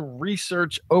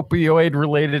 non-research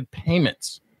opioid-related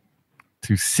payments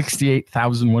to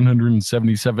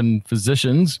 68,177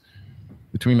 physicians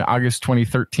between August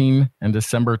 2013 and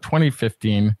December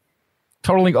 2015,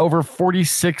 totaling over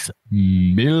 $46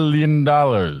 million.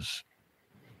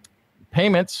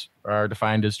 Payments are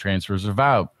defined as transfers of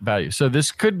value. So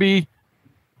this could be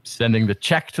sending the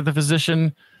check to the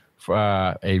physician, for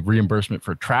a reimbursement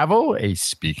for travel, a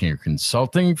speaking or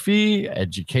consulting fee,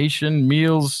 education,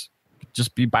 meals,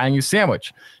 just be buying a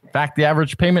sandwich. In fact, the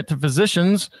average payment to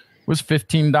physicians was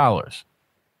 $15,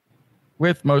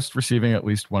 with most receiving at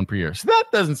least 1 per year. So that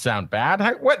doesn't sound bad.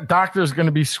 What doctor is going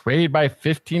to be swayed by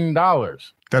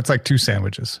 $15? That's like 2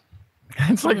 sandwiches.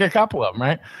 It's like a couple of them,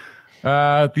 right?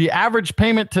 The average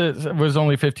payment was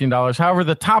only $15. However,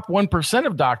 the top 1%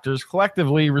 of doctors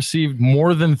collectively received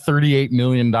more than $38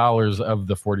 million of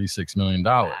the $46 million.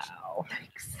 Wow.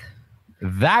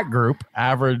 That group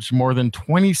averaged more than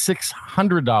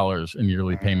 $2,600 in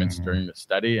yearly payments during the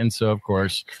study. And so, of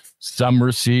course, some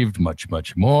received much,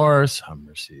 much more. Some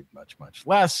received much, much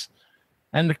less.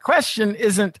 And the question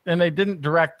isn't, and they didn't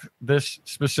direct this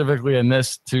specifically in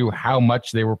this to how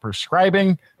much they were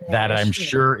prescribing. That I'm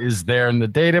sure is there in the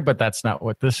data, but that's not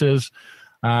what this is.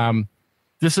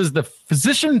 This is the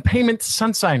Physician Payment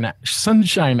Sunshine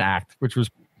Act, which was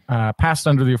passed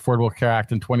under the Affordable Care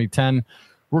Act in 2010,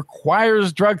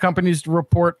 requires drug companies to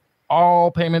report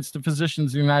all payments to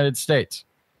physicians in the United States.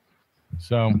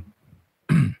 So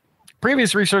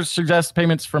previous research suggests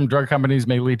payments from drug companies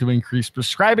may lead to increased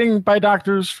prescribing by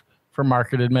doctors for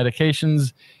marketed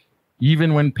medications,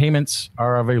 even when payments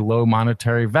are of a low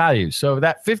monetary value. So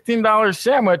that $15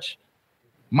 sandwich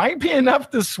might be enough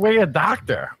to sway a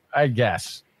doctor, I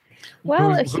guess.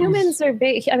 Well, humans are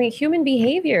human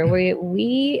behavior.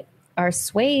 We are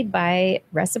swayed by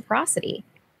reciprocity.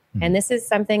 And this is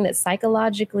something that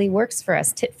psychologically works for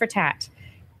us, tit for tat.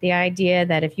 The idea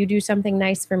that if you do something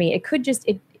nice for me,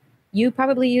 you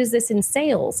probably use this in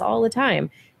sales all the time.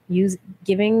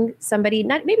 Giving somebody,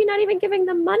 maybe not even giving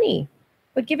them money,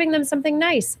 but giving them something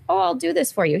nice. Oh, I'll do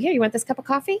this for you. Here, you want this cup of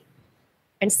coffee?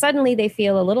 And suddenly they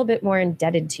feel a little bit more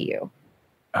indebted to you.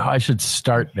 Oh, I should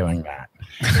start doing that.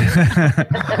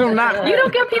 You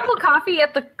don't give people coffee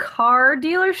at the car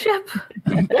dealership?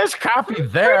 There's coffee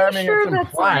there. Pretty sure it's that's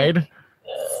implied. like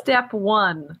step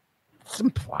one. It's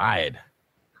implied.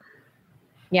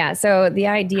 Yeah, so the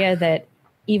idea that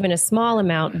even a small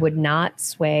amount would not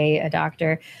sway a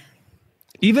doctor.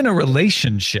 Even a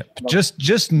relationship,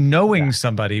 just knowing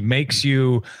somebody makes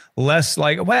you less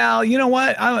like, well, you know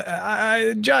what?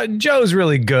 Joe's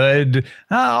really good.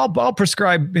 I'll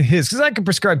prescribe his, because I can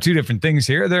prescribe two different things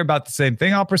here. They're about the same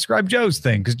thing. I'll prescribe Joe's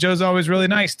thing because Joe's always really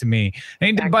nice to me. And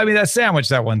he didn't buy me that sandwich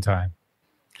that one time.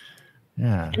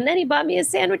 Yeah. And then he bought me a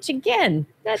sandwich again.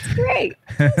 That's great.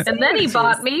 And then he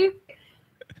bought me.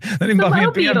 Then he bought me a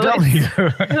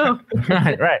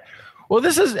BMW. Right. Well,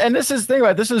 this is the thing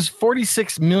about it. This is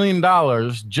 $46 million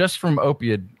just from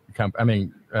opioid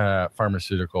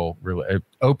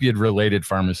related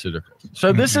pharmaceuticals.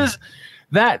 So this is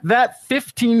that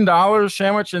 $15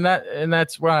 sandwich, and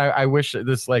that's why I wish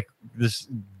this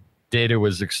data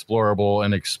was explorable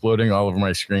and exploding all over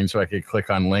my screen so I could click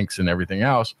on links and everything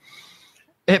else.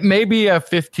 It may be a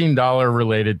 $15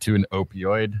 related to an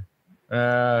opioid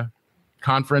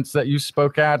conference that you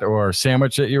spoke at or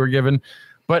sandwich that you were given.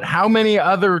 But how many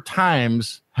other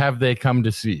times have they come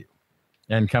to see you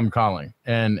and come calling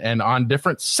and on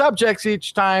different subjects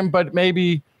each time? But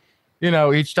maybe,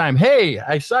 each time, hey,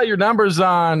 I saw your numbers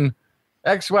on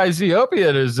XYZ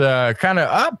opiate is kind of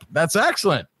up. That's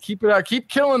excellent. Keep it up. Keep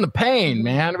killing the pain,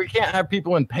 man. We can't have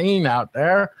people in pain out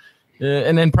there.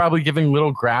 And then probably giving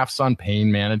little graphs on pain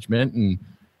management. And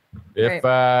if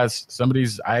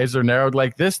somebody's eyes are narrowed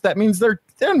like this, that means they're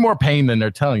in more pain than they're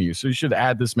telling you. So you should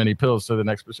add this many pills to the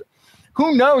next person.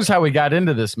 Who knows how we got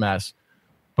into this mess?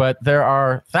 But there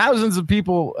are thousands of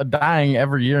people dying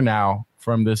every year now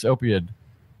from this opioid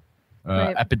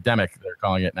epidemic, they're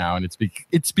calling it now. And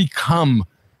it's become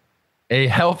a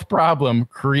health problem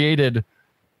facilitated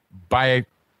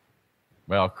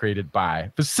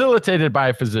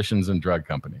by physicians and drug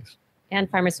companies. And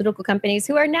pharmaceutical companies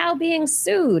who are now being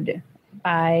sued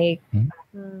by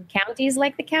counties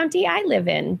like the county I live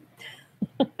in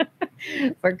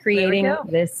for creating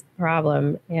this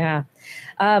problem. Yeah.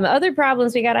 Other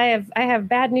problems we got. I have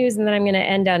bad news, and then I'm going to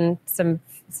end on some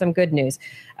good news.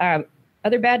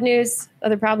 Other bad news,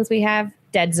 other problems we have: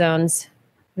 dead zones.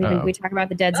 We talk about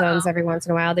the dead zones every once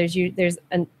in a while. There's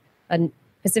a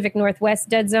Pacific Northwest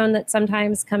dead zone that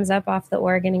sometimes comes up off the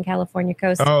Oregon and California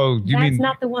coast. Oh, that's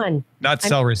not the one. Not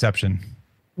cell reception.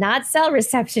 Not cell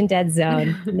reception dead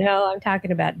zone. No, I'm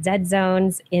talking about dead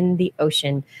zones in the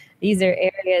ocean. These are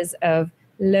areas of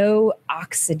low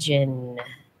oxygen.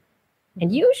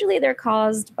 And usually they're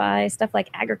caused by stuff like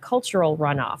agricultural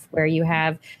runoff, where you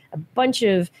have a bunch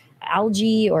of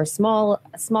algae or small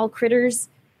critters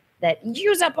that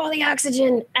use up all the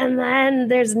oxygen, and then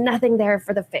there's nothing there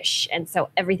for the fish. And so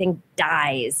everything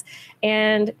dies.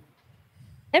 And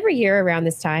every year around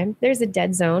this time, there's a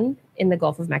dead zone in the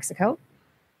Gulf of Mexico.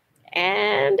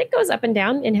 And it goes up and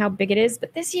down in how big it is.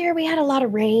 But this year we had a lot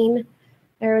of rain.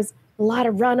 There was a lot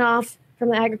of runoff from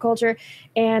the agriculture.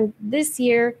 And this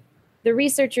year, the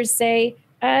researchers say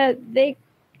they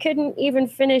couldn't even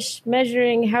finish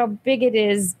measuring how big it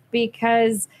is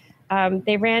because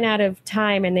they ran out of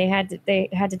time and they had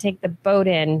to take the boat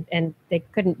in and they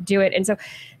couldn't do it. And so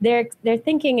they're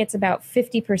thinking it's about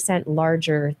 50%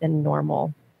 larger than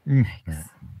normal.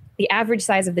 The average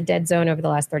size of the dead zone over the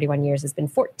last 31 years has been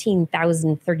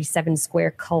 14,037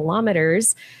 square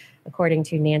kilometers, according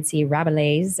to Nancy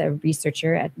Rabelais, a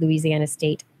researcher at Louisiana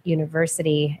State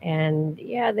University. And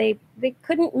yeah, they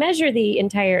couldn't measure the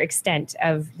entire extent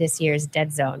of this year's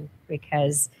dead zone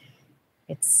because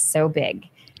it's so big.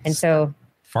 And so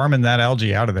farming that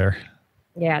algae out of there.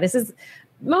 Yeah, this is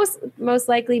most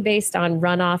likely based on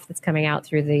runoff that's coming out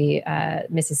through the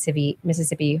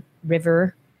Mississippi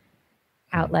River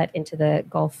outlet into the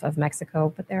Gulf of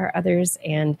Mexico, but there are others.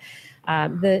 And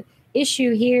the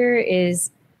issue here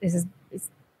is it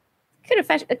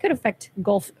could affect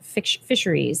Gulf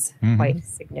fisheries quite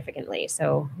significantly.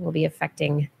 So we'll be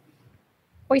affecting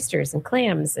oysters and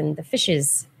clams and the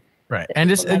fishes. Right. And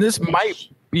this might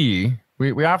be,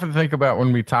 we often think about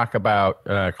when we talk about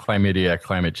chlamydia,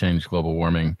 climate change, global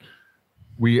warming,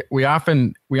 we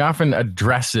often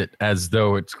address it as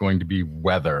though it's going to be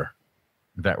weather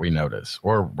that we notice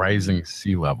or rising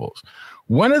sea levels.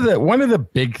 One of the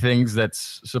big things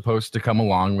that's supposed to come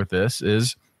along with this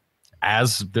is,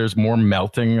 as there's more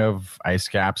melting of ice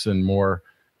caps and more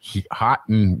hot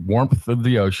and warmth of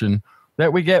the ocean,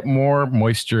 that we get more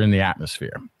moisture in the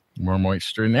atmosphere. More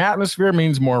moisture in the atmosphere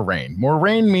means more rain. More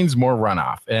rain means more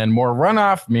runoff. And more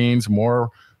runoff means more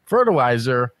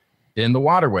fertilizer in the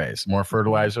waterways. More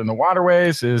fertilizer in the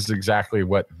waterways is exactly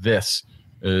what this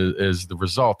is the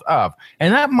result of.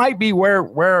 And that might be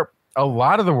where a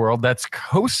lot of the world that's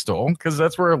coastal, because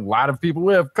that's where a lot of people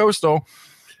live, coastal,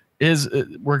 is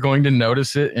we're going to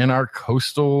notice it in our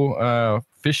coastal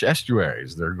fish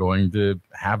estuaries. They're going to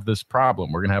have this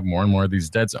problem. We're going to have more and more of these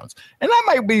dead zones. And that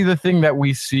might be the thing that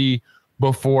we see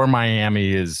before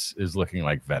Miami is looking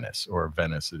like Venice, or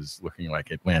Venice is looking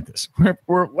like Atlantis.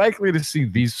 We're likely to see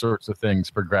these sorts of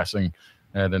things progressing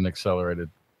at an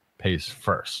accelerated pace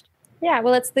first. Yeah,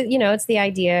 well, it's the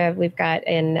idea we've got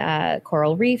in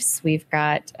coral reefs. We've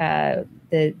got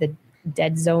the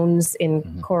dead zones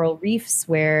in coral reefs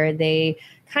where they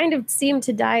kind of seem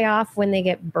to die off when they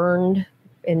get burned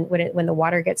and when the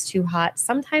water gets too hot.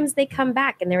 Sometimes they come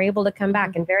back and they're able to come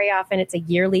back, and very often it's a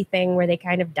yearly thing where they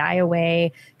kind of die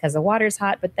away because the water's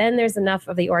hot, but then there's enough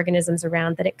of the organisms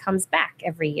around that it comes back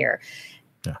every year.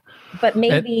 Yeah. But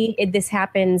maybe this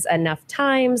happens enough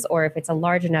times, or if it's a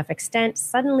large enough extent,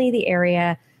 suddenly the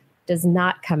area does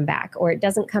not come back, or it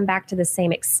doesn't come back to the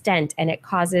same extent, and it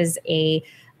causes a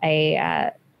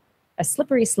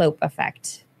slippery slope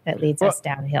effect that leads us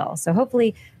downhill. So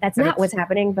hopefully that's not what's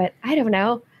happening, but I don't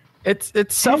know. It's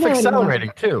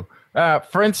self-accelerating too.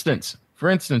 For instance,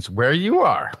 where you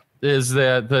are is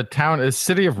the town is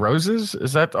City of Roses.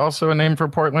 Is that also a name for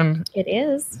Portland? It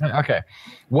is. Okay.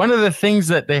 One of the things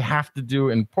that they have to do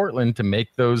in Portland to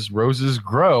make those roses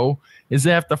grow is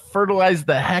they have to fertilize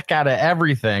the heck out of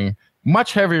everything,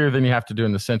 much heavier than you have to do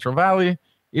in the Central Valley,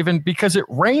 even because it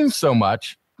rains so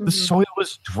much. The soil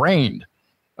is drained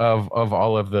of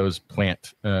all of those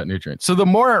plant nutrients. So the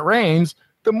more it rains,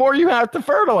 the more you have to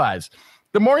fertilize.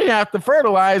 The more you have to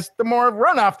fertilize, the more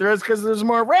runoff there is because there's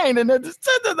more rain, and it's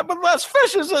less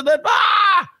fishes in it.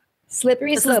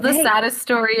 Slippery slope. This is the saddest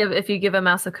story of if you give a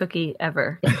mouse a cookie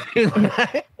ever.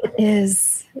 It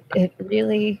is. It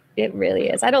really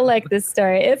is. I don't like this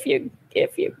story.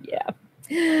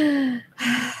 Yeah.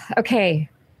 Okay.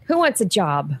 Who wants a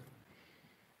job?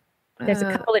 There's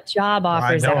a couple of job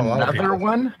offers. Another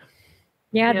one?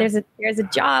 Yeah, there's a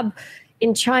job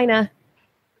in China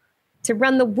to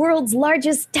run the world's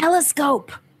largest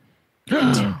telescope.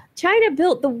 China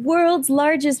built the world's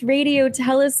largest radio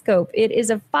telescope. It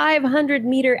is a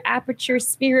 500-meter aperture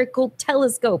spherical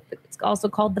telescope. It's also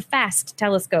called the FAST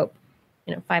telescope.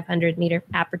 500-meter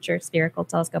aperture spherical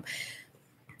telescope.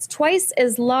 It's twice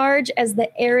as large as the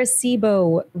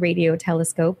Arecibo radio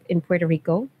telescope in Puerto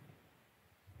Rico.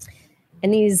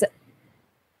 And these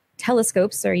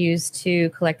telescopes are used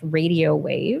to collect radio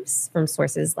waves from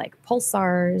sources like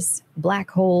pulsars,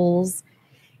 black holes,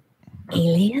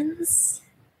 aliens.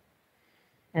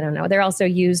 I don't know. They're also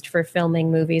used for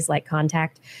filming movies like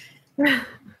Contact.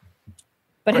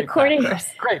 But great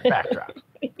backdrop.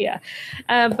 Yeah.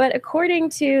 But according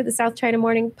to the South China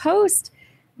Morning Post,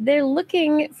 they're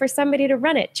looking for somebody to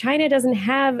run it. China doesn't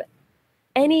have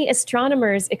any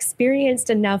astronomers experienced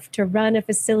enough to run a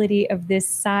facility of this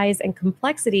size and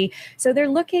complexity. So they're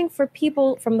looking for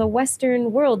people from the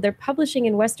Western world. They're publishing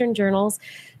in Western journals,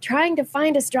 trying to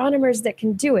find astronomers that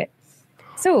can do it.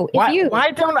 So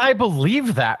why don't I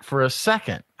believe that for a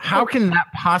second? How can that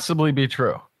possibly be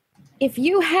true? If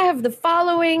you have the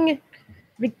following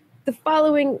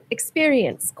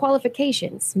experience,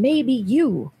 qualifications, maybe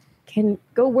you can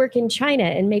go work in China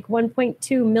and make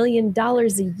 $1.2 million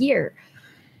a year.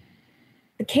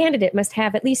 The candidate must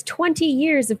have at least 20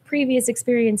 years of previous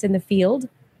experience in the field,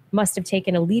 must have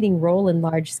taken a leading role in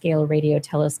large-scale radio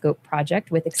telescope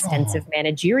project with extensive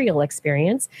managerial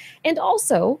experience, and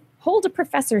also hold a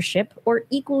professorship or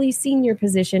equally senior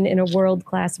position in a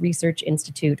world-class research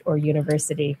institute or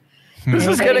university. This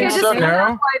is getting so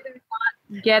narrow.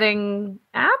 getting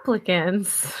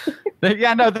applicants.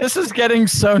 Yeah, no, this is getting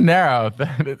so narrow.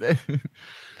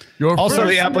 Your Also, first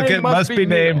the applicant name must be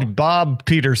Neil. named Bob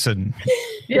Peterson.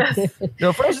 Yes.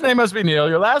 Your first name must be Neil.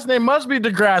 Your last name must be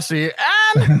Degrassi.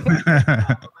 And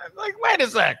like, wait a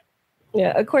sec.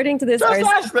 Yeah, according to this, Just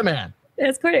ask the man.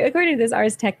 according to this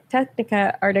Ars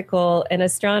Technica article, an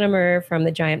astronomer from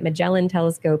the giant Magellan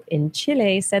telescope in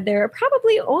Chile said there are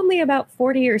probably only about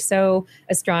 40 or so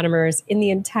astronomers in the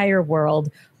entire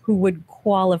world who would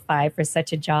qualify for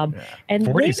such a job. Yeah. And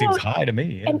 40 they seems don't- high to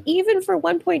me. Yeah. And even for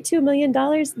 $1.2 million,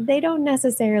 they don't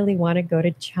necessarily want to go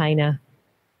to China.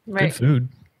 Good Right. food.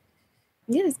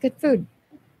 Yeah, it's good food.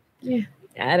 Yeah,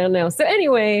 I don't know. So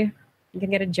anyway, you can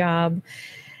get a job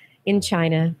in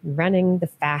China running the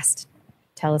FAST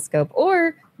telescope,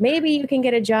 or maybe you can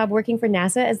get a job working for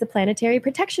NASA as the planetary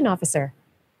protection officer.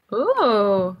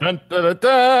 Ooh. Dun, dun, dun,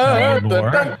 dun,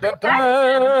 dun, dun, dun,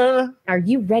 dun. Are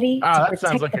you ready Ah, to that protect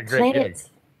sounds like the a great planet? gig.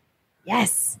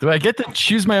 Yes. Do I get to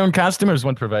choose my own costume, or is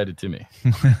one provided to me?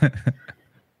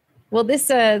 Well, this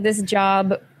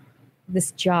job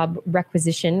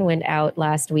requisition went out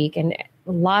last week, and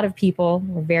a lot of people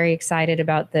were very excited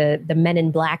about the Men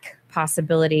in Black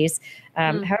possibilities.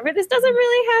 However, this doesn't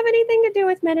really have anything to do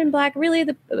with Men in Black. Really,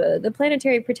 the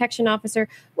planetary protection officer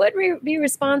would be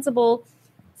responsible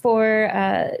for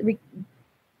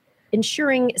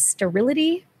ensuring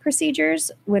sterility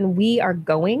procedures when we are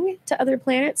going to other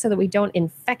planets, so that we don't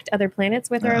infect other planets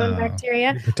with our own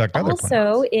bacteria. Protect other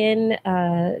Also,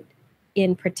 planets.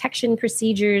 in protection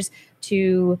procedures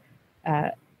to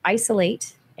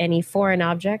isolate any foreign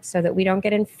objects so that we don't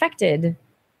get infected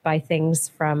by things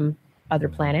from other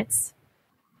planets.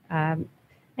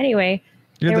 Anyway,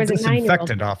 You're there the was a 9-year-old.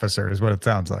 disinfectant officer, is what it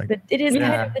sounds like. But it is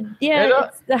Yeah.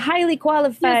 it's the highly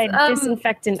qualified Yes,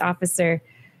 disinfectant officer.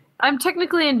 I'm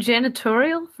technically in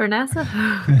janitorial for NASA.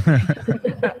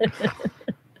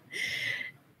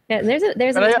 Yeah, and there's an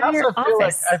But I entire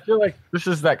also feel like office. this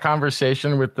is that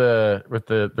conversation with the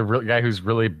real guy who's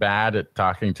really bad at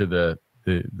talking to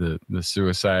the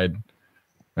suicide.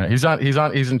 He's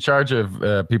in charge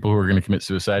of people who are going to commit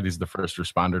suicide. He's the first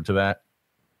responder to that,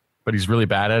 but he's really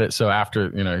bad at it. So after,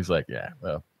 he's like, yeah,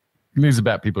 well, the news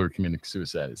about people who are committing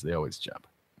suicide is they always jump.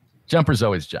 Jumpers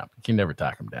always jump. You can never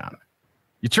talk them down.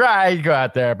 You try, you go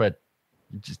out there, but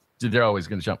they're always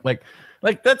going to jump. Like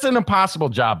that's an impossible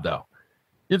job, though.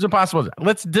 It's impossible.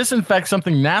 Let's disinfect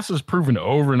something NASA's proven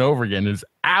over and over again is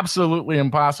absolutely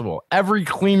impossible. Every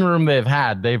clean room they've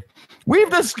had, we've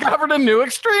discovered a new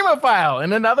extremophile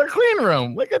in another clean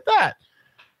room. Look at that.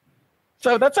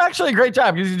 So that's actually a great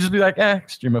job, because you just be like,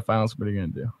 extremophiles, what are you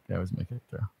going to do? You always make it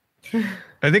through.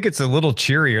 I think it's a little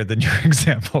cheerier than your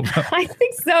example, though. I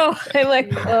think so. I'm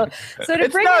like, so to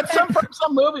It's bring not it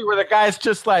some movie where the guy's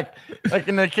just like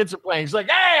and the kids are playing. He's like,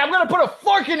 hey, I'm going to put a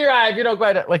fork in your eye if you don't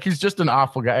quite. Like, he's just an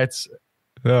awful guy.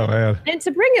 Oh, man. And to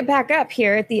bring it back up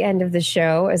here at the end of the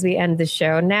show, as we end the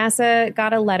show, NASA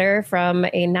got a letter from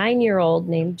a 9-year-old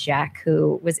named Jack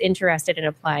who was interested in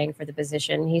applying for the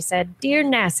position. He said, "Dear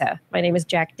NASA, my name is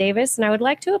Jack Davis, and I would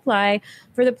like to apply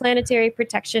for the Planetary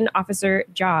Protection Officer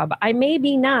job. I may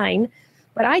be 9,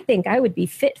 but I think I would be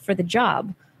fit for the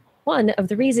job. One of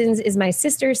the reasons is my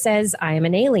sister says I am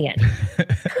an alien.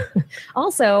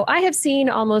 Also, I have seen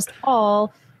almost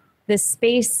all the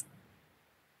space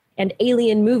and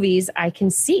alien movies I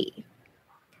can see.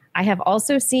 I have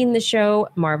also seen the show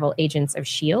Marvel Agents of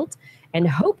S.H.I.E.L.D. and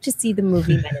hope to see the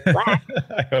movie Men in Black.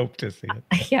 I hope to see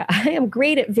it. Yeah, I am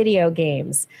great at video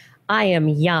games. I am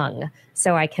young,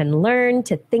 so I can learn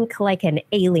to think like an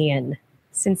alien.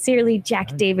 Sincerely,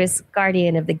 Jack Davis,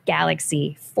 Guardian of the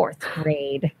Galaxy, 4th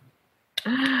grade."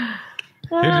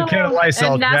 Here's your can of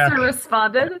Lysol, And NASA Jack.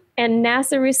 responded. And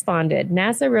NASA responded.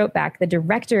 NASA wrote back, the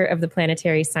director of the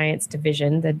Planetary Science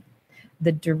Division,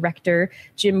 the director,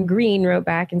 Jim Green, wrote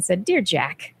back and said, "Dear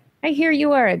Jack, I hear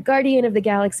you are a guardian of the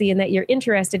galaxy and that you're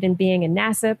interested in being a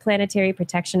NASA Planetary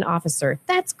Protection Officer.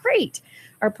 That's great.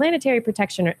 Our Planetary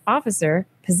Protection Officer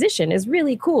position is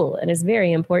really cool and is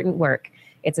very important work.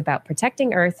 It's about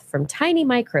protecting Earth from tiny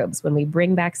microbes when we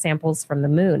bring back samples from the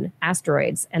moon,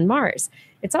 asteroids, and Mars.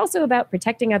 It's also about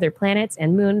protecting other planets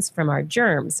and moons from our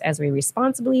germs as we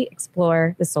responsibly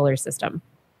explore the solar system.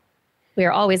 We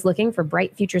are always looking for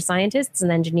bright future scientists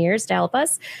and engineers to help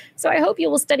us, so I hope you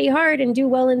will study hard and do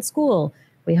well in school.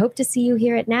 We hope to see you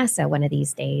here at NASA one of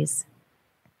these days."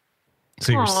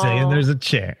 So you're Aw. saying there's a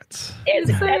chance. That's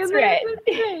Saying right. there's a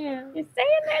chance. You're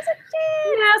saying there's a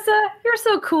chance. NASA, you're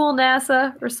so cool,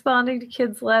 NASA, responding to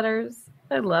kids' letters.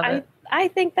 I love it. I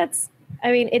think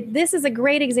this is a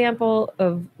great example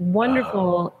of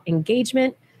wonderful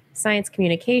engagement science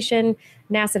communication.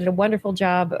 NASA did a wonderful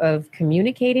job of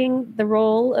communicating the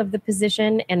role of the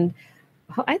position, and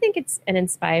I think it's an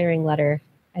inspiring letter.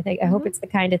 I hope it's the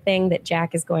kind of thing that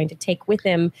Jack is going to take with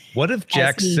him. What if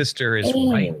Jack's sister is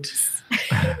right?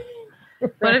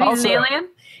 What if he's an alien?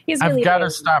 I've got to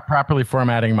stop properly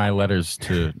formatting my letters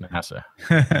to NASA.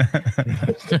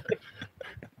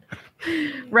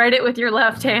 Write it with your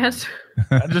left hand.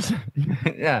 Write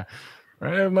it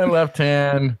with my left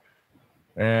hand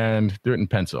and do it in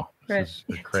pencil. Right.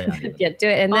 Crayon. Yeah, do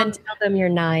it, and then tell them you're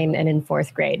 9 and in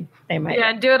 4th grade. They might.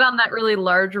 Yeah, do it on that really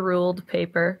large ruled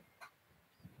paper.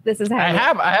 This is how I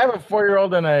have a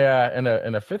 4-year-old and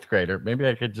a 5th grader. Maybe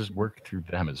I could just work through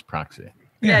them as proxy.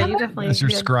 Yeah, you definitely. As your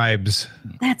scribes.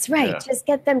 That's right. Yeah. Just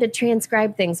get them to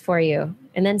transcribe things for you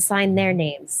and then sign their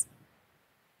names.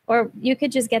 Or you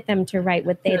could just get them to write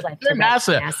what they'd like to write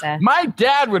for NASA. My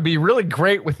dad would be really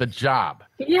great with a job.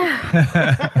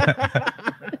 Yeah.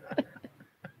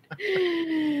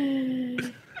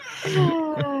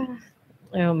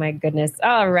 Oh my goodness.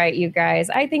 All right, you guys.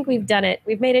 I think we've done it.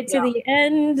 We've made it to the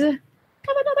end of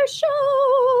another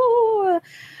show.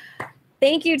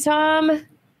 Thank you, Tom,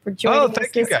 for joining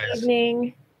us this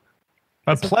evening.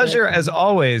 A pleasure as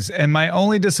always. And my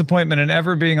only disappointment in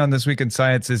ever being on This Week in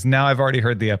Science is now I've already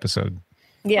heard the episode.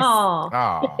 Yes.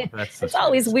 Oh, that's it's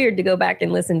always weird to go back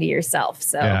and listen to yourself.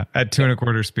 So yeah, at 2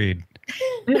 1/4 speed.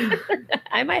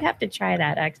 I might have to try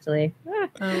that actually.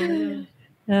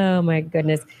 Oh my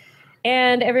goodness.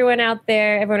 And everyone out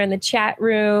there, everyone in the chat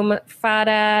room,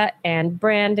 Fada and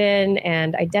Brandon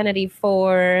and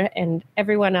Identity4 and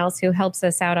everyone else who helps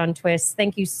us out on TWIS,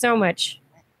 thank you so much.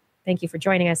 Thank you for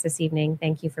joining us this evening.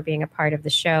 Thank you for being a part of the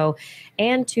show.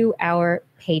 And to our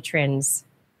patrons,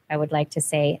 I would like to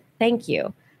say thank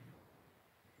you.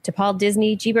 To Paul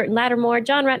Disney, G. Burton Lattimore,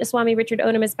 John Ratnaswamy, Richard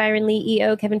Onemus, Byron Lee,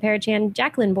 E.O., Kevin Parachan,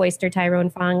 Jacqueline Boyster, Tyrone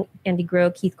Fong, Andy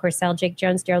Groh, Keith Corsell, Jake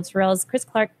Jones, Gerald Sorrells, Chris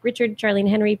Clark, Richard, Charlene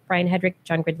Henry, Brian Hedrick,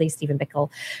 John Gridley, Stephen Bickle,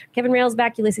 Kevin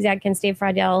Railsback, Ulysses Adkins, Dave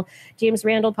Friedel, James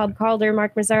Randall, Bob Calder,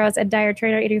 Mark Mazzaros, Ed Dyer,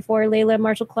 Trainer 84, Layla,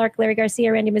 Marshall Clark, Larry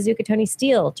Garcia, Randy Mazuka, Tony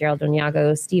Steele, Gerald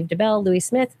Onyago, Steve DeBell, Louis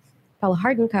Smith, Paula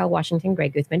Harden, Kyle Washington,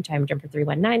 Greg Guthman, Time Jumper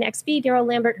 319, XB, Daryl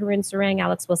Lambert, Harun Sarang,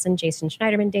 Alex Wilson, Jason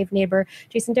Schneiderman, Dave Neighbor,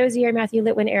 Jason Dozier, Matthew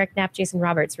Litwin, Eric Knapp, Jason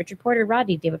Roberts, Richard Porter,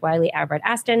 Rodney, David Wiley, Albert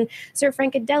Aston, Sir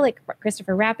Frankadelic,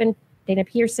 Christopher Rappin, Dana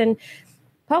Pearson,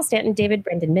 Paul Stanton, David,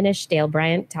 Brendan Minish, Dale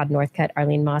Bryant, Todd Northcutt,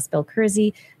 Arlene Moss, Bill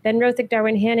Kersey, Ben Rothick,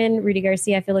 Darwin Hannon, Rudy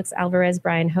Garcia, Felix Alvarez,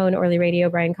 Brian Hone, Orly Radio,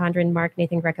 Brian Condren, Mark,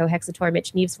 Nathan Greco, Hexator,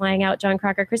 Mitch Neves, Flying Out, John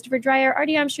Crocker, Christopher Dreyer,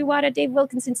 Artyom Shuwata, Dave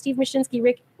Wilkinson, Steve Mashinsky,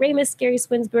 Rick Ramus, Gary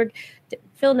Swinsburg,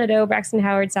 Phil Nadeau, Braxton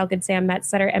Howard, Sal Good Sam, Matt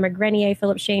Sutter, Emma Grenier,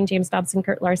 Philip Shane, James Dobson,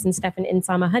 Kurt Larson, Stefan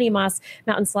Insama, Honey Moss,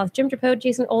 Mountain Sloth, Jim Trapode,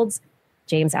 Jason Olds,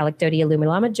 James Alec Doty,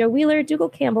 Illuminama, Joe Wheeler, Dougal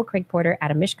Campbell, Craig Porter,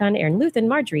 Adam Mishkan, Aaron Luthen,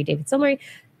 Marjorie, David Silmery,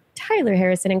 Tyler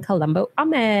Harrison, and Columbo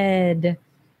Ahmed.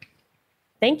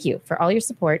 Thank you for all your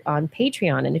support on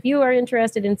Patreon. And if you are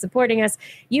interested in supporting us,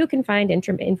 you can find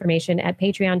information at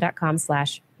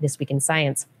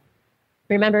patreon.com/thisweekinscience.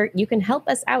 Remember, you can help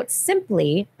us out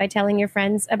simply by telling your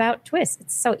friends about TWIS.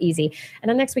 It's so easy.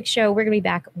 And on next week's show, we're going to be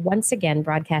back once again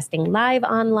broadcasting live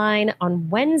online on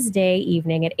Wednesday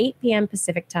evening at 8 p.m.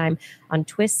 Pacific time on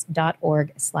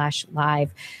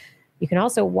twis.org/live. You can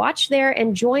also watch there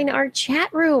and join our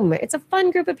chat room. It's a fun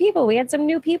group of people. We had some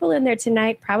new people in there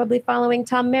tonight, probably following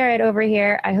Tom Merritt over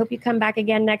here. I hope you come back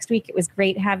again next week. It was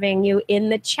great having you in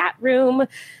the chat room.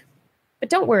 But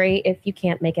don't worry if you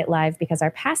can't make it live, because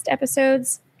our past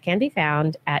episodes can be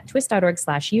found at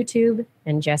twis.org/YouTube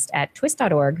and just at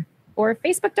twis.org or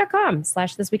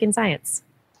facebook.com/thisweekinscience.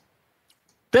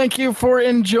 Thank you for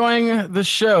enjoying the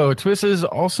show. TWIS is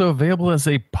also available as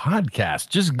a podcast.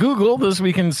 Just Google This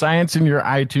Week in Science in your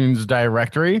iTunes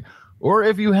directory, or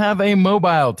if you have a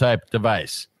mobile type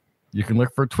device, you can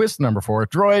look for TWIS #4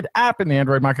 Droid app in the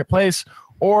Android marketplace,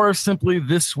 or simply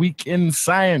This Week in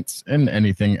Science in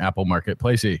anything Apple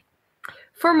marketplacey.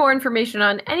 For more information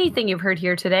on anything you've heard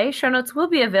here today, show notes will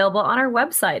be available on our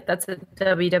website. That's at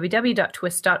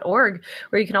www.twis.org,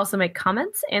 where you can also make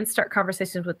comments and start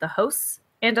conversations with the hosts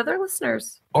and other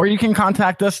listeners. Or you can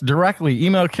contact us directly.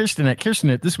 Email Kirsten at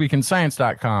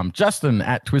thisweekinscience.com, Justin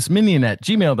at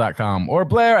twistminion@gmail.com, or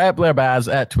Blair at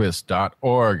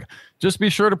blairbaz@twist.org. Just be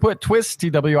sure to put TWIS,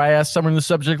 TWIS, somewhere in the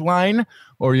subject line,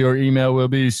 or your email will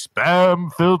be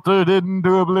spam filtered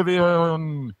into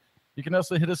oblivion. You can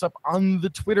also hit us up on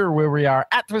the Twitter, where we are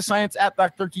at TWIS Science, at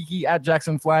Dr. Kiki, at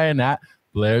Jackson Fly, and at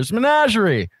Blair's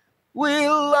Menagerie. We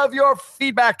love your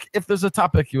feedback. If there's a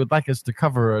topic you would like us to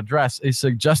cover or address, a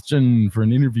suggestion for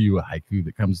an interview, a haiku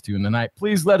that comes to you in the night,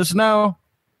 please let us know.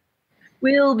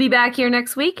 We'll be back here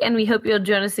next week, and we hope you'll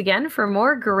join us again for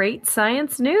more great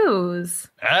science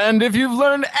news. And if you've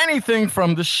learned anything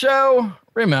from the show,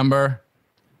 remember,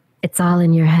 It's all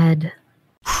in your head.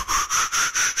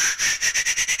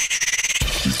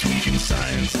 This week in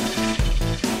science.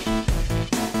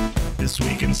 This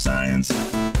week in science.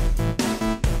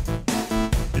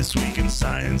 This week in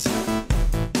science.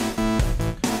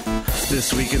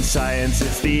 This week in science,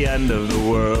 it's the end of the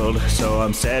world. So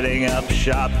I'm setting up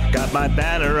shop, got my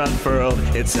banner unfurled.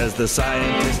 It says the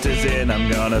scientist is in, I'm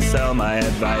gonna sell my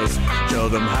advice. Show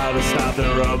them how to stop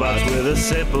the robots with a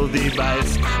simple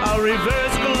device. I'll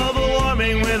reverse global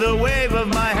warming with a wave of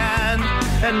my hand.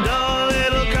 And all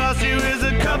it'll cost you is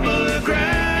a couple of grand.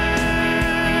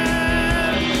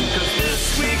 'Cause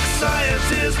this week's science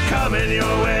is coming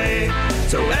your way.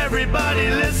 So everybody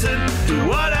listen to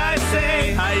what I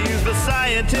say. I use the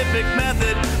scientific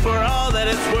method for all that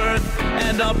it's worth.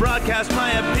 And I'll broadcast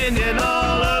my opinion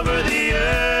all over the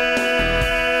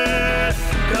earth.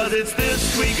 'Cause it's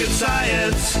This Week in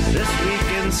Science. This Week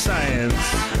in Science.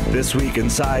 This Week in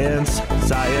Science.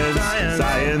 Science.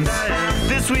 Science.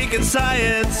 This Week in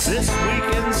Science. This Week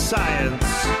in Science.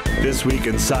 This Week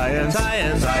in Science.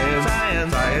 Science. Science.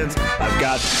 Science. I've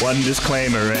got one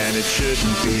disclaimer and it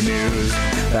shouldn't be news.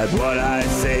 That what I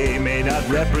say may not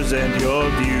represent your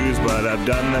views. But I've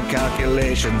done the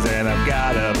calculations and I've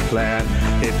got a plan.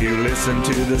 If you listen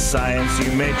to the science,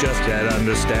 you may just yet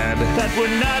understand that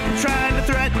we're not trying to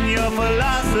threaten your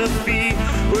philosophy.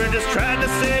 We're just trying to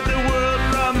save the world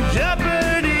from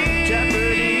jeopardy.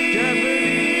 Jeopardy.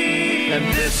 Jeopardy.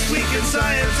 And This Week in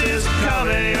Science is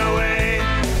coming your way.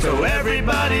 So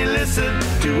everybody listen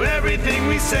to everything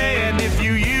we say. And if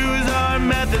you use our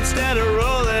method instead of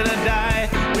rolling a die,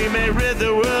 we may rid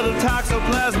the world of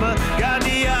toxoplasma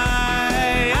gondii.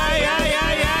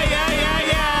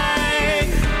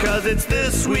 'Cause it's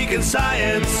This Week in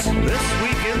Science. This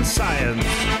Week in Science.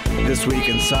 This Week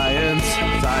in Science.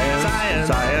 Science. Science.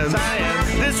 Science.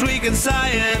 Science. This Week in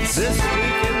Science. This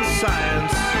Week in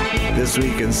Science. This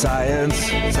Week in Science.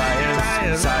 Science.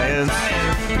 Science. Science.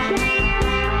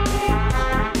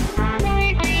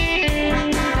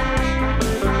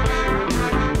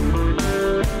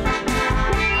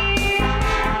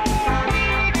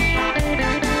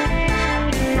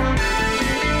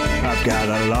 Got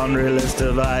a laundry list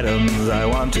of items I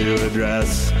want to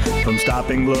address. From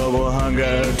stopping global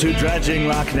hunger to dredging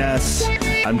Loch Ness.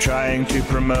 I'm trying to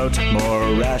promote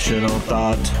more rational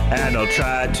thought. And I'll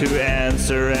try to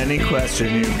answer any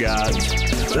question you've got.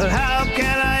 So how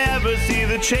can I ever see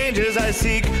the changes I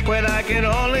seek when I can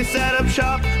only set up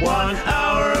shop 1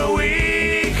 hour a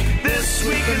week? This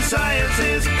Week in Science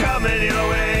is coming your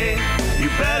way. You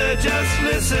better just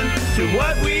listen to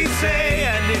what we say.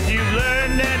 And if you've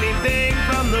learned anything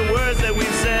from the words that we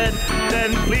said,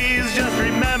 then please just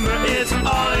remember it's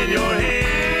all in your head.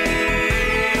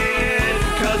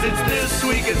 'Cause it's This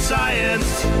Week in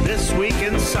Science. This Week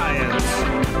in Science.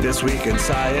 This Week in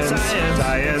Science. Science.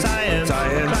 Science. Science.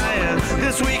 Science. Science.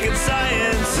 This Week in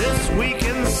Science. This Week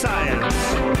in Science.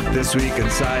 This Week in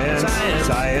Science. Science.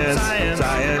 Science. Science.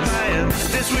 Science.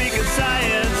 This Week in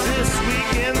Science. This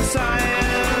Week in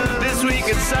Science. This Week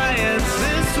in Science.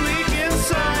 This Week in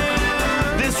Science.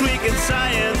 This Week in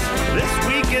Science. This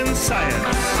Week in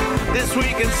Science. This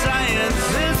Week in Science.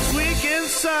 This Week in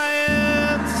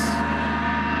Science.